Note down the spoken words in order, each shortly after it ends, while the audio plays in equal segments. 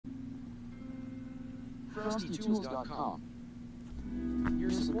FrostyTools.com. Your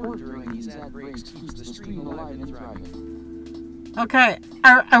support during these ad breaks keeps the stream alive and thriving. Okay,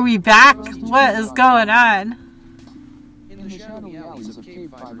 are we back? What is going on? In the shadowy alleys of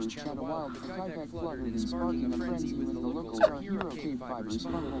KBfibers channel wild, the Kayak fluttered and sparking a frenzy with the locals. Our hero KBfibers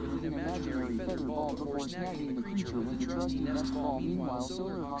fumbled with an imaginary feather ball before snagging the creature with a trusty nest ball. Meanwhile,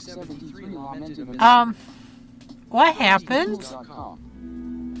 Solarhawk 73 lamented what happened?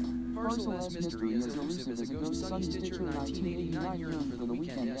 Parcel S mystery as elusive as a ghost. Sunny Stitcher 1989 yearned for the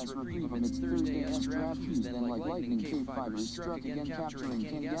weekend S reprieve amidst Thursday S draft views. Then like lightning, KBfibers struck again, capturing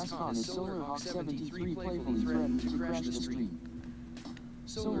Ken Gascon as Solarhawk 73 playfully threatened to crash the stream.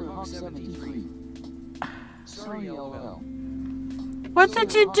 Solarhawk 73. Sorry, LOL. What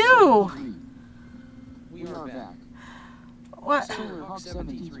did you do? We are back. What? Solarhawk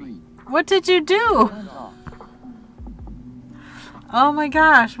 73. What did you do? Oh my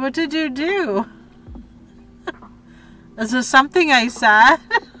gosh, what did you do? Is this something I said?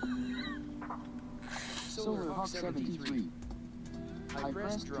 Solarhawk 73. I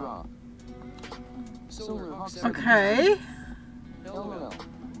pressed drop. Solarhawk 73. Okay. LOL.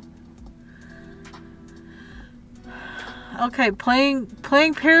 Okay, playing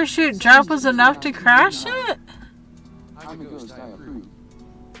parachute drop was enough to crash it? I'm a ghost, I approve.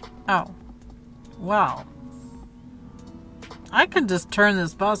 Oh. Wow. I could just turn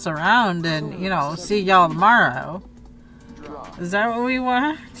this bus around and, you know, see y'all tomorrow. Is that what we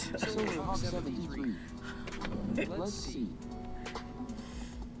want? Solarhawk 73. Let's see.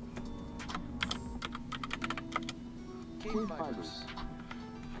 KBfibers.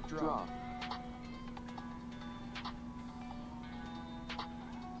 Draw.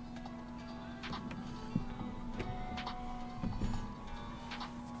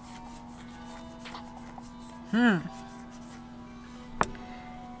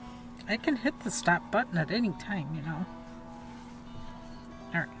 I can hit the stop button at any time, you know.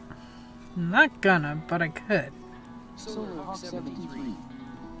 Alright. I'm not gonna, but I could. Solarhawk 73.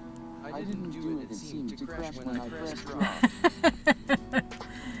 I didn't do it seemed to crash when I pressed draw.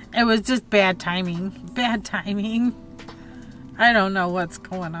 It was just bad timing. Bad timing. I don't know what's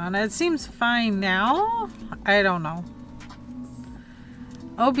going on. It seems fine now. I don't know.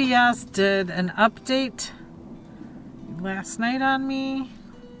 OBS did an update last night on me.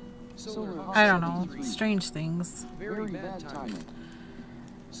 I don't know. Strange things. Very bad timing.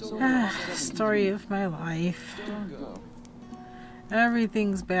 Story of my life.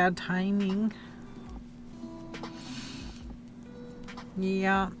 Everything's bad timing.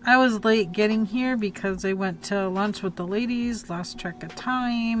 Yeah, I was late getting here because I went to lunch with the ladies, lost track of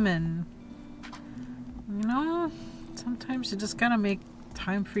time, and you know, sometimes you just gotta make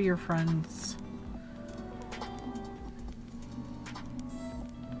time for your friends.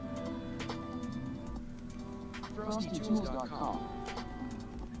 FrostyTools.com.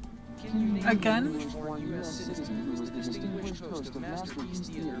 Again? U.S. citizen who was the distinguished host of Masterpiece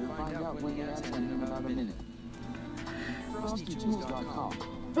Theater. Find out when the ads end in about a minute. FrostyTools.com.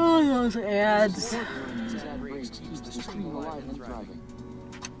 Oh, those ads. These ad breaks keeps the stream alive and thriving.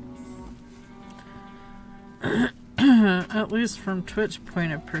 At least from Twitch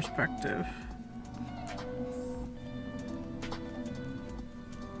point of perspective.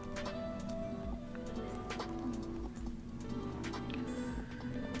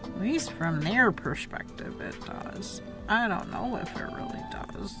 At least from their perspective it does. I don't know if it really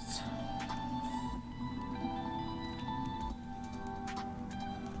does.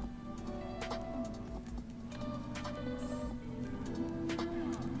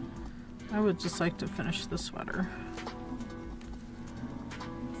 I would just like to finish the sweater.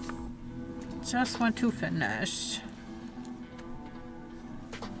 Just want to finish.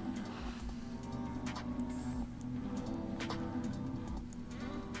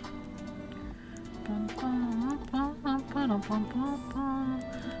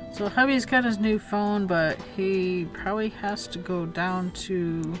 So hubby's got his new phone, but he probably has to go down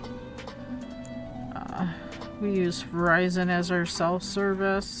to we use Verizon as our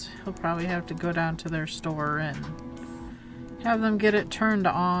self-service. He'll probably have to go down to their store and have them get it turned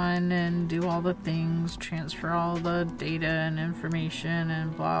on and do all the things, transfer all the data and information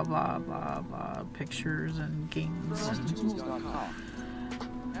and blah blah blah blah, pictures and games and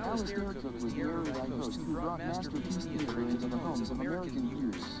Alice Derricotte was the erudite host who brought Masterpiece Theater into the homes of American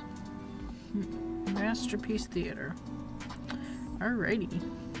viewers. Masterpiece Theater. Alrighty.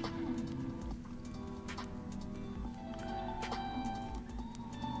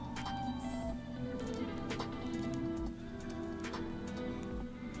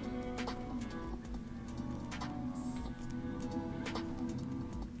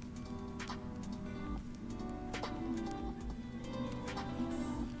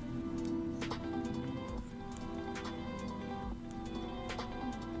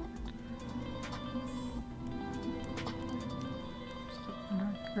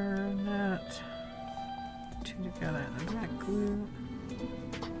 two together and the black glue.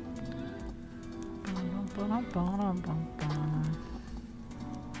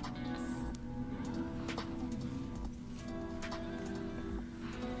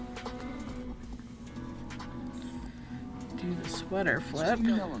 Do the sweater flip.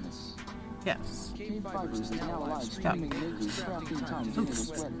 Yes. KBfibers is now live streaming Maker's Crafting Time Digital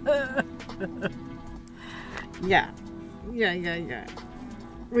Sweater. Yeah.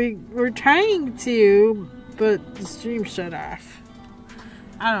 We're trying to, but the stream shut off.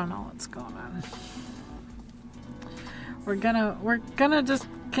 I don't know what's going on. We're gonna just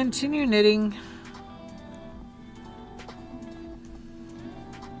continue knitting.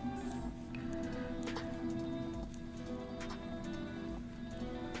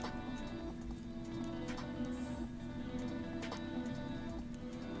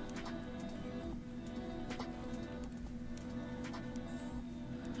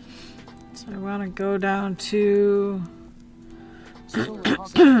 So I want to go down to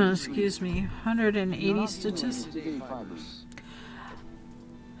excuse me, 180 stitches.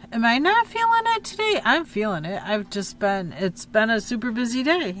 Am I not feeling it today? I'm feeling it. It's been a super busy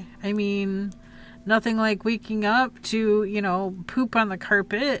day. I mean, nothing like waking up to, you know, poop on the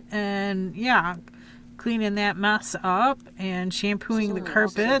carpet and, yeah, cleaning that mess up and shampooing the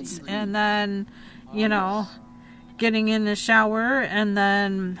carpets and then, you know, getting in the shower and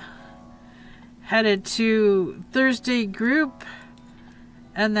then headed to Thursday group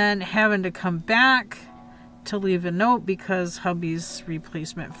and then having to come back to leave a note because hubby's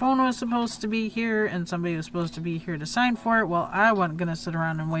replacement phone was supposed to be here and somebody was supposed to be here to sign for it. Well, I wasn't going to sit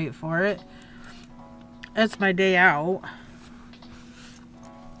around and wait for it. It's my day out.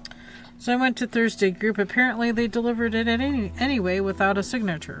 So I went to Thursday group. Apparently they delivered it anyway without a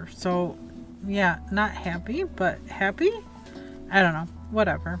signature. So, yeah, not happy, but happy? I don't know.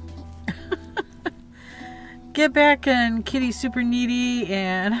 Whatever. Get back and Kitty's super needy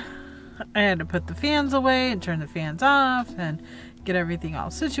and I had to put the fans away and turn the fans off and get everything all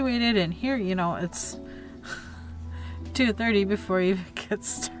situated. And here, you know, it's 2:30 before you get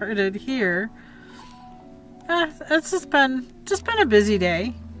started here. It's just been a busy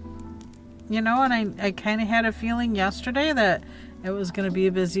day, you know, and I kind of had a feeling yesterday that it was going to be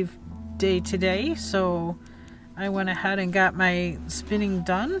a busy day today. So I went ahead and got my spinning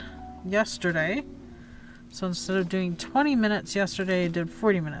done yesterday. So instead of doing 20 minutes yesterday, I did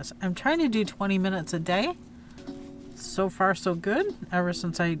 40 minutes. I'm trying to do 20 minutes a day. So far, so good. Ever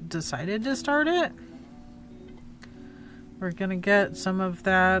since I decided to start it. We're going to get some of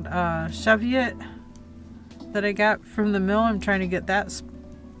that Cheviot that I got from the mill. I'm trying to get that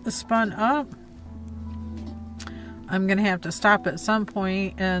spun up. I'm going to have to stop at some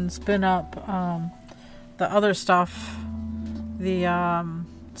point and spin up the other stuff. The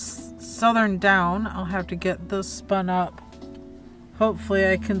Southern Down. I'll have to get this spun up. Hopefully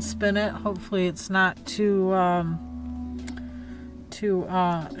I can spin it. Hopefully it's not too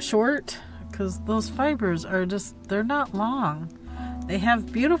short, because those fibers are just, they're not long. They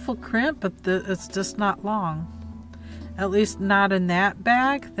have beautiful crimp, but it's just not long. At least not in that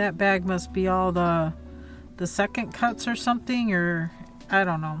bag. That bag must be all the second cuts or something, or I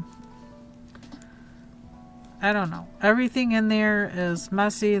don't know. Everything in there is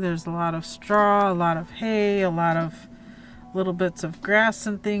messy. There's a lot of straw, a lot of hay, a lot of little bits of grass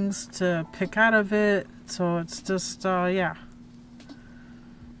and things to pick out of it. So it's just, yeah.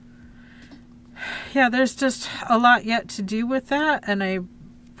 Yeah, there's just a lot yet to do with that. And I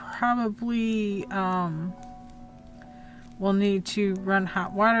probably will need to run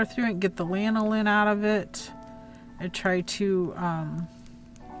hot water through it and get the lanolin out of it. I try to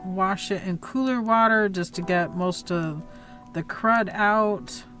wash it in cooler water just to get most of the crud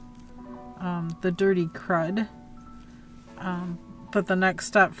out, the dirty crud. But the next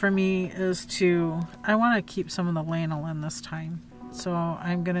step for me is I want to keep some of the lanolin this time. So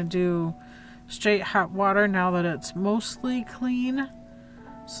I'm going to do straight hot water now that it's mostly clean,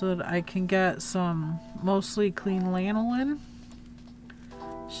 so that I can get some mostly clean lanolin.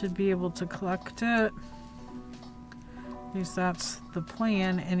 Should be able to collect it. At least that's the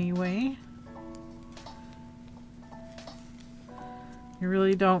plan anyway. You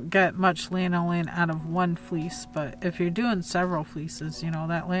really don't get much lanolin out of one fleece, but if you're doing several fleeces, you know,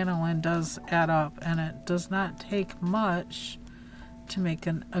 that lanolin does add up, and it does not take much to make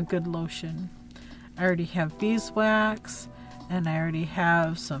a good lotion. I already have beeswax, and I already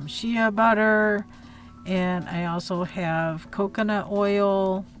have some shea butter, and I also have coconut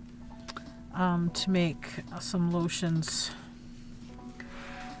oil to make some lotions.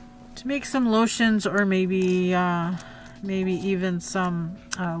 Or maybe even some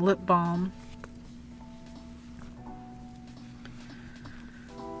lip balm.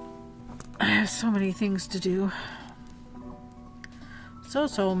 I have so many things to do.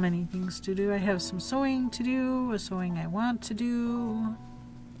 So many things to do. I have some sewing to do, a sewing I want to do.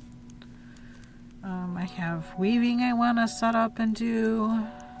 I have weaving I want to set up and do.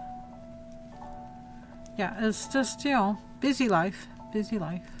 Yeah, it's just, you know, busy life. Busy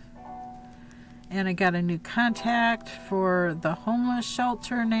life. And I got a new contact for the homeless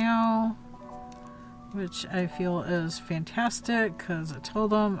shelter now, which I feel is fantastic because I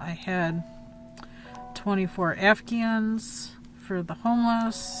told them I had 24 Afghans for the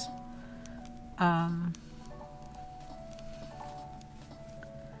homeless.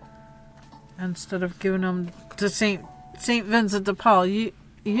 Instead of giving them to St. Vincent de Paul,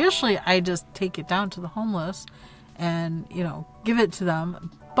 usually I just take it down to the homeless and, you know, give it to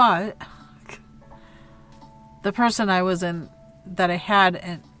them. But the person that I had,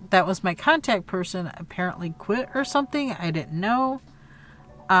 and that was my contact person, apparently quit or something. I didn't know.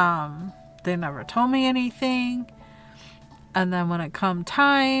 They never told me anything. And then when it come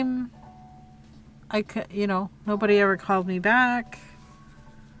time, nobody ever called me back.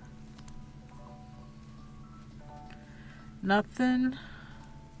 Nothing.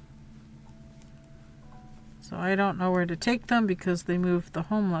 So I don't know where to take them because they moved the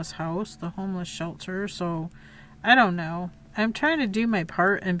homeless shelter. So I don't know. I'm trying to do my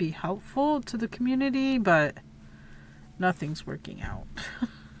part and be helpful to the community, but nothing's working out.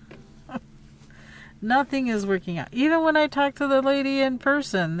 Nothing is working out. Even when I talk to the lady in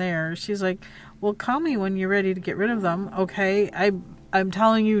person there, she's like, well, call me when you're ready to get rid of them. Okay, I'm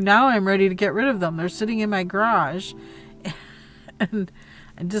telling you now I'm ready to get rid of them. They're sitting in my garage. And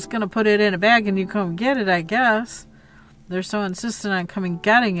I'm just going to put it in a bag and you come get it, I guess. They're so insistent on coming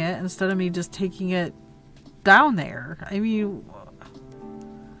getting it instead of me just taking it down there. I mean,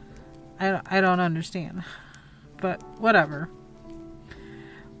 I don't understand. But whatever.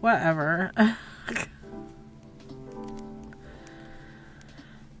 Whatever.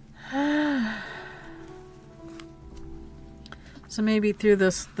 So maybe through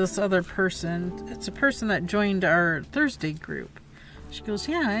this other person, it's a person that joined our Thursday group. She goes,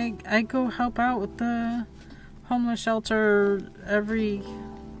 yeah, I go help out with the homeless shelter every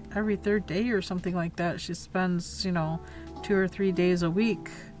third day or something like that. She spends, 2 or 3 days a week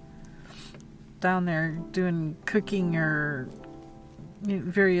down there doing cooking or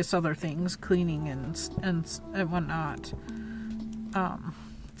various other things, cleaning and whatnot.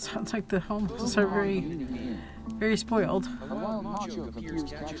 Sounds like the homeless are very, very spoiled.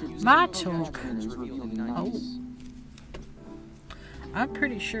 Machoke. Oh. I'm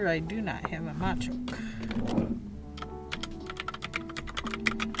pretty sure I do not have a machoke.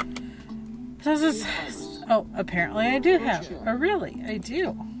 Oh, apparently I do have. Oh, really? I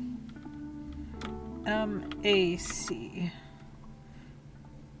do. AC.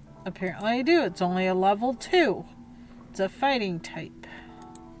 Apparently I do. It's only a level 2. It's a fighting type.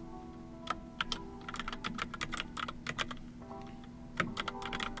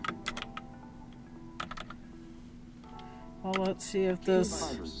 Well, let's see if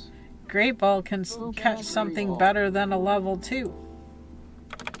this great ball can catch something better than a level 2.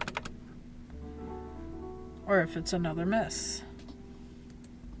 Or if it's another miss.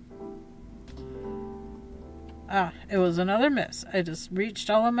 Ah, it was another miss. I just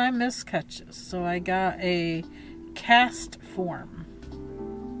reached all of my miss catches. So I got a cast form.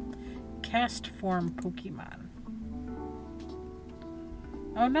 Cast form Pokemon.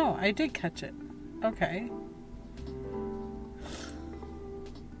 Oh no, I did catch it. Okay.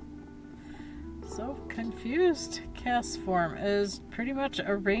 So confused. Cast form is pretty much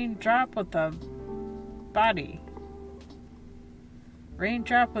a raindrop with a body.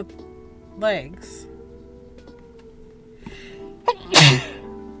 Raindrop with legs.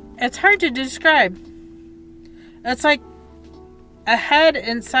 It's hard to describe. It's like a head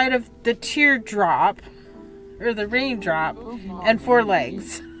inside of the teardrop or the raindrop and 4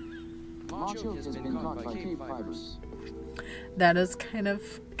 legs. That is kind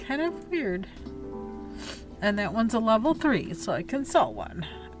of weird. And that one's a level 3, so I can sell one.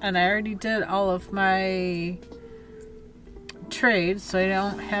 And I already did all of my trades, so I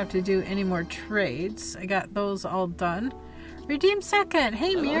don't have to do any more trades. I got those all done. Redeem second.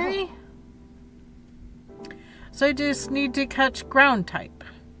 Hey, Mary. So I just need to catch ground type.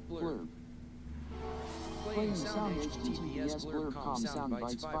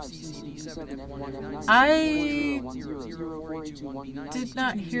 I did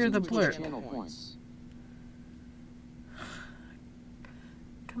not hear the blurb.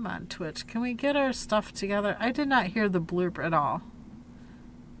 Come on, Twitch. Can we get our stuff together? I did not hear the blurb at all.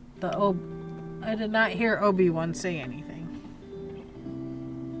 I did not hear Obi-Wan say anything.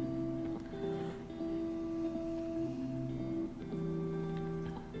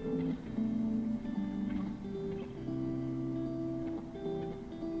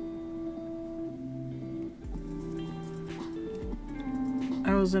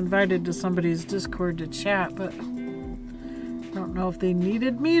 was invited to somebody's Discord to chat, but I don't know if they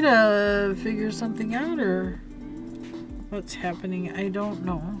needed me to figure something out or what's happening. I don't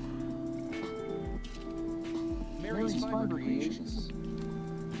know. Mary's Fiber Creations.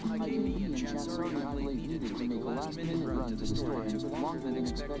 Hi KB and chat, sorry I'm late, needed to make a last minute run to the store. It took longer than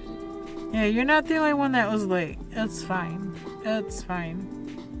expected. Yeah, you're not the only one that was late. It's fine. It's fine.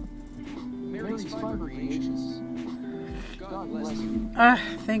 Mary's Fiber Creations. God bless you.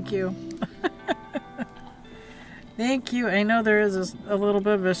 Thank you. Thank you. I know there is a little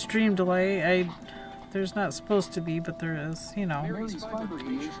bit of a stream delay. There's not supposed to be, but there is, you know. Mary's Fiber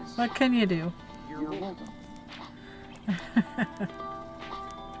Creations. What can you do? You're welcome.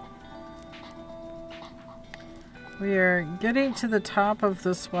 We are getting to the top of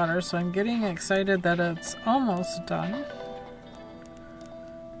the sweater, so I'm getting excited that it's almost done.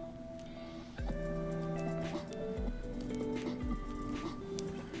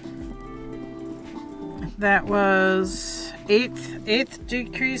 That was eighth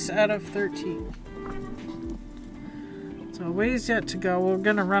decrease out of 13. So a ways yet to go. We're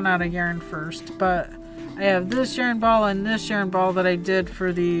gonna run out of yarn first, but I have this yarn ball and this yarn ball that I did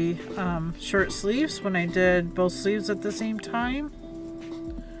for the short sleeves when I did both sleeves at the same time.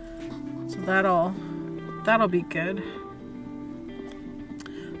 So that'll be good.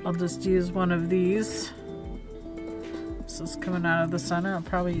 I'll just use one of these. This is coming out of the center. I'll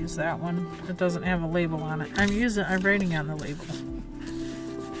probably use that one. It doesn't have a label on it. I'm writing on the label.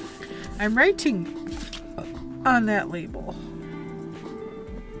 I'm writing on that label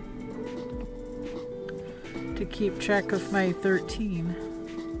to keep track of my 13.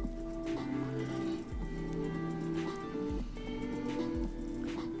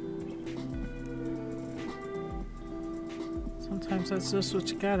 Sometimes that's just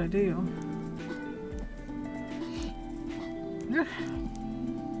what you gotta do.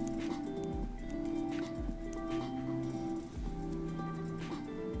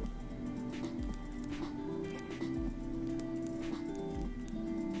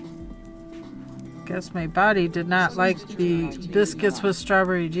 Guess my body did not like the biscuits with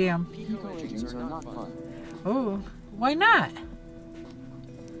strawberry jam. Oh, why not?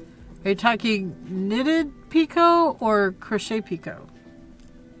 Are you talking knitted picot or crochet picot?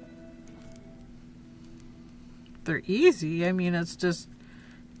 They're easy. I mean, it's just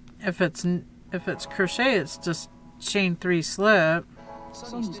if it's crochet, it's just chain 3 slip.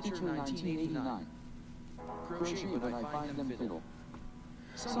 Sunny Stitcher 1989. Crochet, but I find them fiddle.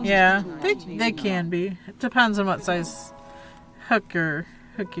 Yeah, they can be. It depends on what size hook you're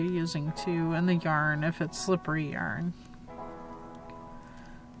using too, and the yarn, if it's slippery yarn.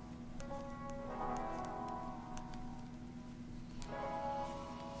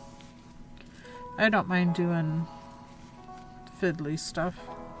 I don't mind doing fiddly stuff.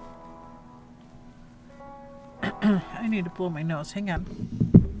 I need to blow my nose. Hang on.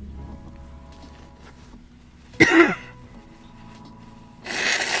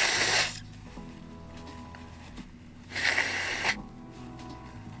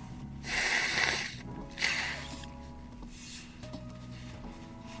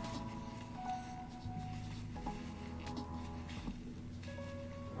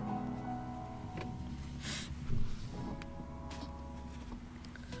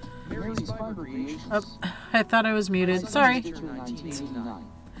 Oh, I thought I was muted. Sorry.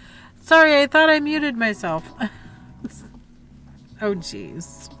 Sorry, I thought I muted myself. Oh,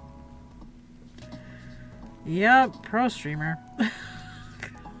 jeez. Yep, pro streamer.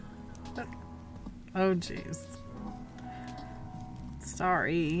 Oh, jeez.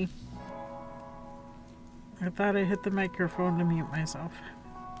 Sorry. I thought I hit the microphone to mute myself.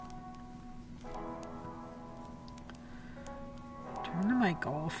 Turn the mic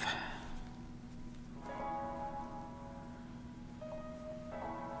off.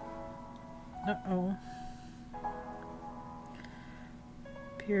 Uh-oh.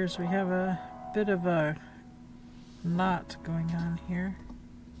 Appears we have a bit of a knot going on here.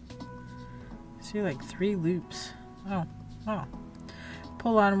 I see like 3 loops. Oh.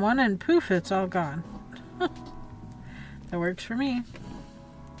 Pull on one and poof, it's all gone. That works for me.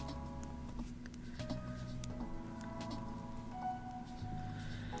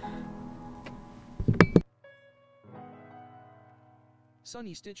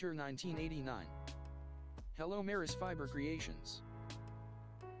 Sunny Stitcher 1989. Hello Maris Fiber Creations.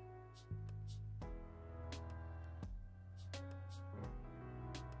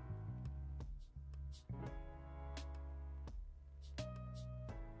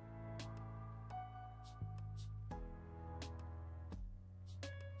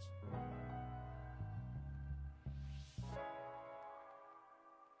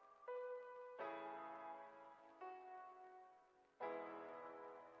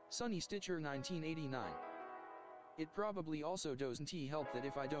 Sunny Stitcher 1989. It probably also doesn't help that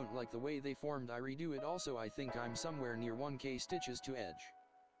if I don't like the way they formed I redo it. Also I think I'm somewhere near 1k stitches to edge.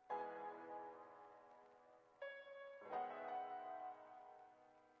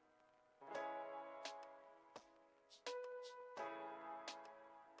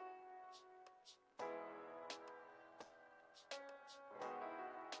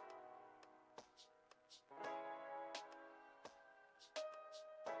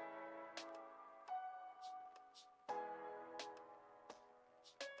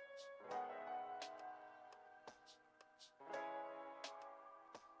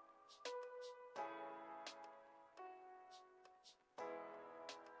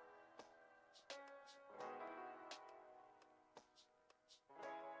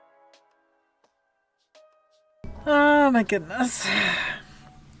 Oh my goodness.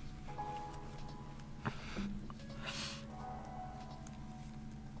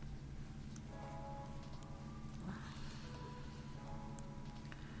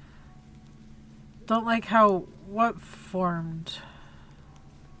 Don't like how what formed.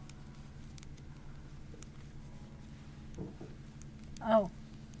 Oh.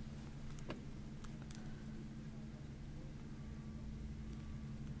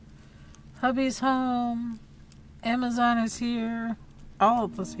 Hubby's home. Amazon is here. All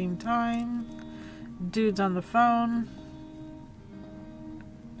at the same time. Dude's on the phone.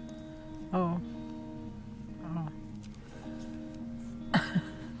 Oh. Oh.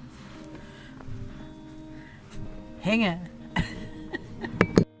 Hang on.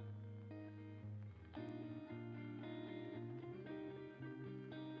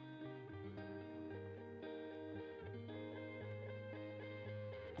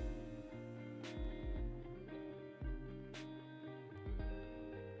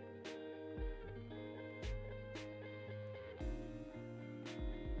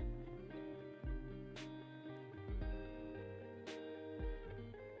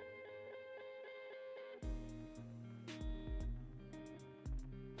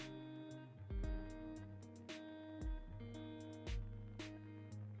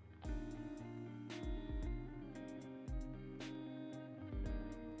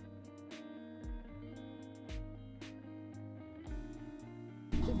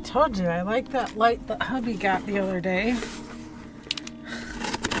 Told you I like that light that hubby got the other day.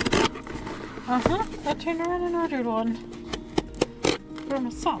 I turned around and ordered one for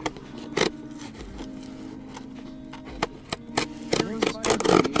myself.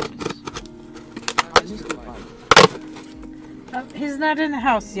 He's not in the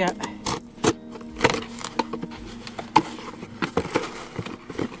house yet.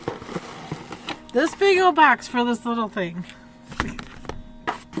 This big old box for this little thing.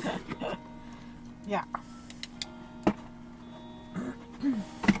 Yeah.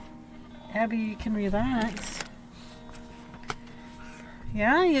 Abby, you can relax.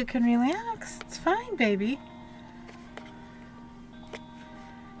 Yeah, you can relax. It's fine, baby.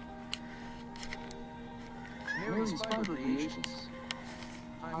 Mary's Fiber Creations.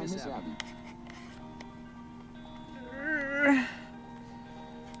 I miss Abby.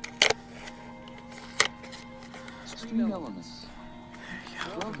 Stream Elements.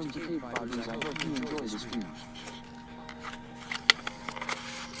 Welcome to KBfibers. I hope you enjoy the stream.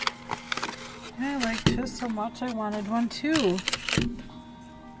 I liked his so much I wanted one too.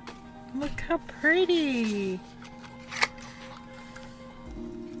 Look how pretty.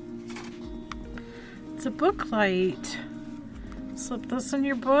 It's a book light. Slip this in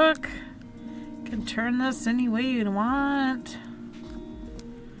your book. You can turn this any way you want.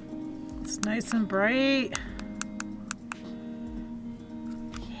 It's nice and bright.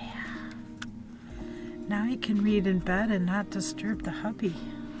 Now you can read in bed and not disturb the hubby.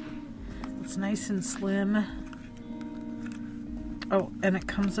 It's nice and slim. Oh, and it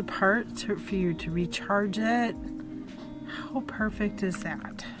comes apart for you to recharge it. How perfect is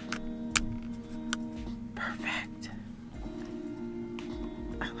that? Perfect.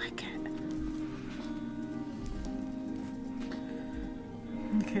 I like it.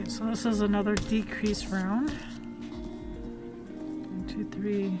 Okay, so this is another decrease round. 1, 2,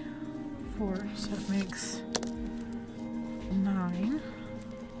 3, 4, so it makes 9.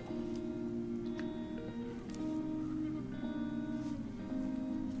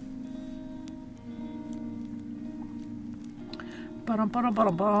 Ba-dum.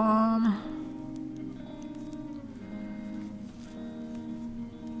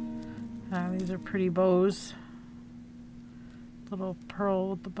 These are pretty bows. Little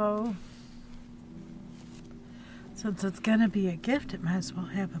pearl with the bow. Since it's gonna be a gift, it might as well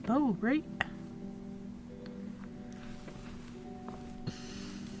have a bow, right?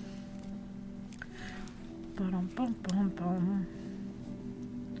 Bum, bum, bum, bum.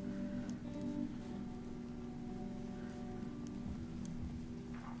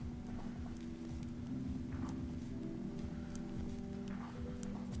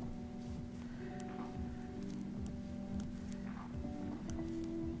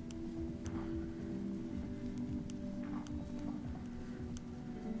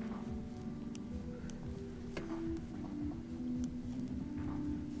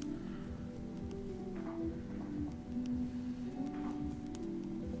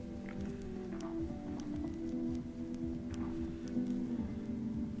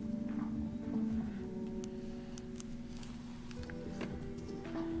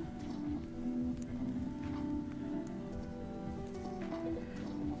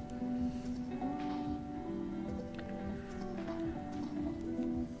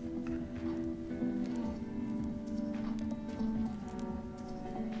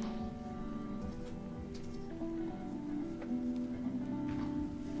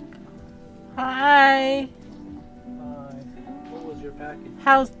 Hi. Hi. What was your package?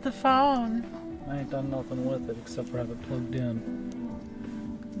 How's the phone? I ain't done nothing with it except for have it plugged in.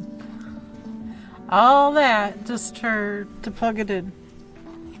 All that just to plug it in.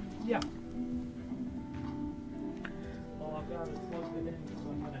 Yeah. All I've got is plugged it in because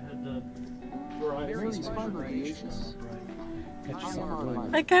I'm going to head to Mary's Verizon. fiber radiations. Right. Get I you am some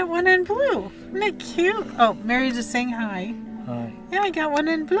on I got one in blue. Isn't that cute? Oh, Mary's just saying hi. Hi. Yeah, I got one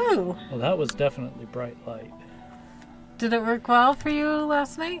in blue. Well, that was definitely bright light. Did it work well for you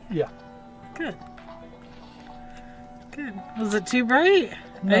last night? Yeah. Good. Good. Was it too bright?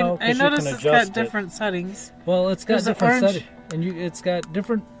 No, I 'cause you noticed can it's adjust got different settings. Well, it's got There's an different orange- settings, and it's got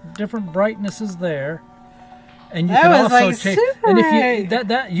different brightnesses there. And you That can was also like change. super And if bright. you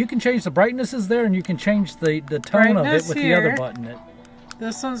that you can change the brightnesses there, and you can change the tone Brightness of it with the here. other button.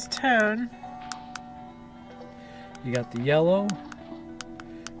 This one's tone. You got the yellow.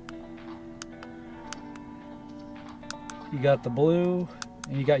 You got the blue,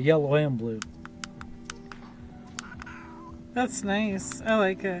 and you got yellow and blue. That's nice. I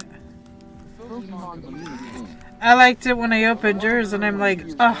like it. Pokemon community. I liked it when I opened yours and I'm like,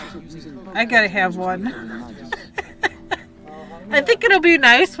 oh, I gotta have one. I think it'll be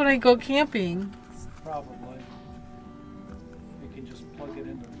nice when I go camping. Probably. You can just plug it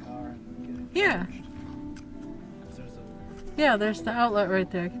into the car and get it Yeah. charged. 'Cause there's a Yeah, there's the outlet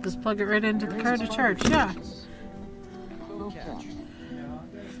right there. You can just plug it right into the car to charge. Yeah. Go catch.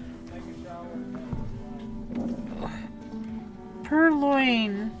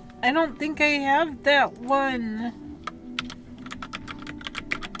 Purloin. I don't think I have that one.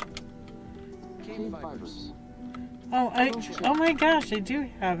 KBfibers. Oh my gosh, I do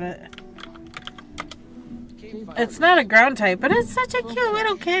have it. It's not a ground type, but it's such a cute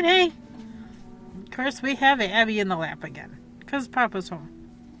little kid, hey? Of course, we have Abby in the lap again, because Papa's home.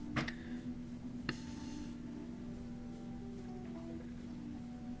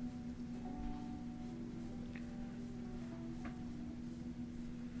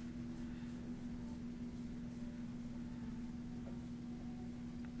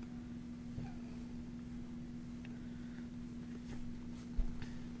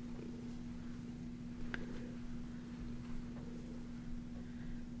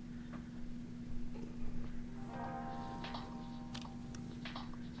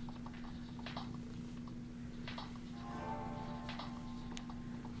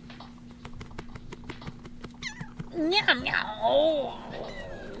 Meow meow.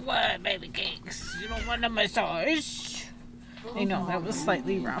 What, baby cakes? You don't want a massage? I know, that was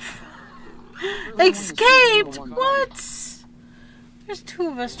slightly rough. Escaped! What? There's two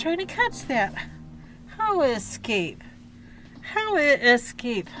of us trying to catch that. How escape? How it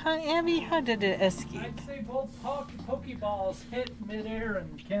escape? Huh, Abby? How did it escape? I'd say both Pokeballs hit midair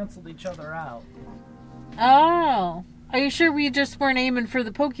and canceled each other out. Oh. Are you sure we just weren't aiming for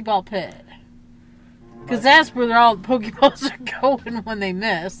the Pokeball pit? Because that's where all the Pokeballs are going when they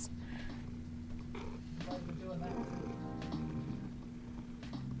miss.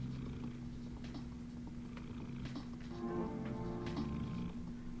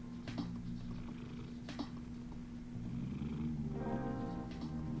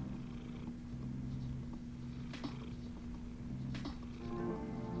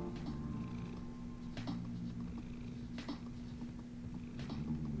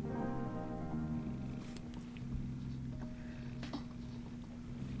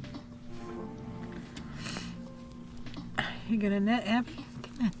 You gonna knit, Abby?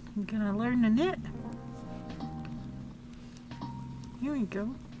 Come on. You gonna learn to knit? Here we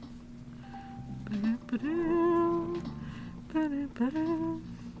go. Ba-da-ba-da. Ba-da-ba-da.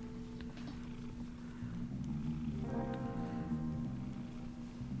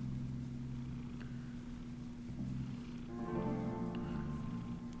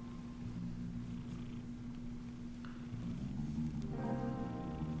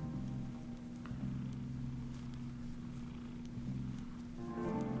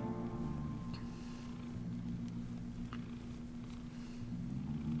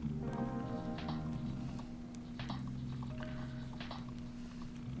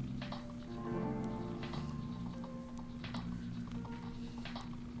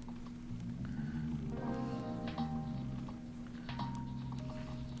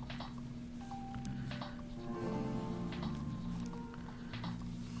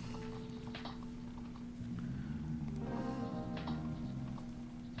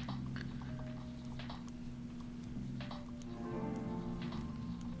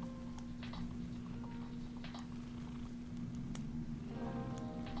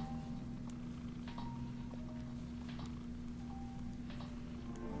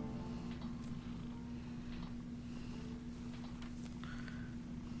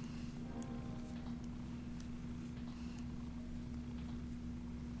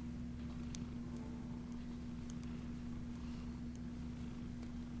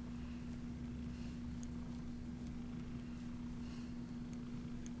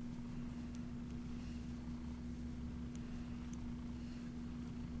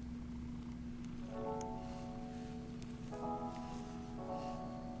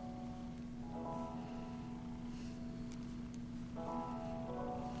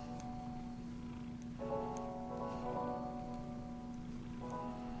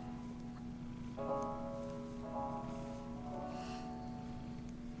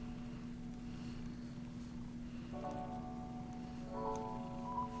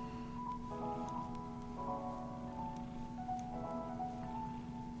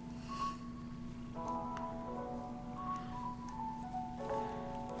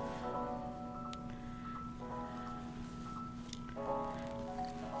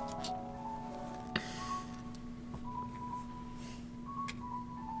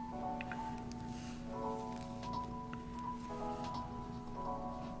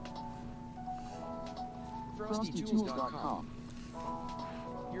 FrostyTools.com.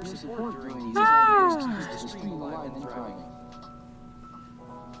 Your support during these Ah! years keeps the stream alive and thriving.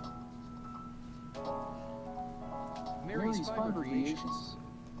 Mary's Fiber Creations.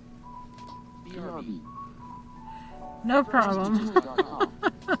 BRB. No problem. FrostyTools.com.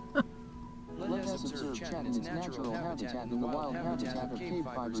 Let us observe chat in its natural habitat in the wild habitat of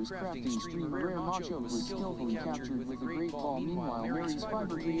KBfibers crafting stream. A rare macho was skillfully captured with the Great Ball. Meanwhile, Mary's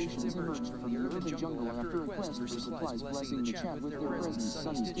Fiber Creations emerged from the urban jungle after a quest for supplies, blessing the chat with their presence.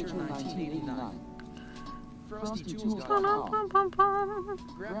 Sunny Stitcher 1989. FrostyTools.com.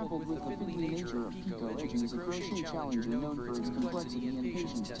 Grappled with the fiddly nature of Pico edging is a crochet challenger known for its complexity and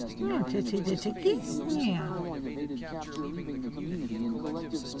patience testing. Yeah, Motivated capture, leaving the community in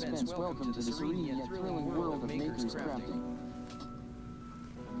collective suspense. Welcome to the serene yet thrilling world of makers crafting.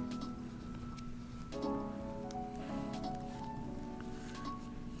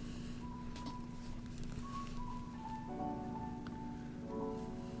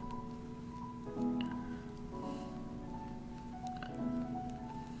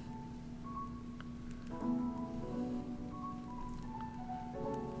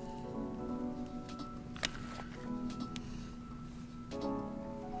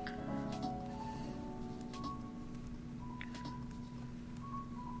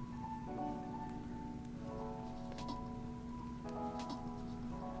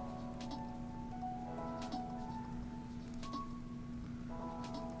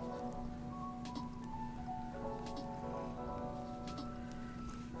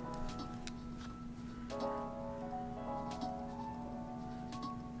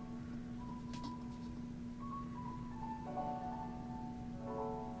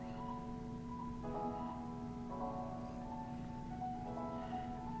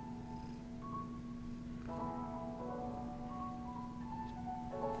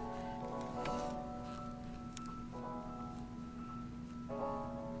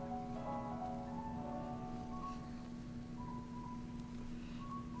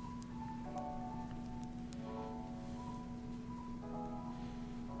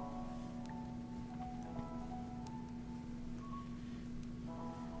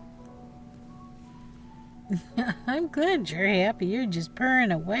 I'm good. You're happy. You're just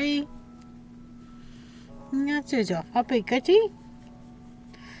purring away. That's just a happy kitty.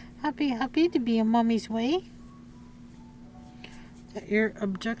 Happy to be a mommy's way. Is that your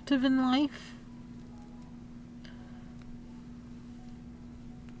objective in life?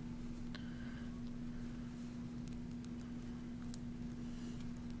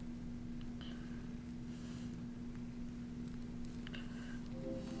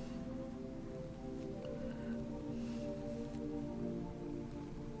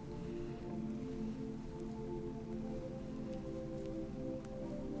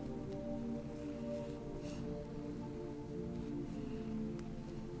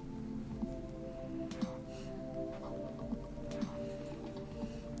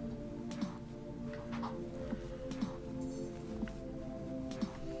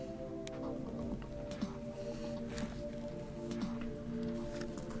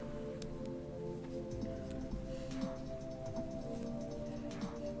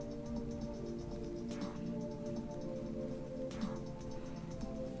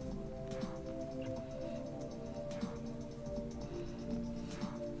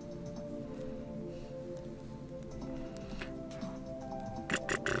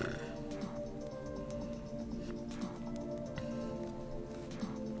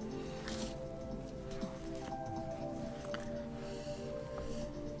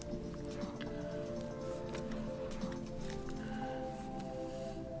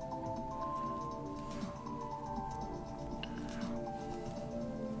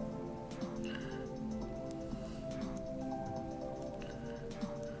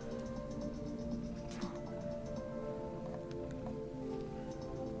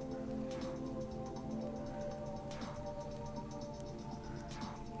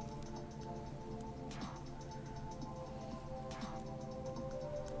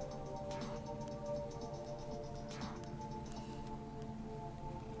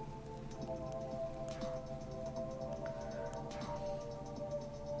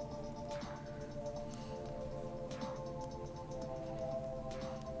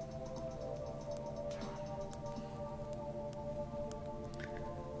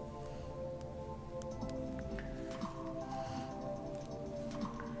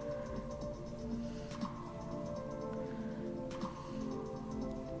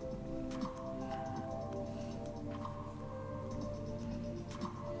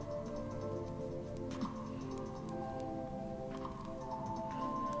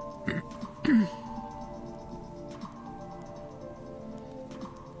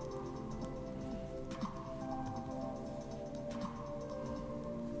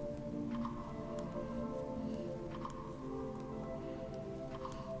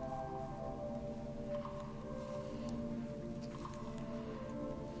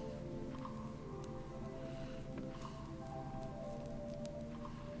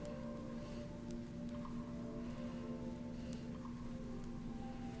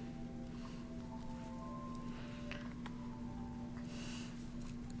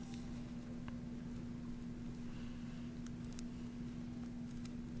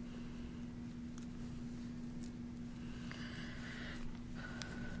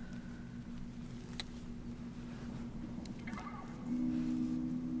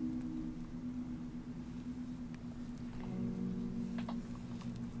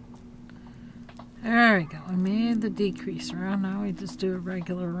 There we go. I made the decrease round. Now we just do a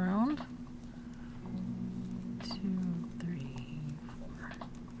regular round. 2, 3,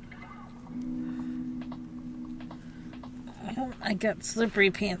 4. I got slippery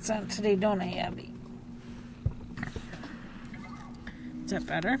pants on today, don't I, Abby? Is that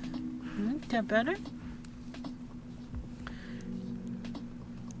better? Is that better?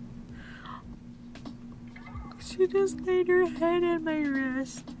 She just laid her head on my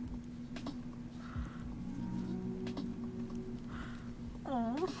wrist.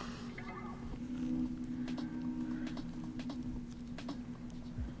 Oh.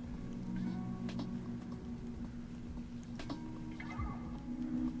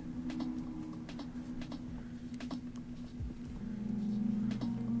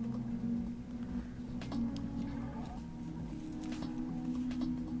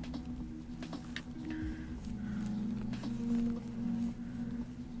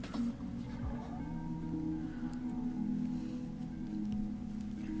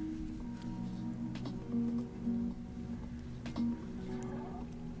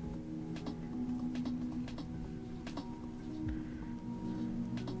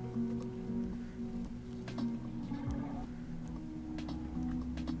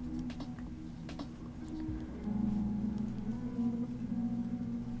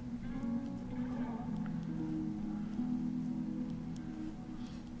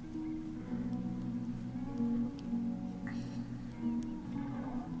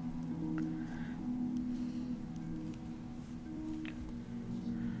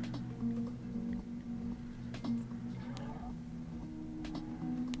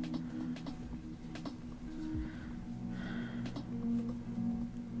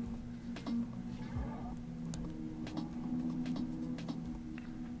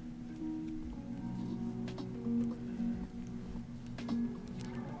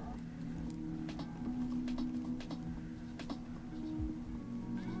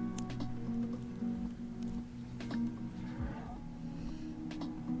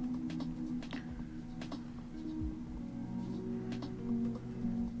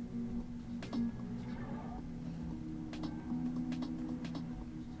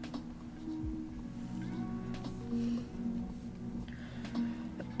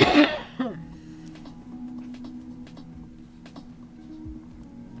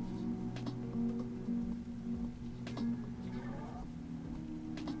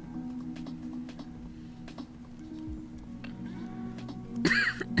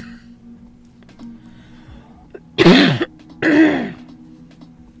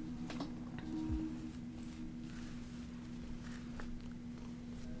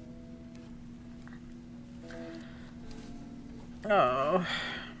 Oh.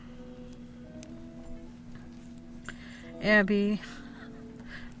 Abby,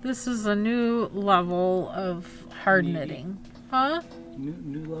 this is a new level of hard Needy. knitting. Huh?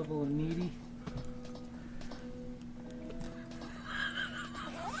 New level of needy.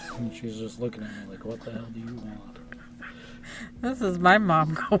 And she's just looking at me like, what the hell do you want? This is my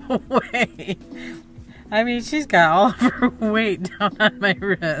mom. Go away. I mean, she's got all of her weight down on my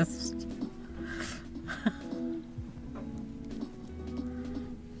wrist.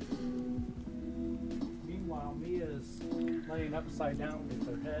 Meanwhile, Mia's laying upside down with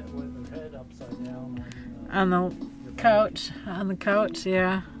her head upside down On the couch. On the couch,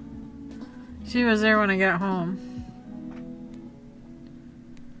 yeah. She was there when I got home.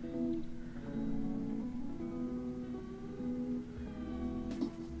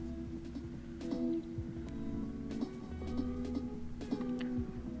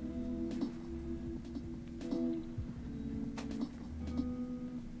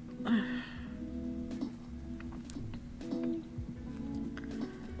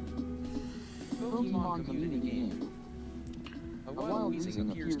 Pokemon community game. A wild weezing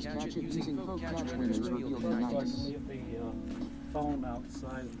appears, catch it using poke catcher and is revealed in So I can 90s. leave the phone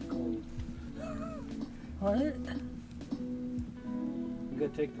outside in the cold. What? I'm gonna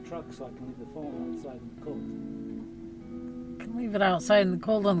take the truck so I can leave the phone outside in the cold. Can leave it outside in the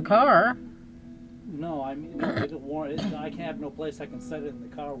cold in the car. No, I mean, no, it'll warm. I can't have no place I can set it in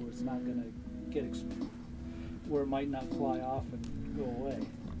the car where it's not gonna get where it might not fly off and go away.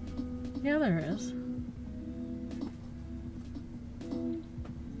 Yeah, there is.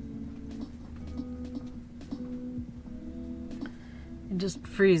 And just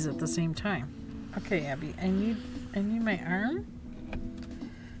freeze at the same time. Okay, Abby, I need my arm.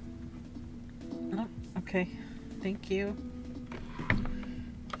 Oh, okay. Thank you.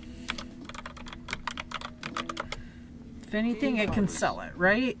 If anything, I can sell it,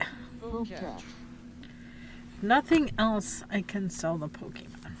 right? Poke catch. If nothing else, I can sell the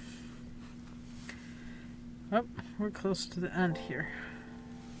Pokemon. Oh, we're close to the end here.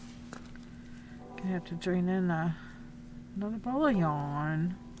 Gonna have to drain in another ball of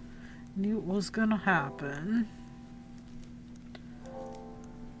yarn. Knew it was gonna happen.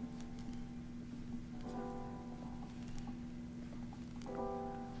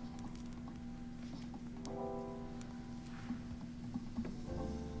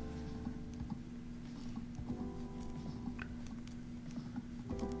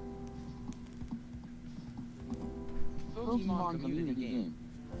 Pokemon community game.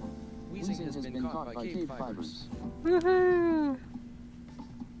 Weezing has been caught by KBfibers. Woohoo!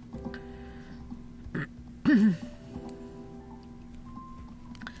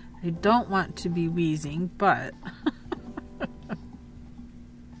 I don't want to be wheezing, but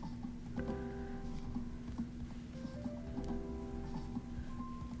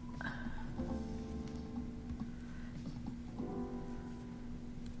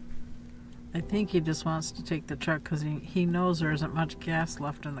I think he just wants to take the truck because he knows there isn't much gas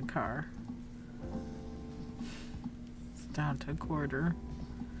left in the car. It's down to a quarter.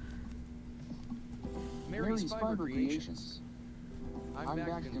 Mary's Fiber Creations. I'm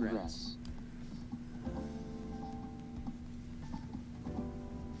back, congrats.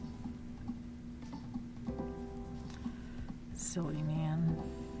 Silly man.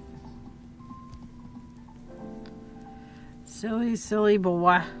 Silly, silly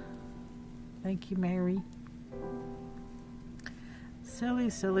boy. Thank you, Mary. Silly,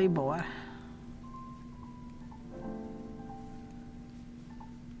 silly boy.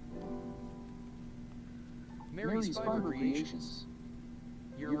 Mary's Fiber Creations.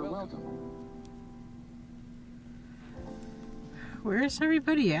 You're welcome. Where's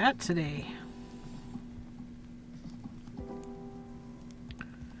everybody at today?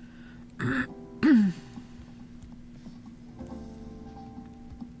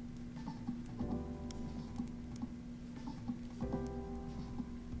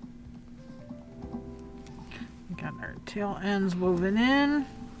 Got our tail ends woven in.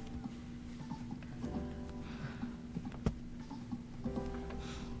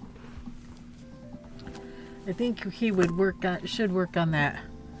 I think he would should work on that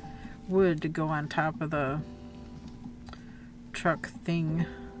wood to go on top of the truck thing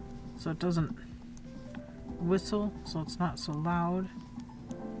so it doesn't whistle, so it's not so loud.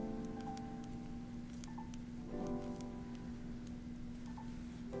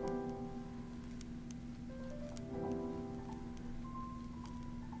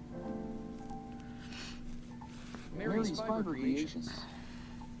 Mary's Fiber Creations.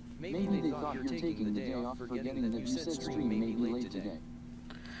 Maybe they thought you're taking the day off, forgetting that you said stream may be late today.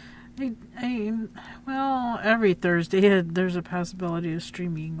 Well, every Thursday there's a possibility of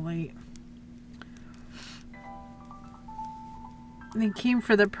streaming late. They came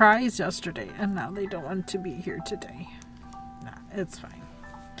for the prize yesterday, and now they don't want to be here today. Nah, it's fine.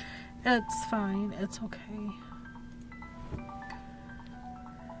 It's fine. It's okay.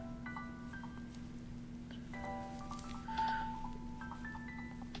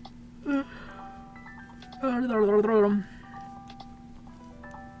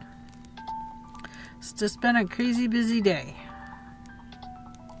 It's just been a crazy busy day.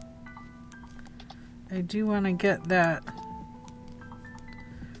 I do want to get that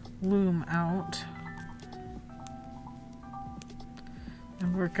loom out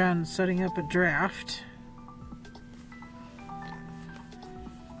and work on setting up a draft.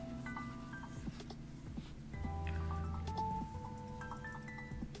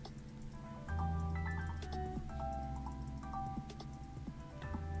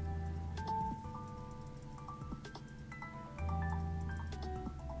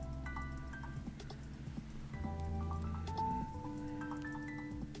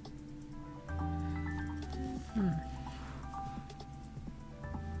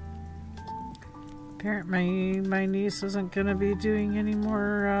 Apparently my niece isn't going to be doing any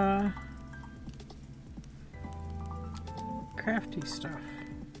more crafty stuff.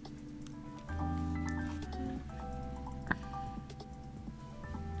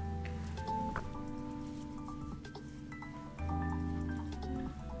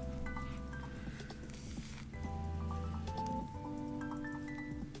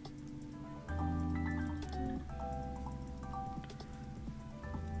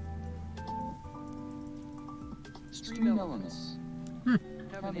 Stream Elements.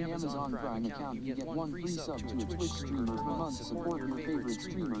 Have an Amazon Prime account, you get one free sub to a Twitch streamer per month. Support your favorite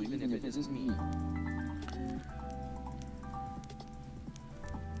streamer even if it isn't me.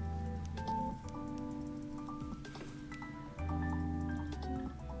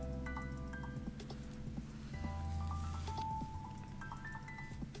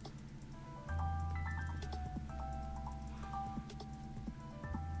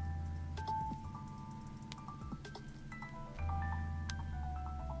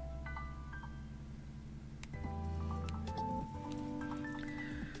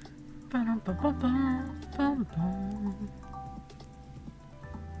 Ba-dum-ba-ba-ba-bum-bum.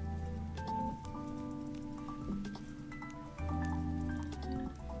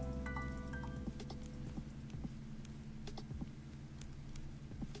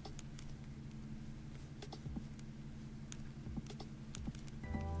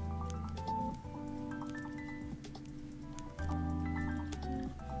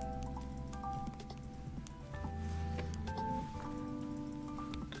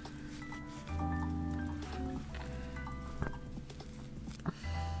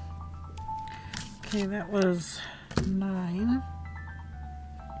 Okay, that was 9.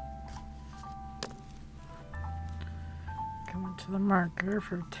 Coming to the marker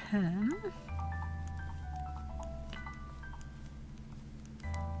for 10.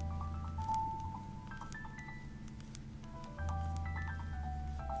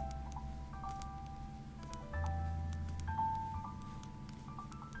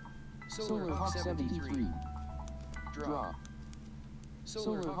 Solar Hawk 73. Draw.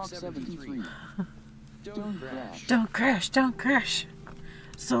 Solar Hawk 73. Don't crash. Don't crash, don't crash.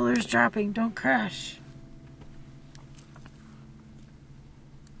 Solar's dropping, don't crash.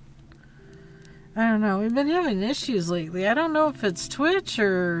 I don't know, we've been having issues lately. I don't know if it's Twitch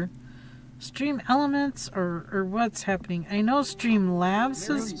or Stream Elements or what's happening. I know Stream Labs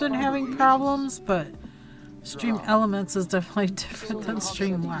has been having problems, but Stream Elements is definitely different than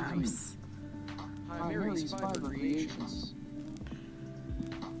Stream Labs. Hi, Mary's Fiber Creations.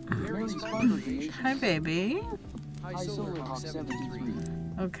 Hi, baby. Hi, Solar Hawk 73.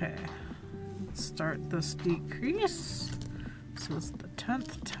 Okay, let's start this decrease. This is the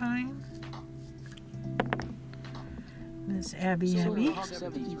 10th time. Miss Abby. Solar Hawk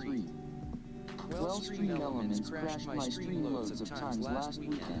 73. Well, Stream Elements crashed my stream loads of times last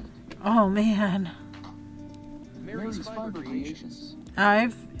weekend. Oh man. Mary's Fiber Creations.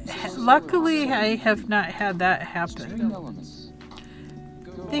 Luckily I have not had that happen. Stream Elements.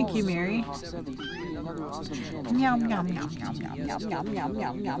 Thank you, Mary. Meow, meow, meow, meow, meow, meow, meow, meow,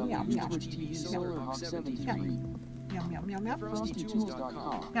 meow, meow, meow, meow. Solar Hawk 73. Meow, meow, meow, meow.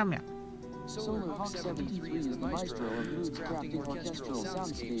 FrostyTools.com. Meow, meow. Solar Hawk 73 is the maestro of moods crafting orchestral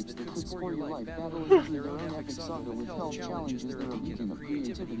soundscapes that could score your life, battling through their own epic saga with health challenges. They're a beacon of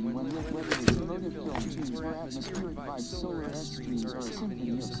creativity when lit, whether it's emotive film tunes or atmospheric vibes. Solar S streams are a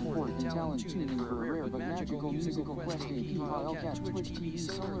symphony of support and talent tuned for a rare but magical musical quest. KBfibers, Twitch TV,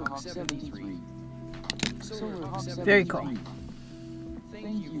 Solar Hawk 73. Solar Hawk 73. Very cool.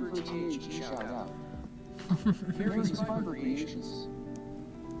 Thank you for THG shout out. Mary's Fiber Creations.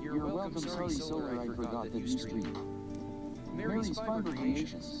 You're welcome. Sorry, Solar, I forgot that you stream. Mary's Fiber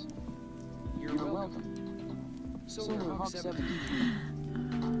Creations. You're welcome. Solar Hawk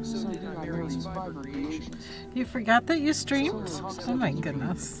 73. So did I, Mary's Fiber Creations. You forgot that you streamed? Oh my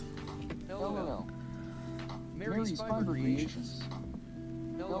goodness. LOL. Mary's Fiber Creations.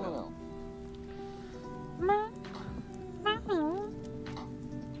 LOL.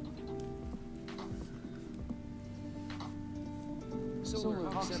 Solar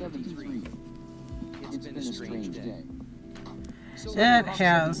Hawk 73. It's been a strange day. It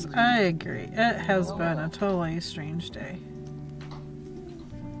has. I agree. It has been a totally strange day.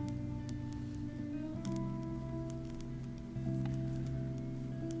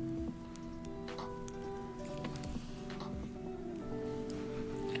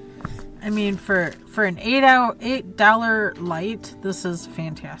 I mean, for an $8 light, this is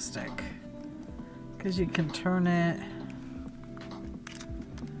fantastic. Because you can turn it.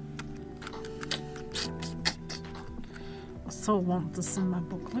 I so want this in my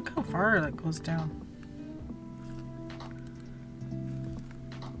book. Look how far that goes down.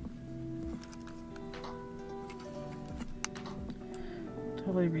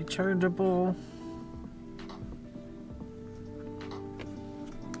 Totally rechargeable.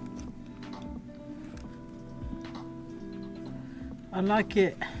 I like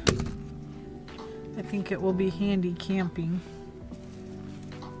it. I think it will be handy camping.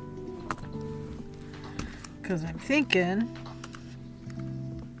 Because I'm thinking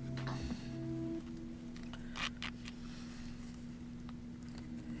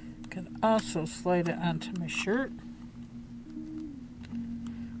I could also slide it onto my shirt.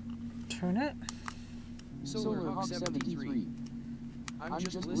 Turn it. Solar Hawk 73. I'm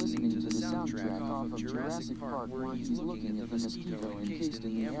just listening to the soundtrack off of Jurassic Park where he's looking at the mosquito encased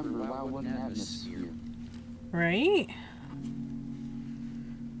in the amber. Wow, what an atmosphere. Right?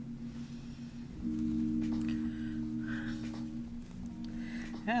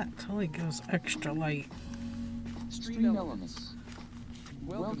 That totally goes extra light. Stream Elements.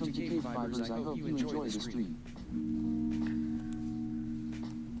 Welcome to KBfibers. I hope you enjoy the stream.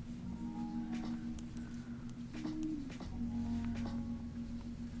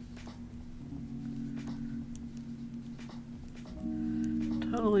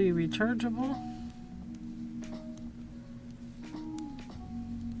 fully rechargeable.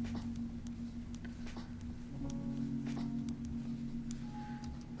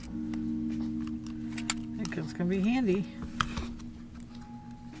 I think it's gonna be handy.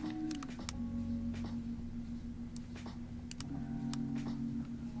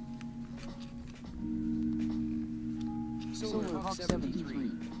 Solar Hawk 73.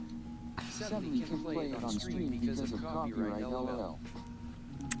 Sadly, can't play it on stream because of copyright, LOL.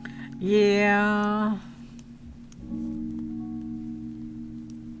 Yeah.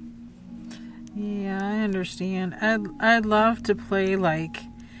 Yeah, I understand. I'd love to play like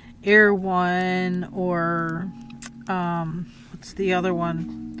Air One or what's the other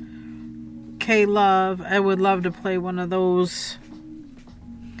one? K-Love. I would love to play one of those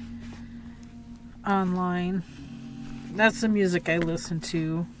online. That's the music I listen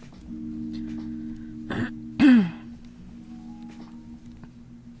to.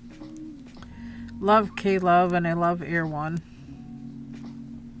 Love K-Love and I love Air One.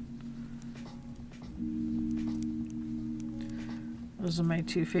 Those are my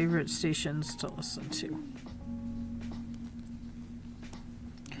two favorite stations to listen to.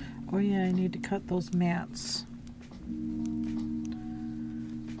 Oh yeah, I need to cut those mats.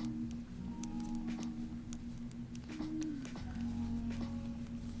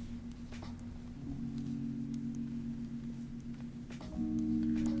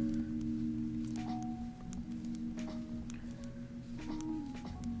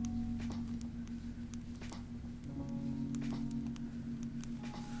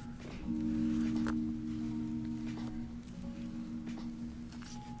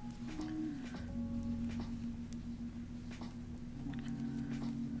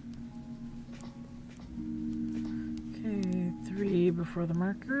 Before the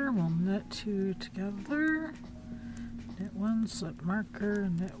marker, we'll knit 2 together, knit 1, slip marker,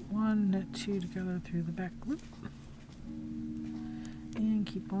 knit 1, knit 2 together through the back loop, and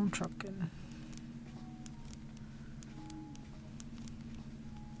keep on trucking.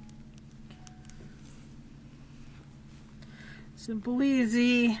 Simple,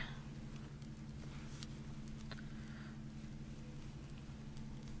 easy.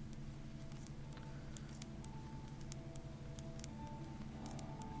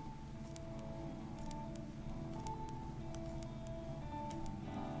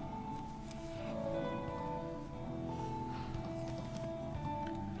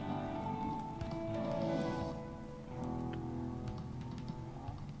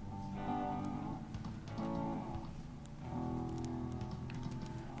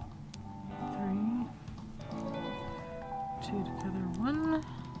 Two together, 1,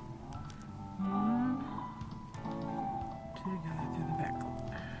 2 together through the back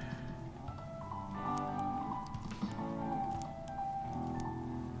loop.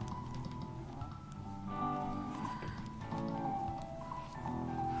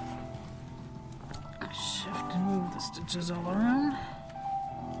 Shift and move the stitches all around.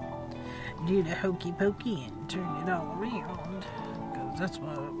 Do the hokey pokey and turn it all around, because that's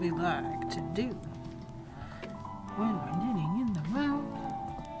what we like to do when we're knitting in the round.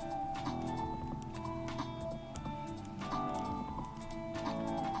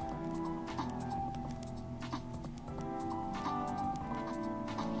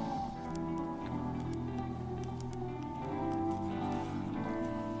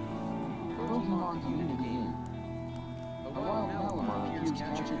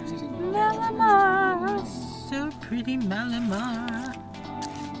 Malamar, so pretty Malamar.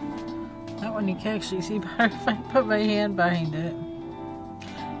 That one you can actually see better if I put my hand behind it.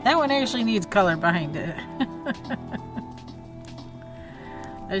 That one actually needs color behind it.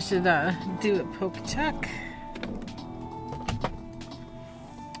 I should do a poke tuck.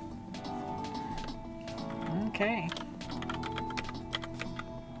 Okay.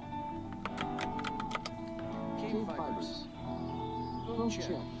 KBfibers.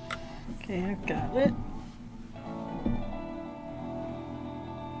 Crochet. Okay, I've got it.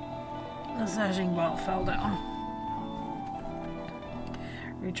 The sashing ball fell down.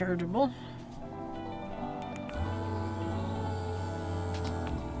 Rechargeable.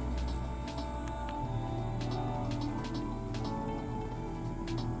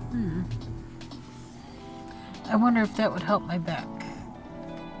 I wonder if that would help my back.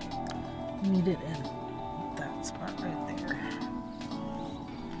 Need it in that spot right there.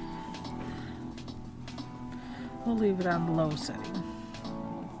 We'll leave it on the low setting.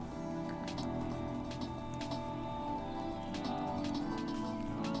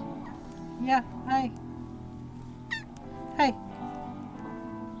 Yeah, hi. Hi.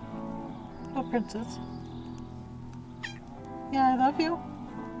 Oh, princess. Yeah, I love you.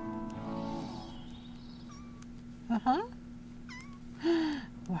 Uh-huh.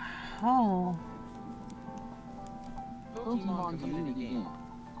 Wow. Pokemon community game.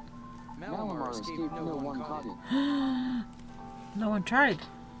 Malamar escaped, no one caught it. No one tried.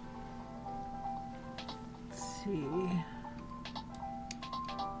 Let's see.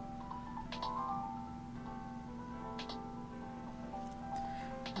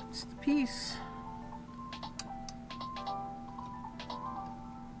 That's the piece.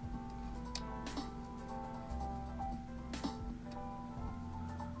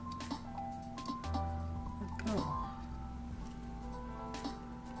 Let go.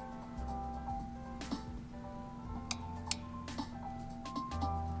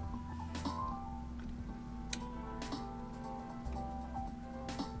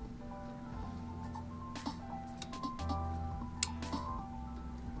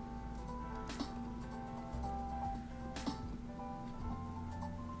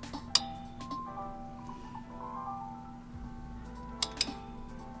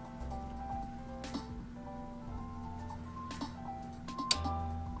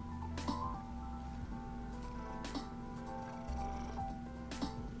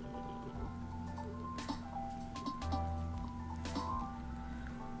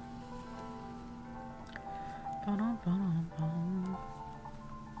 Ba-dum-ba-dum-bum.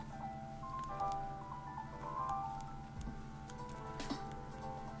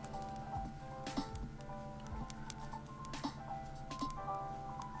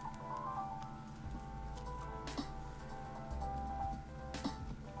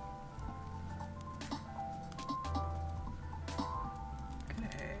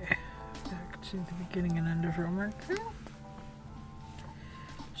 Okay, back to the beginning and end of row marker.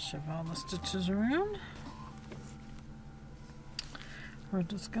 Shove all the stitches around. We're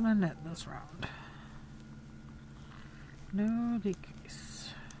just gonna knit this round. No decrease.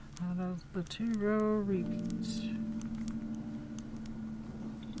 That is the 2-row repeats.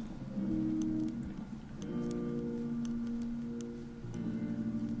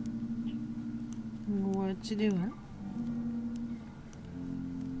 What you doing?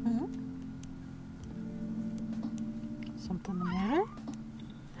 Hmm? Something the matter?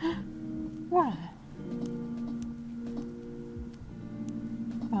 What?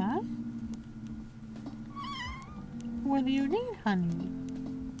 What? What do you need, honey?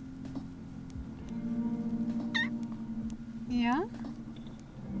 Yeah?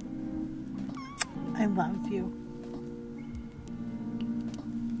 I love you.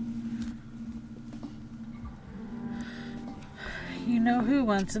 You know who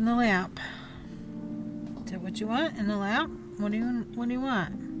wants in the lap? Is that what you want in the lap? What do you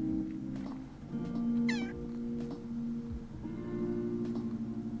want?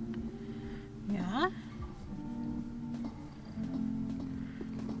 Yeah?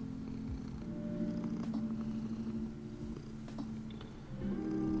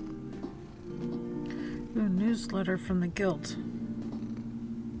 Ooh, newsletter from the guild.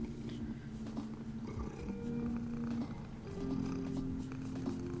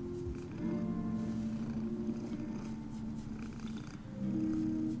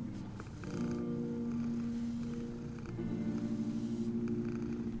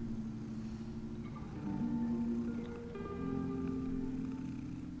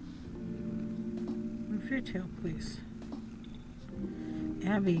 Move your tail, please.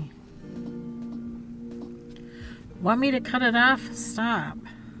 Abby. Want me to cut it off? Stop.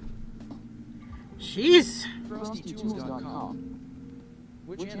 Jeez. CrustyTools.com.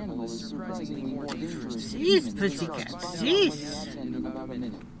 Which animal is surprisingly more dangerous? Jeez, pussycat. Jeez.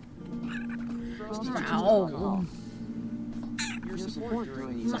 Ow. Your support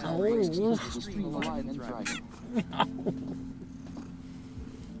during these outbreaks keeps the stream alive and thriving.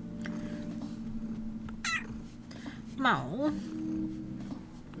 Mow.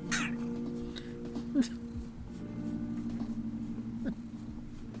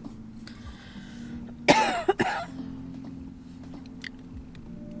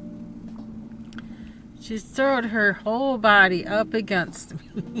 She's throwing her whole body up against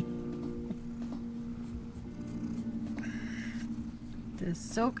me.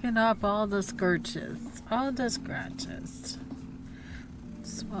 Just soaking up all the scorches, all the scratches.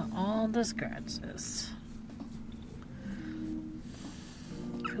 Smell all the scratches.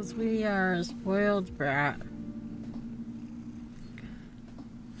 Because we are a spoiled brat.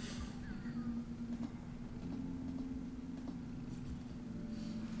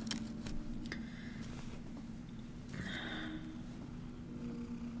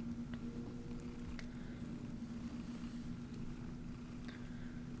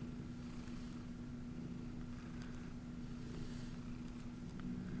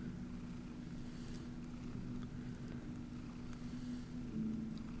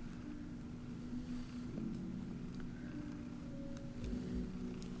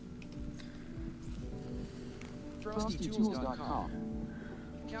 FrostyTools.com.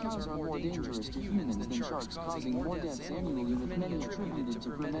 Cows are more dangerous to humans than sharks, causing more deaths annually, with many attributed to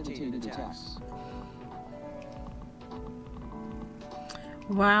premeditated attacks.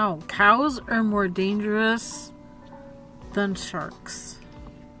 Wow, cows are more dangerous than sharks.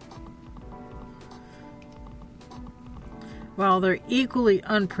 Well, they're equally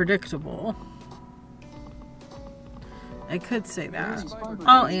unpredictable. I could say that.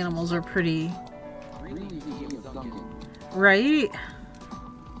 All animals are pretty... Right?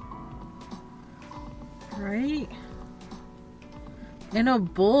 Right? I know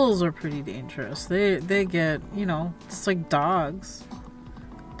bulls are pretty dangerous. They get, you know, it's like dogs.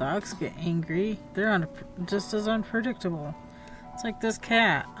 Dogs get angry. They're just as unpredictable. It's like this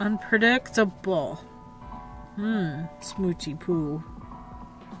cat. Unpredictable. Smoochy poo.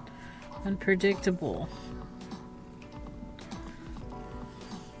 Unpredictable.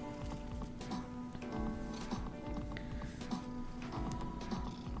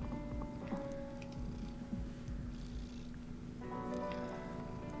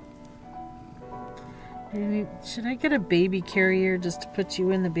 Should I get a baby carrier just to put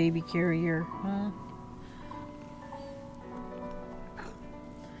you in the baby carrier? Huh?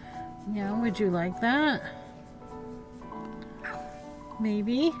 Yeah, would you like that?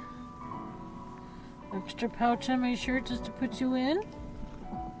 Maybe. Extra pouch on my shirt just to put you in?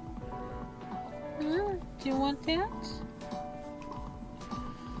 Do you want that?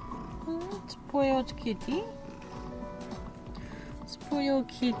 Spoiled kitty. Spoiled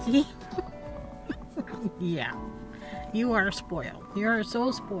kitty. Yeah, you are spoiled. You are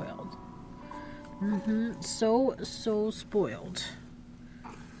so spoiled. So spoiled.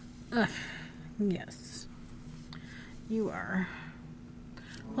 Yes, you are.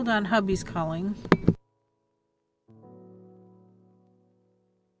 Hold on, hubby's calling.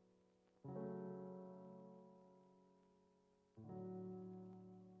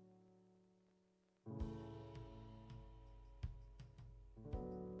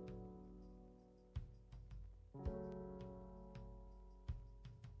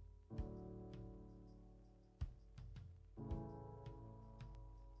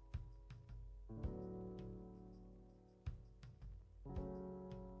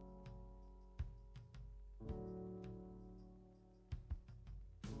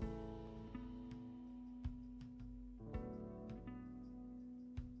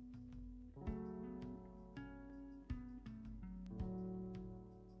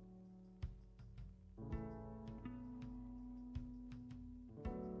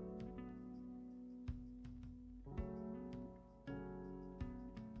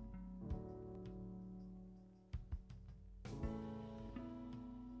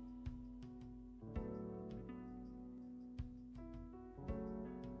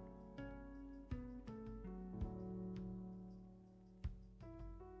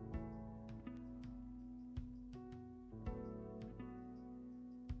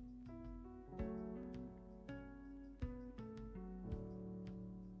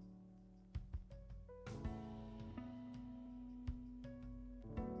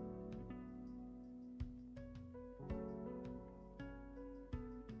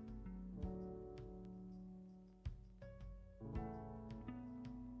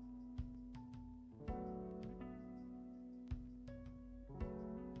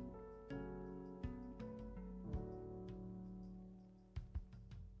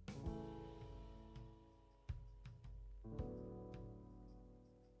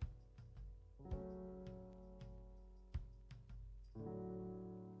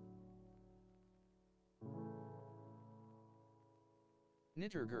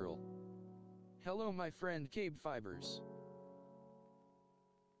 Knitter Girl. Hello my friend KBfibers.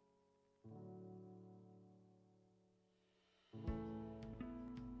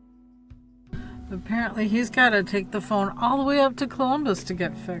 Apparently he's got to take the phone all the way up to Columbus to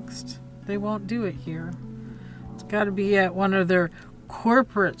get fixed. They won't do it here. It's got to be at one of their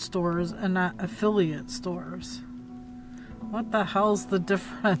corporate stores and not affiliate stores. What the hell's the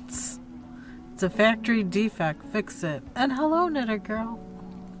difference? It's a factory defect. Fix it. And hello, Knitter Girl.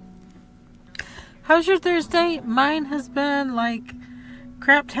 How's your Thursday? Mine has been like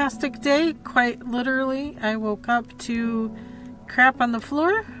craptastic day, quite literally. I woke up to crap on the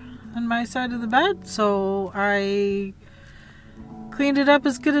floor on my side of the bed, so I cleaned it up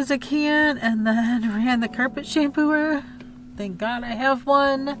as good as I can and then ran the carpet shampooer. Thank God I have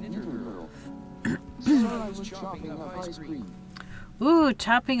one. Ooh,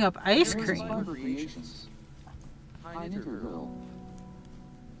 chopping up ice cream.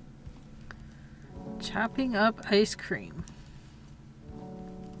 Chopping up ice cream.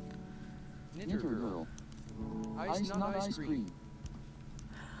 Knitter Girl. Ice, not ice cream.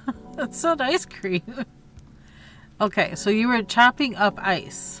 It's not ice cream. Okay, so you were chopping up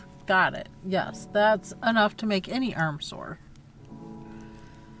ice. Got it. Yes, that's enough to make any arm sore.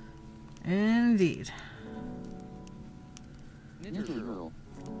 Indeed. Ninja Girl.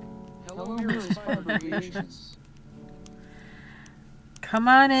 Hello, Mirror's Mirror's Fiber Fiber Creations. Creations. Come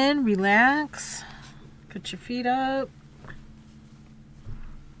on in, relax. Put your feet up.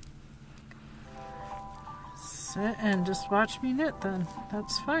 Sit and just watch me knit then.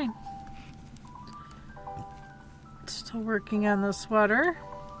 That's fine. Still working on the sweater.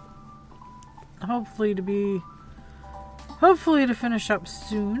 Hopefully to finish up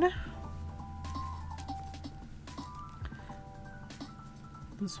soon.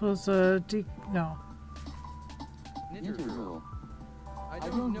 This was a no. Ninja Girl. I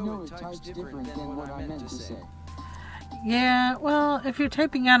don't know it types different than what I meant to say. Yeah, well, if you're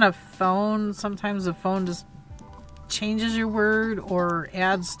typing on a phone, sometimes the phone just changes your word or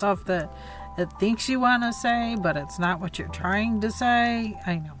adds stuff that it thinks you want to say, but it's not what you're trying to say.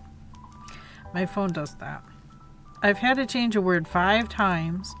 I know. My phone does that. I've had to change a word 5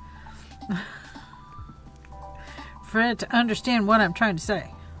 times for it to understand what I'm trying to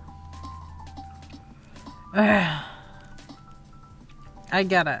say. I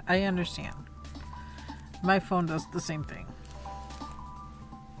get it. I understand. My phone does the same thing.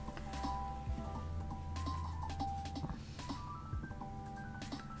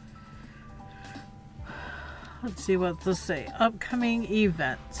 Let's see what this say. Upcoming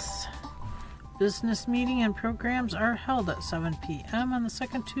events. Business meeting and programs are held at 7 p.m. on the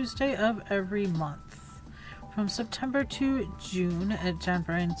second Tuesday of every month. From September to June at John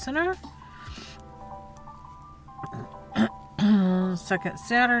Bryan Center. Second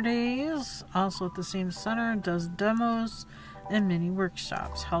Saturdays, also at the same center, does demos and mini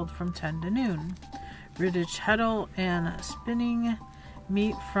workshops held from 10 to noon. Riddich Heddle and spinning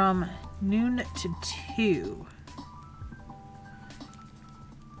meet from noon to 2.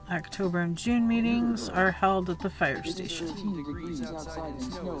 October and June meetings are held at the fire It is station. 13 degrees outside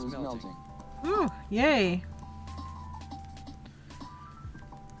and snow is melting. Ooh, yay.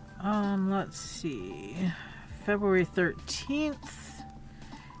 Let's see. February 13th.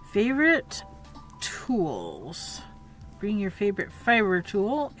 Favorite tools. Bring your favorite fiber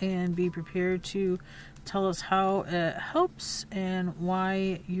tool and be prepared to tell us how it helps and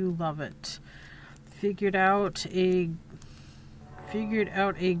why you love it. Figured out a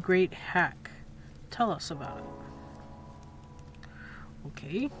great hack. Tell us about it.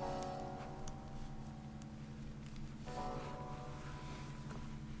 Okay.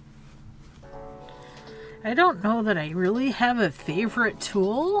 I don't know that I really have a favorite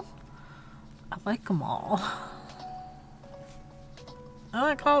tool. I like them all. I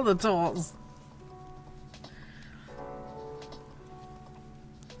like all the tools.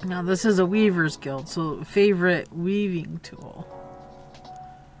 Now this is a weaver's guild, so favorite weaving tool.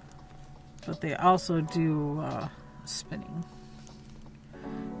 But they also do spinning.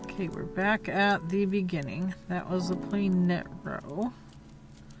 Okay, we're back at the beginning. That was a plain knit row.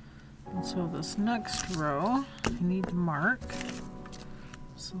 And so this next row, I need to mark.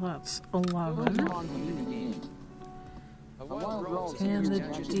 So that's 11. And the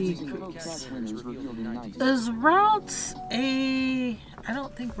decrease. Is routes a... I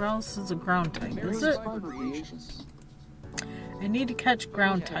don't think routes is a ground type, is it? I need to catch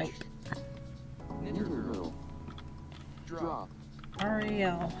ground type.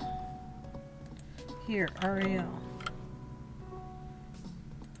 RAL. Here, RAL.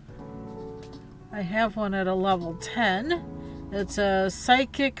 I have one at a level 10. It's a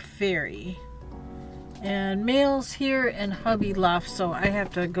psychic fairy. And mail's here and hubby left, so I have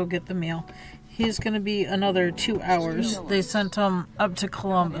to go get the mail. He's going to be another 2 hours. They sent him up to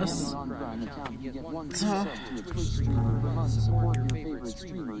Columbus. So, let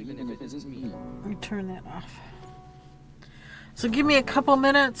me turn that off. So give me a couple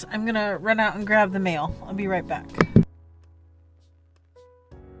minutes. I'm going to run out and grab the mail. I'll be right back.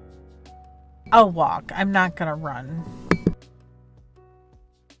 I'll walk. I'm not going to run.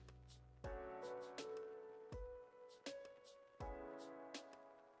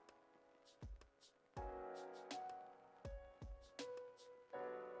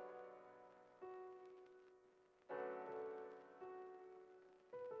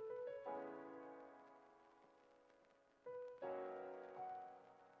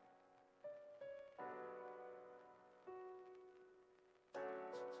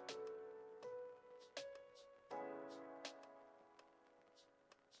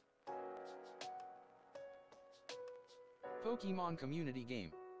 Pokemon community game.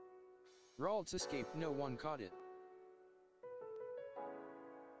 Ralts escaped, no one caught it.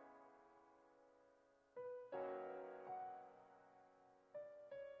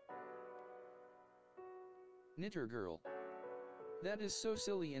 Knitter girl. That is so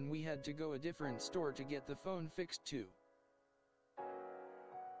silly, and we had to go a different store to get the phone fixed too.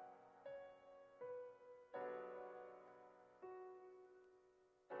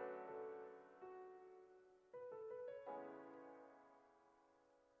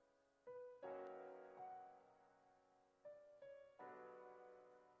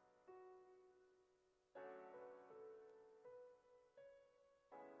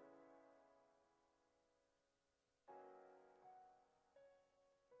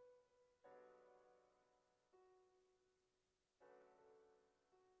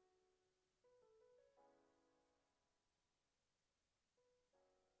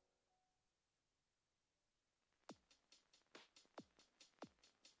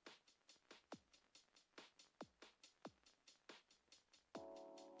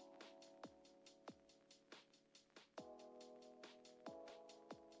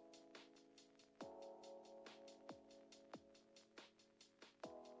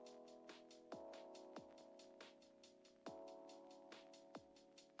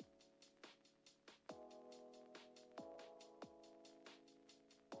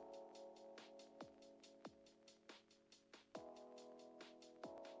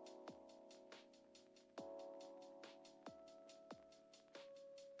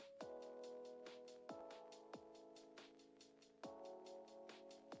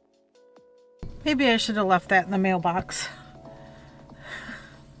 Maybe I should have left that in the mailbox.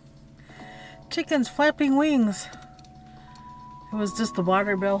 Chickens flapping wings. It was just the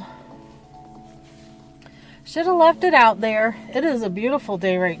water bill. Should have left it out there. It is a beautiful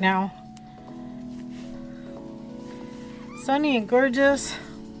day right now. Sunny and gorgeous.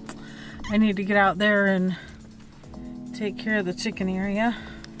 I need to get out there and take care of the chicken area.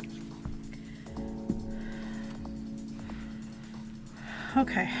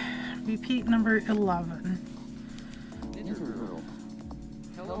 Okay. Repeat number 11.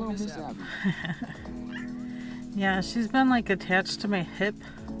 Hello, Miss Abby. Yeah, she's been like attached to my hip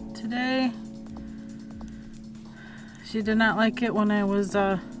today. She did not like it when I was,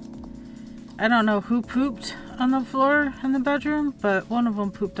 I don't know who pooped on the floor in the bedroom, but one of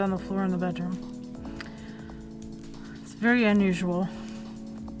them pooped on the floor in the bedroom. It's very unusual.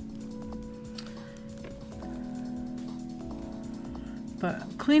 But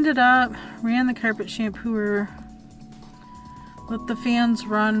cleaned it up, ran the carpet shampooer, let the fans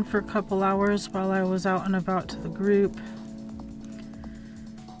run for a couple hours while I was out and about to the group.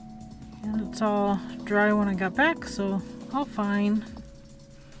 And it's all dry when I got back, so all fine.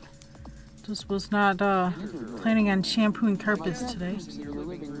 Just was not planning on shampooing carpets today.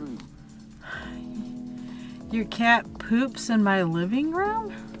 Your cat poops in my living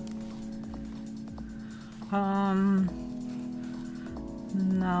room?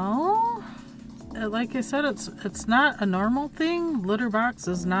 No. Like I said, it's not a normal thing. Litter box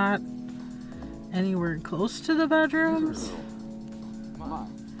is not anywhere close to the bedrooms.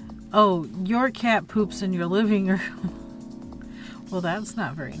 Oh, your cat poops in your living room. Well, that's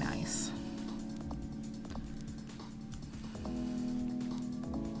not very nice.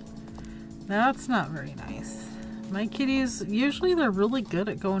 That's not very nice. My kitties, usually they're really good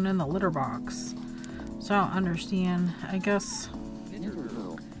at going in the litter box. So I don't understand. I guess...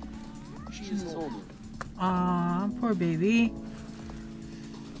 Aw, poor baby.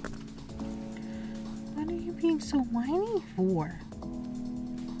 What are you being so whiny for?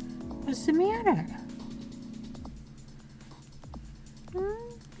 What's the matter?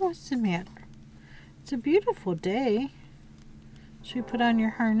 What's the matter? It's a beautiful day. Should we put on your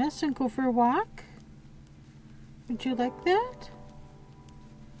harness and go for a walk? Would you like that?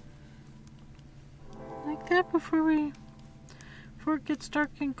 Like that before it gets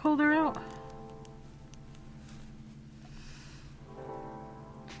dark and colder out?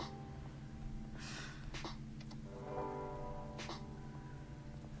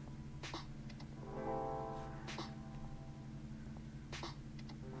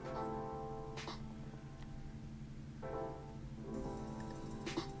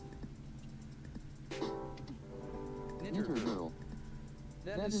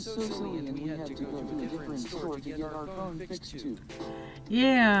 That is so silly, and we had to go to a different store to get our phone fixed too.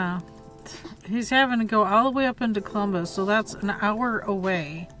 Yeah. He's having to go all the way up into Columbus, so that's an hour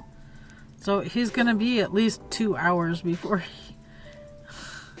away. So he's going to be at least 2 hours before he...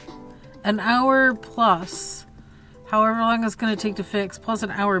 An hour plus, however long it's going to take to fix, plus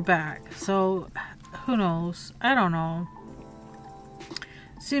an hour back. So, who knows? I don't know.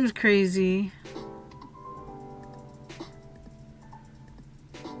 Seems crazy.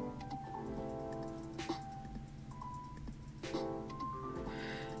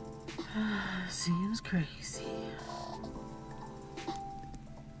 Seems crazy.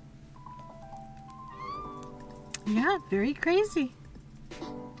 Yeah, very crazy.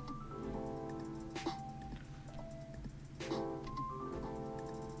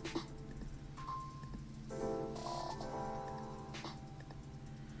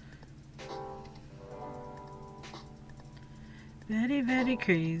 Very, very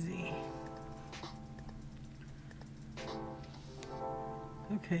crazy.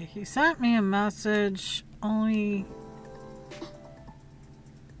 Okay, he sent me a message, only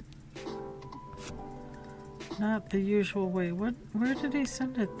not the usual way. Where did he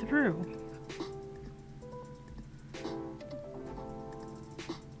send it through?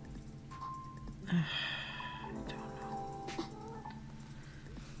 I don't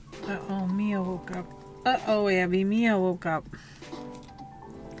know. Uh-oh, Mia woke up. Uh-oh, Abby, Mia woke up.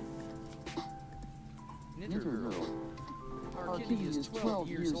 Knitter Girl. Our kitty is 12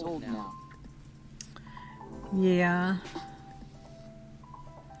 years old now. Yeah.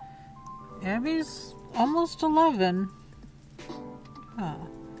 Abby's almost 11. Huh.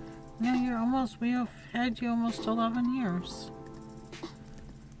 No, you're almost, we have had you almost 11 years.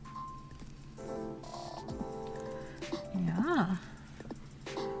 Yeah.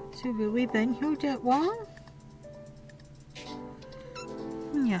 So really then you did one?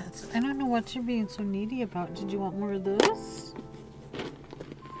 Yes. I don't know what you're being so needy about. Did you want more of this?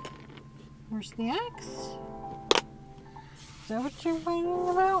 More snacks? Is that what you're whining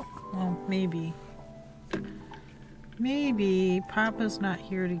about? Well, maybe. Maybe Papa's not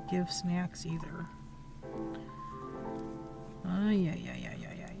here to give snacks either. Ay.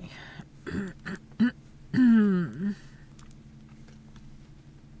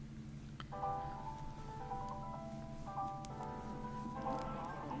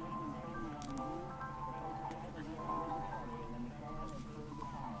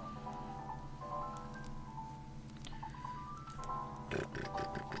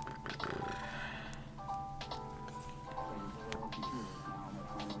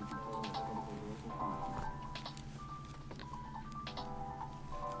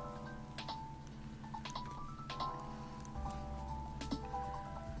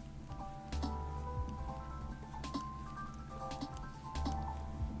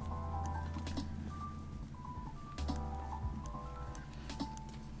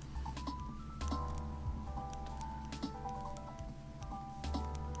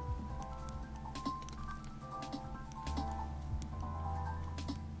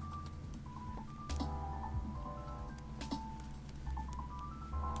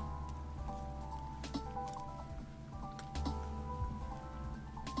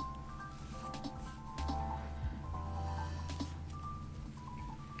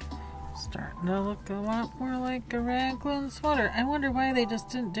 Starting to look a lot more like a raglan sweater. I wonder why they just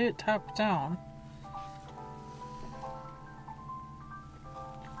didn't do it top down.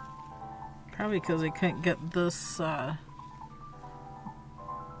 Probably because they couldn't get this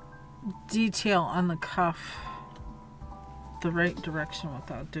detail on the cuff the right direction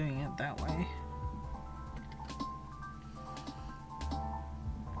without doing it that way.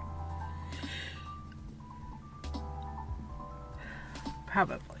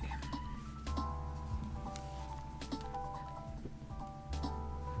 Probably.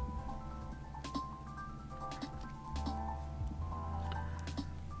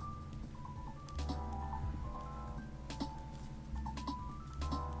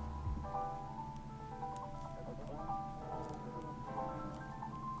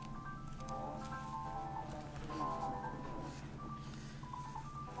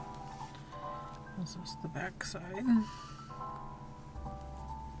 This is the back side.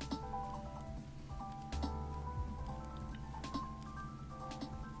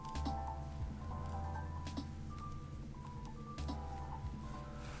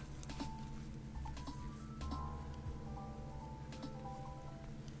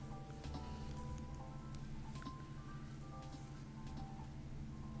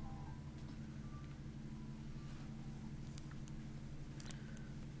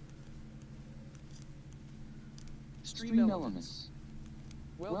 Stream Elements.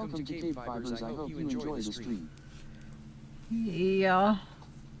 Welcome to KBfibers. I hope you enjoy the stream. Yeah.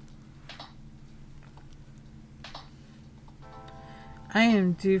 I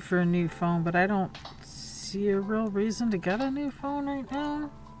am due for a new phone, but I don't see a real reason to get a new phone right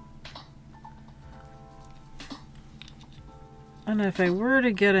now. And if I were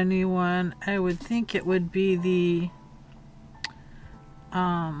to get a new one, I would think it would be the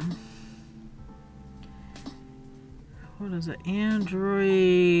what is it?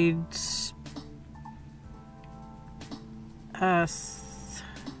 Android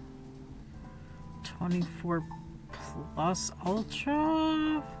S24 Plus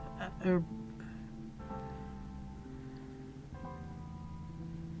Ultra? Or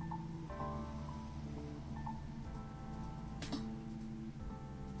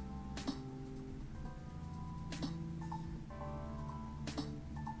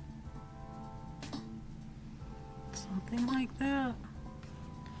something like that.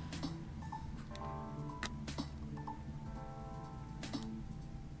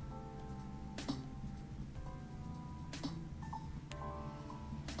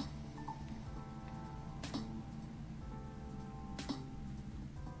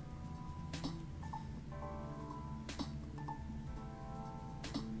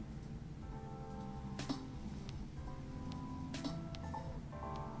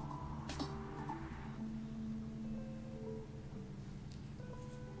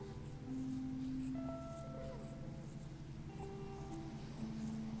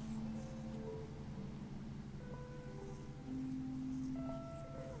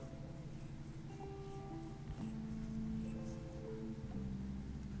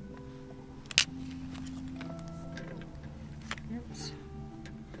 Oops.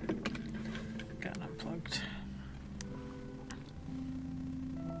 Got unplugged.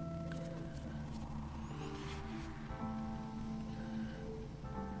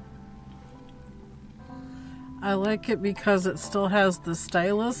 I like it because it still has the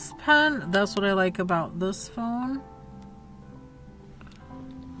stylus pen. That's what I like about this phone.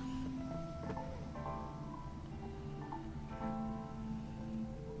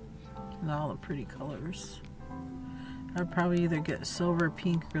 And all the pretty colors. I'd probably either get silver,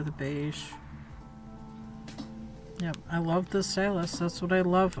 pink, or the beige. Yep, I love the stylus. That's what I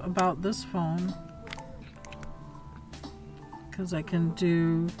love about this phone. Because I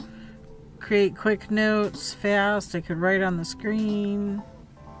can create quick notes fast. I could write on the screen.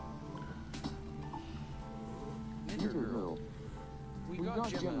 Girl. We got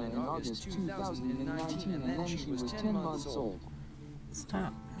Gemma in August 2019 and then she was 10 months old.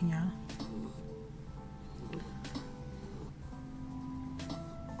 Stop, yeah.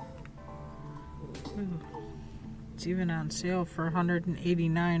 Ooh. It's even on sale for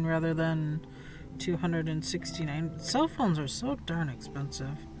 $189 rather than $269. Cell phones are so darn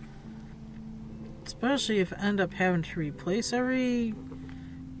expensive. Especially if I end up having to replace every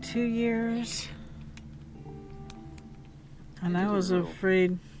 2 years. And I was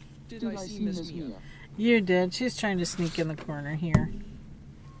afraid. Did I see Miss Mia? You did. She's trying to sneak in the corner here.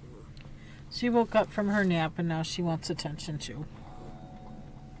 She woke up from her nap and now she wants attention too.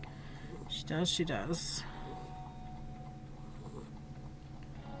 She does, she does.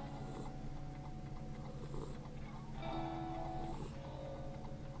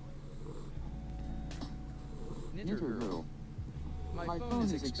 Knitter girl. My phone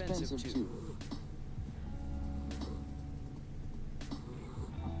is expensive too.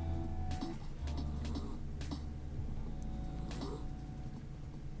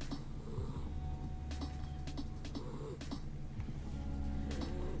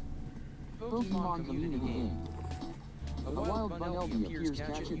 Pokemon community game. A wild Bunnelby appears,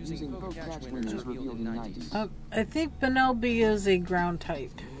 catch it using Poke-Catch winners revealed in 90s. I think Bunnelby is a ground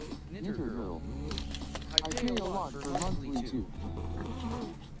type. Knitter girl. I pay a lot for monthly too.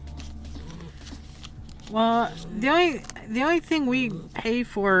 Well, the only thing we pay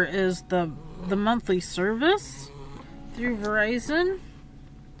for is the monthly service through Verizon.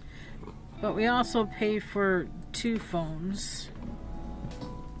 But we also pay for 2 phones.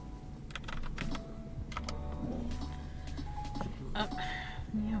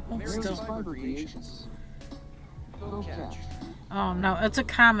 Yeah, hold still. Fiber creations. Poke-Catch. Oh no, it's a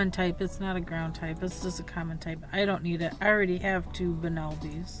common type. It's not a ground type. It's just a common type. I don't need it. I already have 2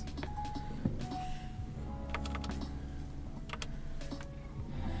 Bunnelbys.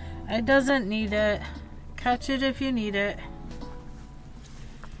 It doesn't need it. Catch it if you need it.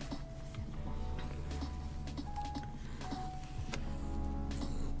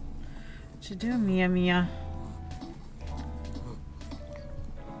 What you doing, Mia Mia?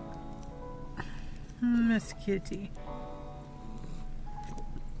 Miss Kitty.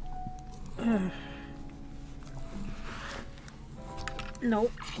 Ugh.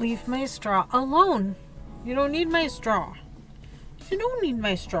 Nope, leave my straw alone. You don't need my straw. You don't need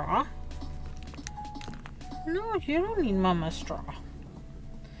my straw. No, you don't need Mama's straw.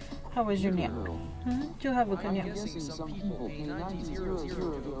 How was your nap? Did you have a good nap? I'm guessing some people pay $90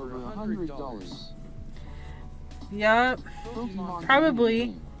 to over $100. Yep,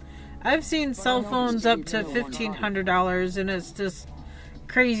 probably. I've seen cell phones up to $1,500, and it's just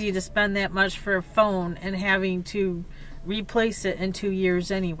crazy to spend that much for a phone and having to replace it in 2 years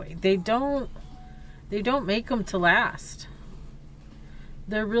anyway. They don't make them to last.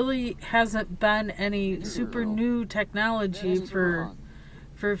 There really hasn't been any super new technology for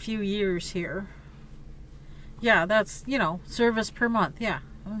a few years here. Yeah, that's, service per month. Yeah.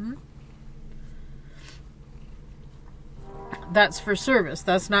 That's for service.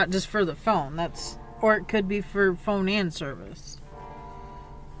 That's not just for the phone. That's or it could be for phone and service.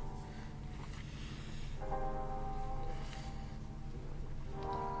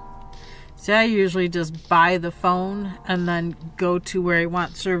 See, I usually just buy the phone and then go to where I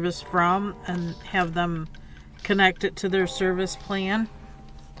want service from and have them connect it to their service plan.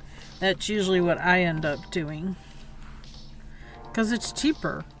 That's usually what I end up doing, because it's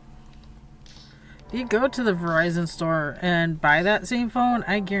cheaper. If you go to the Verizon store and buy that same phone,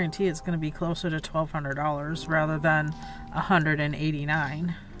 I guarantee it's going to be closer to $1,200 rather than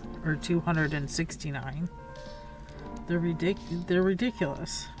 $189 or $269. They're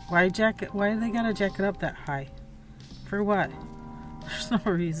ridiculous. Why do they gotta jack it up that high? For what? There's no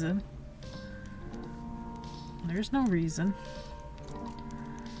reason. There's no reason.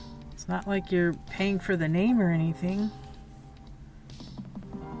 It's not like you're paying for the name or anything.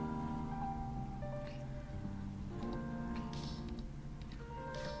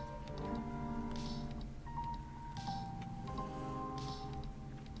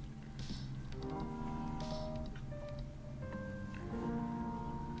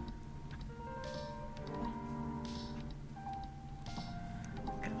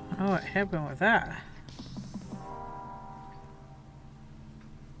 Oh, what happened with that?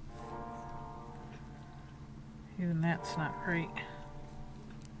 Even that's not right.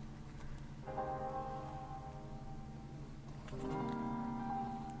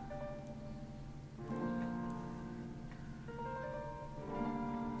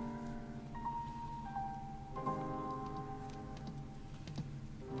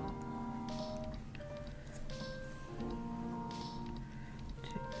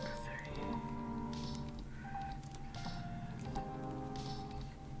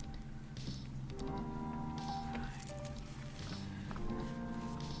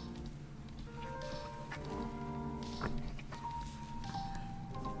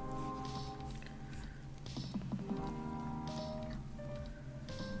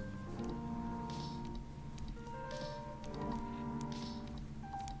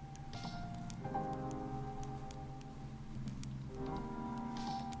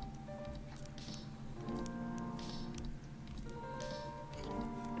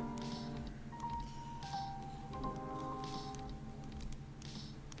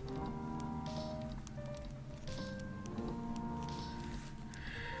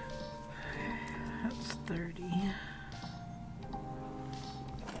 That's 30.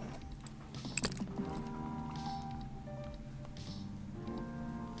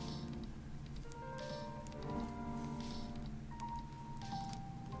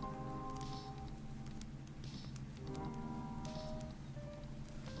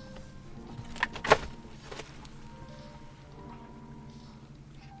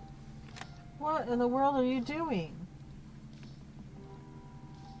 What in the world are you doing?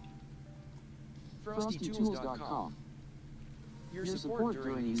 FrostyTools.com. Your support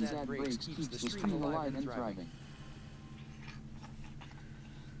during these ad breaks keeps the stream alive and thriving.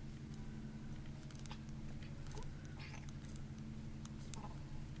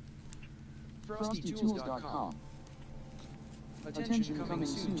 FrostyTools.com. Attention coming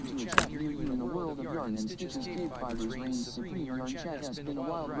soon to a chat near you in the world of yarn and stitches. KBfibers reigns supreme. Yarn chat has been a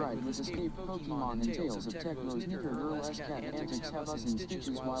wild ride with escape Pokemon and tales of tech. Those knicker-girl-esque cat antics have us in stitches,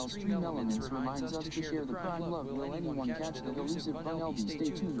 while Stream Elements reminds us to share the prime love. Will anyone catch the elusive Bunelby?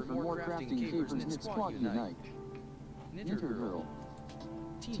 Stay tuned for more crafting capers and its squawky night. Knitter Girl.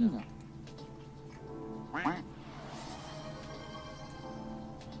 Tina.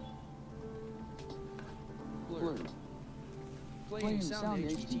 Blur. Playing sound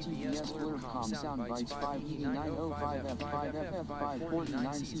HTTPS blur.com sound bites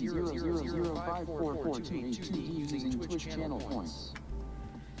 5E905F5F549C00005442822D using Twitch channel points.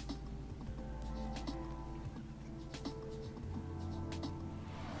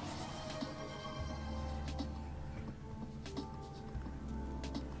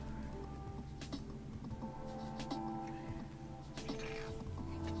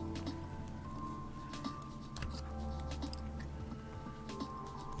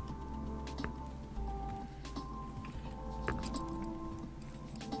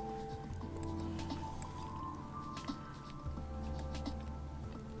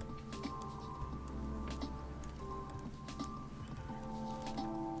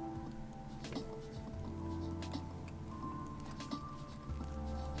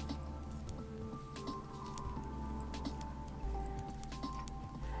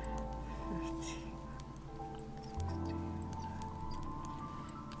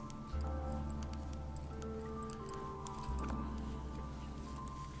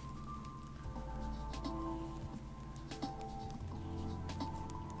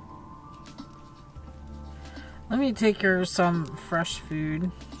 Let me take care of some fresh food.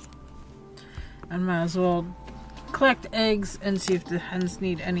 I might as well collect eggs and see if the hens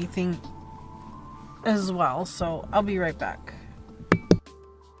need anything as well. So I'll be right back.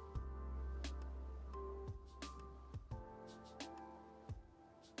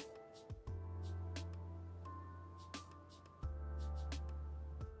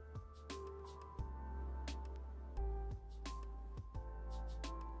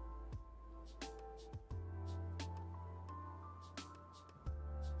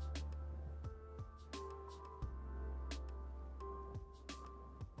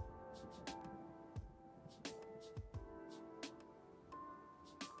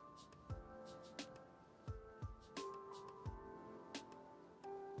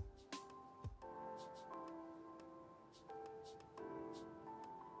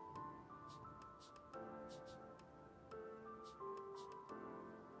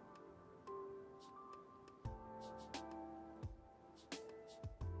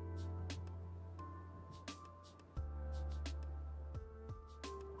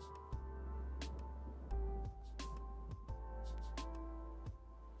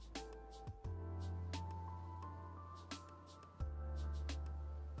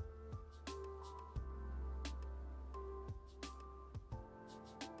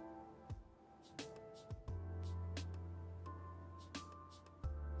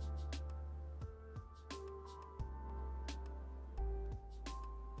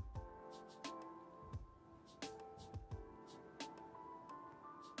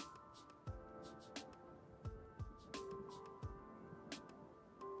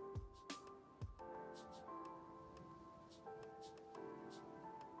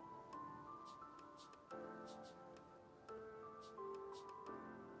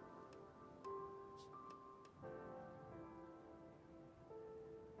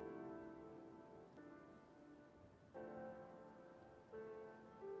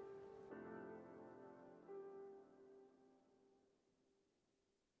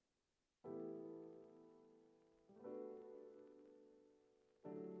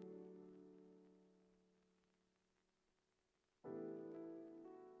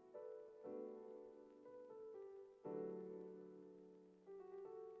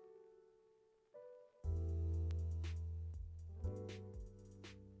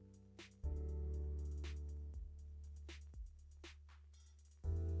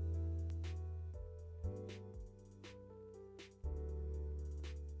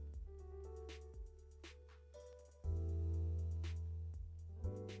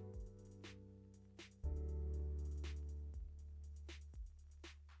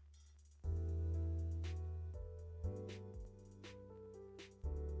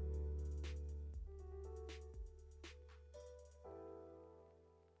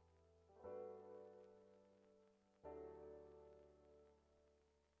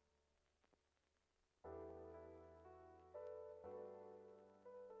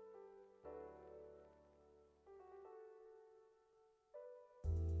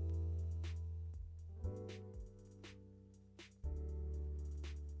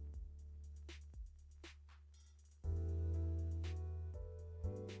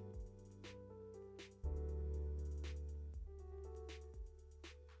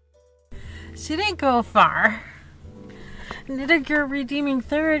 She didn't go far. Little girl redeeming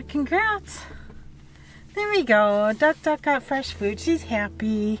third. Congrats. There we go. Duck Duck got fresh food. She's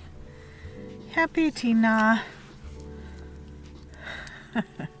happy. Happy Tina.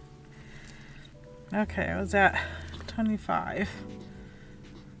 Okay, I was at 25.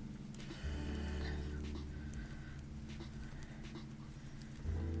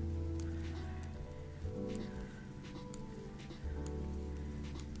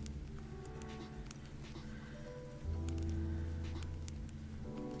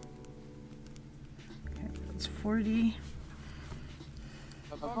 Okay, that's 40.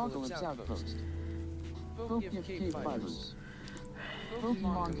 Apocalypse Outpost. KBfibers.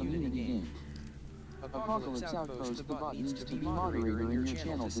 Pokemon community game. Apocalypse Outpost. The bot needs to be moderator in your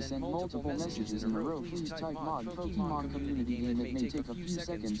channel to send multiple messages in a row. Please type mod Pokemon community game. It may take a few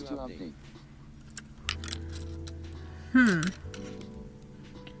seconds to update.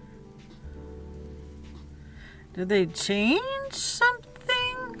 Did they change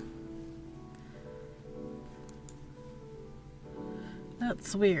something?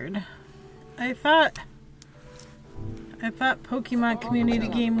 That's weird. I thought Pokemon community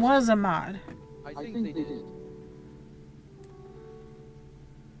game was a mod. I think they did.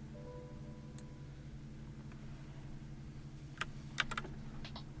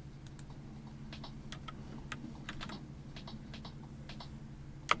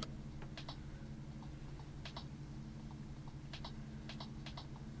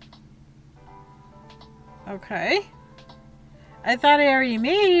 Okay. I thought I already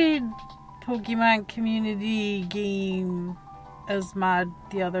made Pokemon Community Game as mod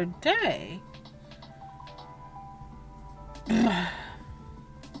the other day.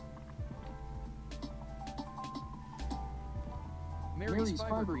 Mary's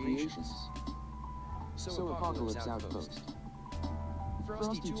Fiber Creations. So Apocalypse Outpost.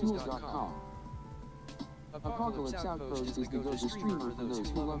 FrostyTools.com. Apocalypse Outpost is the go-to streamer for those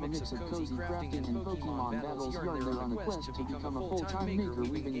who love a mix of cozy crafting and Pokemon battles. They're on a quest to become a full-time maker,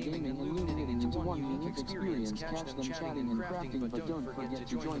 weaving gaming and illuminating into one unique experience. Catch them chatting and crafting, but don't forget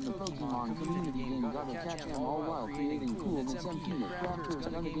to join the Pokemon community game. Gotta catch them all while creating cool and SMP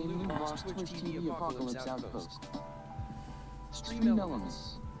crafters, gonna game loot box, Twitch TV, Apocalypse Outpost. Stream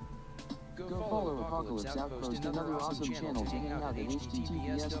Elements. Go follow Apocalypse Outpost, another awesome channel to hang out at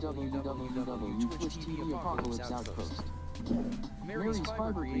https://www.twitch.tv Apocalypse Outpost. Mary's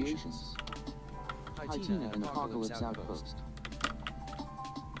Fiber Creations. Hytina and Apocalypse Outpost.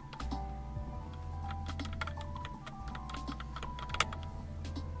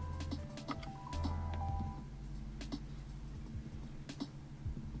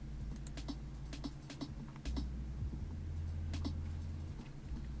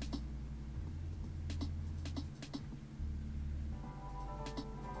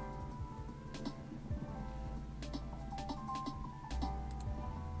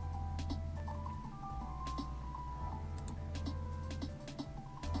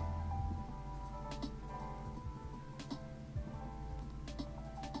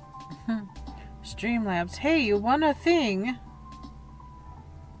 Streamlabs. Hey, you won a thing.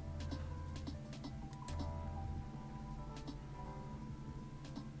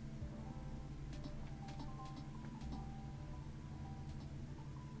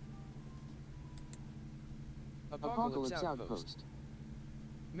 Apocalypse Outpost.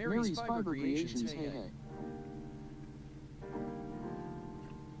 Mary's Fiber Creations. Hey.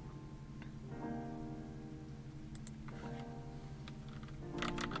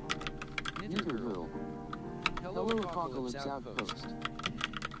 Girl. Hello, Apocalypse Outpost.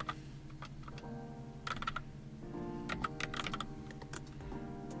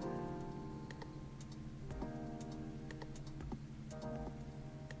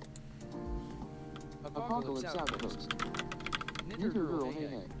 Apocalypse Outpost. Knitter Girl.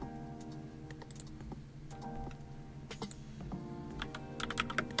 Hey.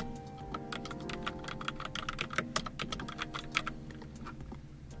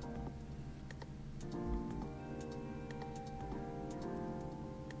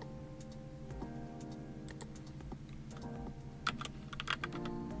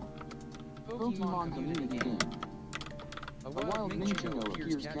 Pokemon Community Game. A wild Minchino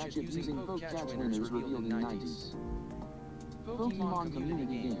appears catch it using Poke-Catch winners revealed in 90s. Pokemon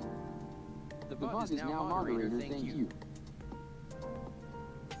Community Game. The bot is now moderator, thank you.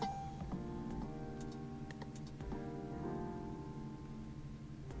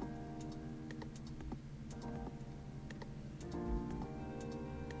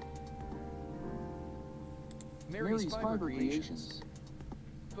 Mary's Fiber Creations.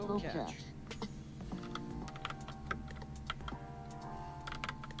 Poke-Catch.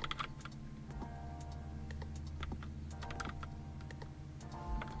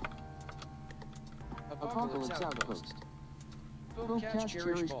 Apocalypse Outpost. Poke-Catch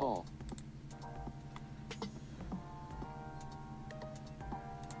Cherish Ball.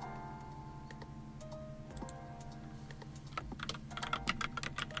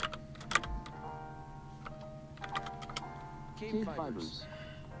 KBfibers.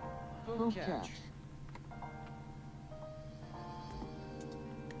 Poke-Catch.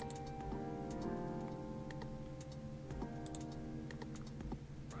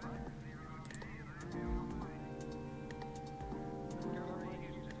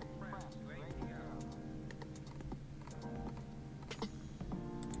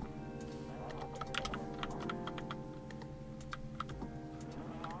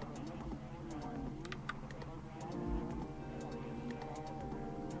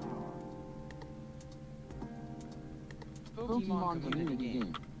 Pokemon Community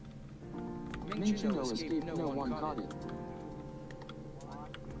Game. Minchino escaped, no one caught it.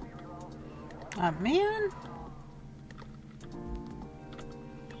 Man.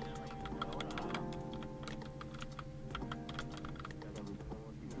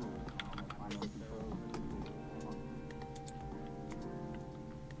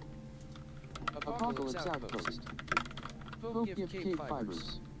 Apocalypse Outpost.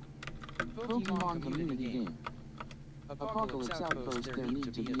 KBfibers. Pokemon Community Game. Apocalypse Outpost, there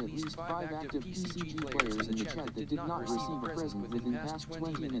need to be at least 5 active PCG players in the chat that did not receive a present within past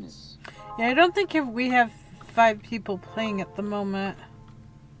 20 minutes. Yeah, I don't think we have 5 people playing at the moment.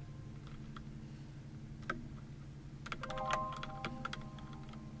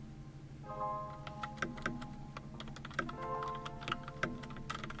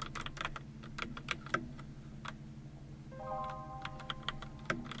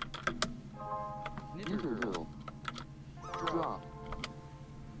 Knittergirl. Drop.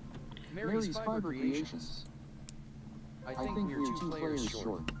 Mary's Fiber Creations. I think we're 2 players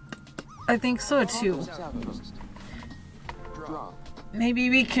short. I think so too. Apocalypse Outpost. Drop. Maybe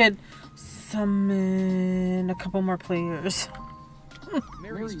we could summon a couple more players.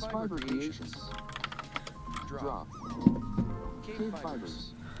 Mary's Fiber Creations. Drop.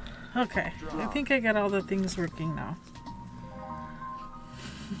 KBfibers. Okay, I think I got all the things working now.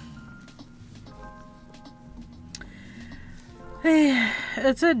 Hey,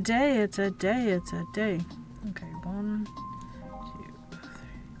 it's a day, it's a day, it's a day. Okay, 1, 2, 3.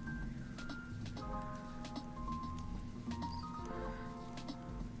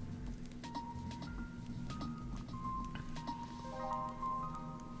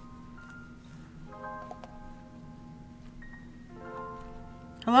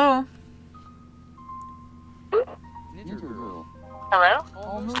 Hello? Knittergirl. Hello?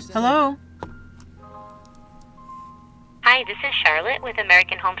 Almost. Hello? Hi, this is Charlotte with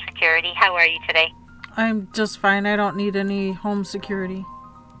American Home Security. How are you today? I'm just fine. I don't need any home security.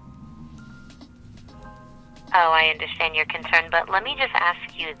 Oh, I understand your concern, but let me just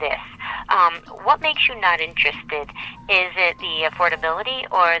ask you this. What makes you not interested? Is it the affordability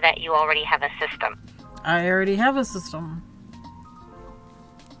or that you already have a system? I already have a system.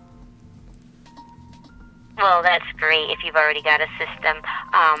 Well, that's great if you've already got a system.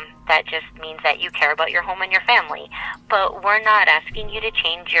 That just means that you care about your home and your family. But we're not asking you to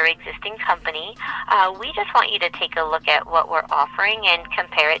change your existing company. We just want you to take a look at what we're offering and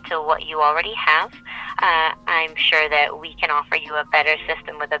compare it to what you already have. I'm sure that we can offer you a better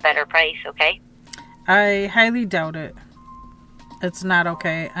system with a better price, okay? I highly doubt it. It's not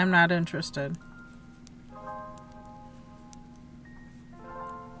okay. I'm not interested.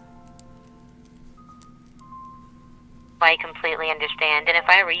 I completely understand, and if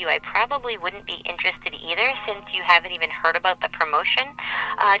I were you, I probably wouldn't be interested either since you haven't even heard about the promotion.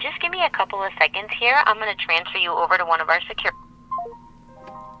 Just give me a couple of seconds here. I'm going to transfer you over to one of our security.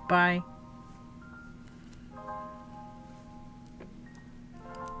 Bye.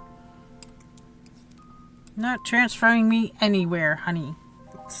 Not transferring me anywhere, honey.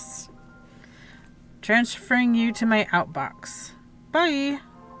 It's transferring you to my outbox. Bye.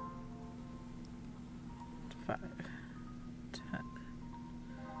 5, 10,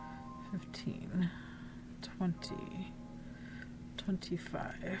 15, 20,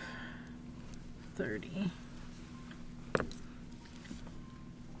 25, 30.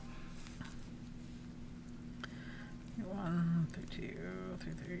 31, 32,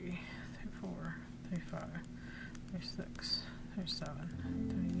 33, 34, 35, 36, 37,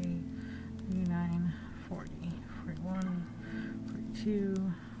 38, 39, 40, 41,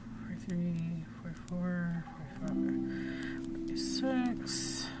 42, 43, 44, 45,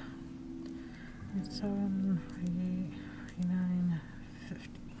 46, 47, 48, 49, 50.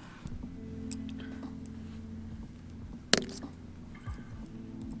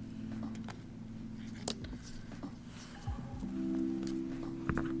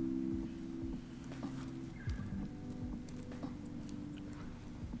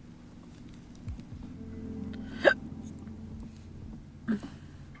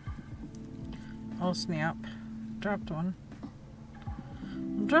 Oh snap. Dropped one.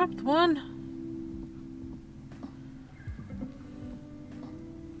 Dropped one.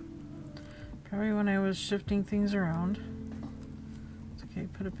 Probably when I was shifting things around. It's okay,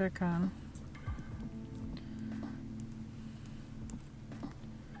 put it back on.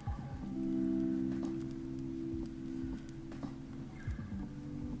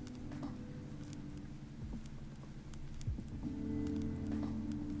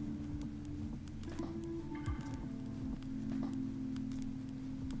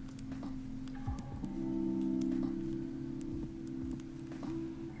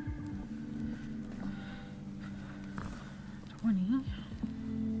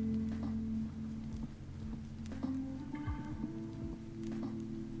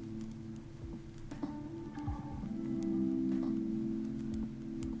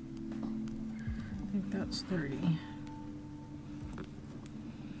 That's 30. 10,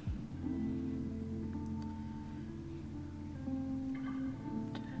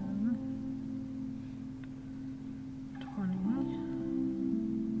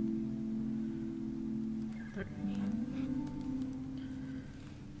 So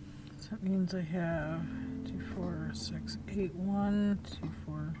that means I have 2, 4, 6, 8, 1, 2,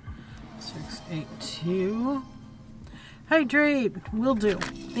 4, 6, 8, 2. Hydrate will do.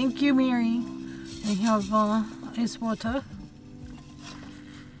 Thank you, Mary. I have ice water.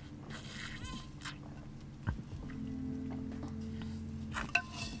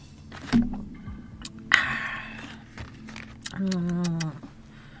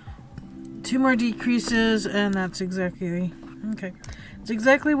 Two more decreases, and that's exactly okay. It's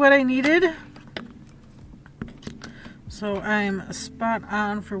exactly what I needed. So I'm spot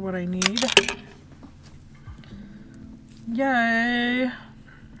on for what I need. Yay!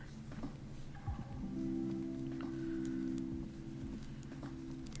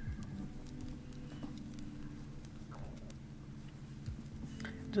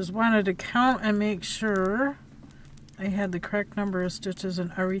 Just wanted to count and make sure I had the correct number of stitches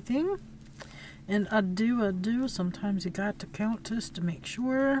and everything. And I do. Sometimes you got to count just to make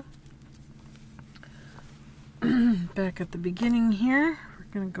sure. Back at the beginning here, we're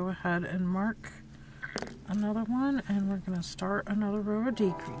going to go ahead and mark another one, and we're going to start another row of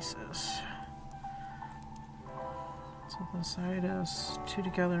decreases. So the side is 2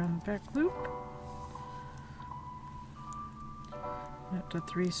 together in the back loop. Up to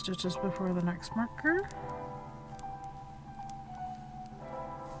 3 stitches before the next marker.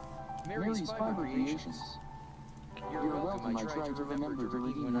 Mary's Fiber Creations. You're welcome. I try to remember to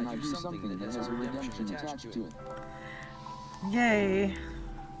redeem when I do something that has a redemption attached to it. Yay.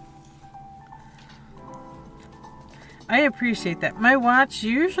 I appreciate that. My watch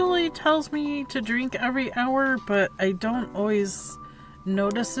usually tells me to drink every hour, but I don't always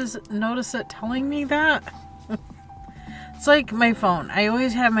notice it telling me that. It's like my phone. I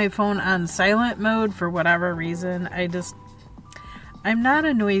always have my phone on silent mode for whatever reason. I'm not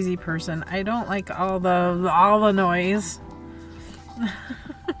a noisy person. I don't like all the noise.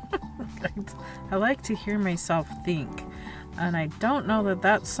 I like to hear myself think. And I don't know that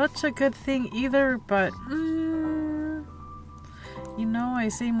that's such a good thing either, but you know, I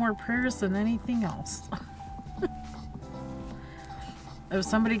say more prayers than anything else. If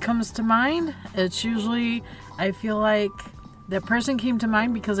somebody comes to mind, it's usually, I feel like that person came to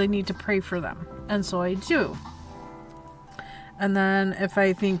mind because I need to pray for them. And so I do. And then if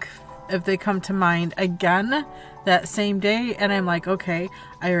they come to mind again that same day, and I'm like, okay,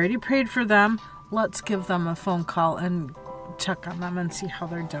 I already prayed for them, let's give them a phone call and check on them and see how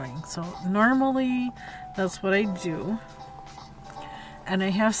they're doing. So normally that's what I do. And I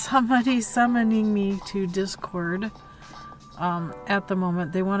have somebody summoning me to Discord at the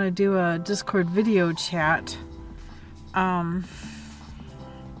moment. They want to do a Discord video chat.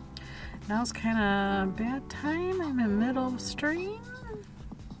 Now's kind of bad time. I'm in middle of stream.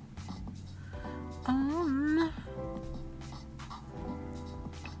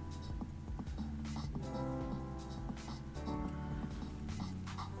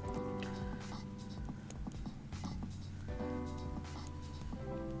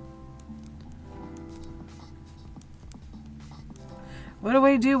 What do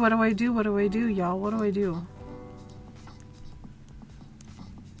I do? What do I do? What do I do, y'all? What do I do?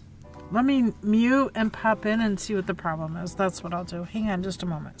 Let me mute and pop in and see what the problem is. That's what I'll do. Hang on just a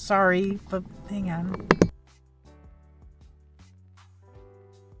moment. Sorry, but hang on.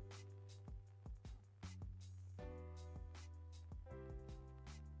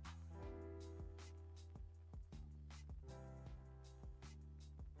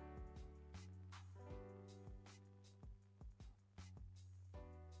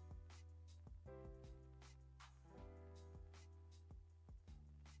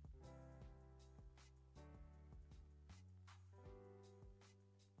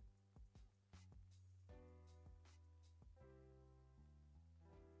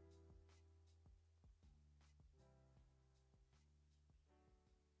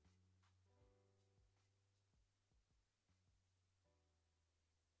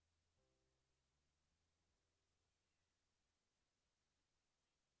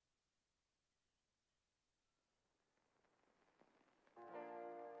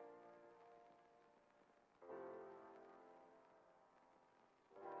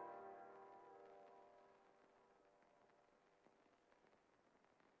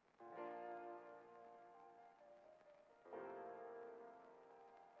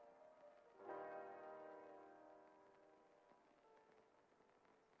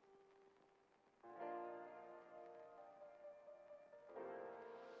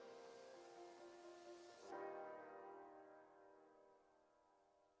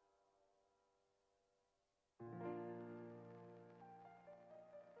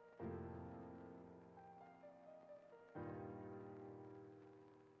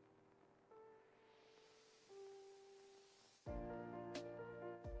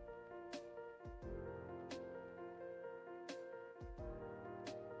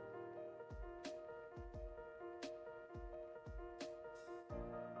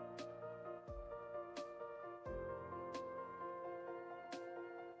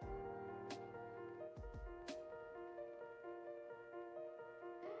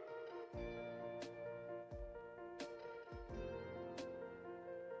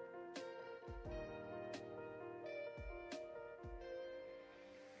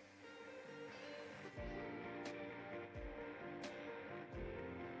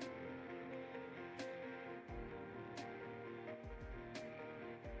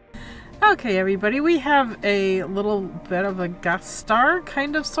 Okay, everybody, we have a little bit of a guest star,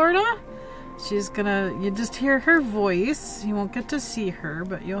 kind of, sorta. She's gonna, you just hear her voice. You won't get to see her,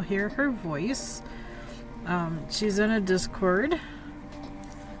 but you'll hear her voice. She's in a Discord.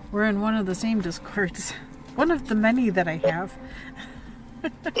 We're in one of the same Discords. One of the many that I have.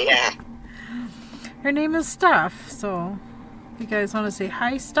 Yeah. Her name is Steph, so if you guys want to say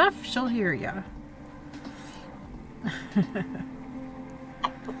hi, Steph, she'll hear ya.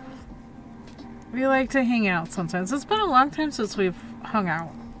 We like to hang out sometimes. It's been a long time since we've hung out.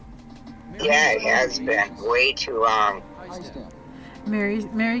 Yeah, it has been way too long. Mary's,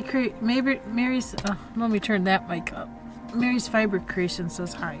 let me turn that mic up. Mary's Fiber Creation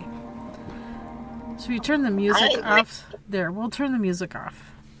says hi. Should we turn the music off? There, we'll turn the music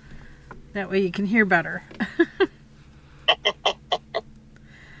off. That way you can hear better.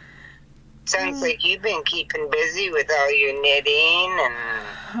 Sounds like you've been keeping busy with all your knitting and...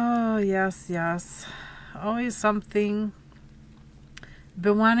 Oh, yes, yes. Always something.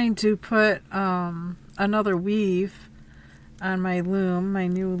 Been wanting to put another weave on my loom, my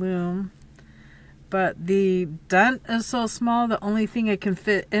new loom. But the dent is so small, the only thing I can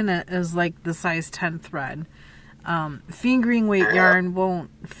fit in it is like the size 10 thread. Fingering weight yarn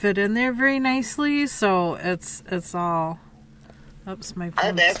won't fit in there very nicely, so it's all... Oops, my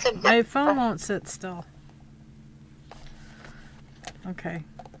phone won't sit still. Okay,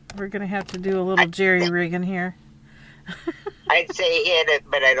 we're gonna have to do a little jerry rigging here. I'd say hit it,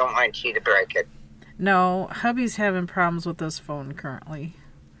 but I don't want you to break it. No, hubby's having problems with this phone currently.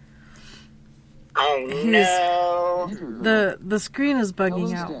 Oh no! The screen is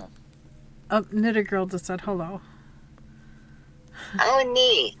bugging out. Oh, Knitter Girl just said hello. Oh,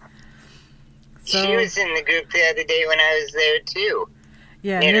 neat. So, she was in the group the other day when I was there too.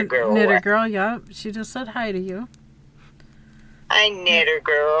 Yeah, Knitter Girl, yeah. She just said hi to you. Hi, Knitter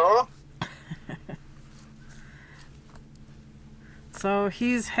Girl. So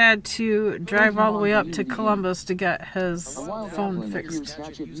he's had to drive all the way up to Columbus to get his phone fixed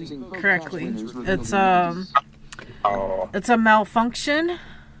correctly. It's a malfunction.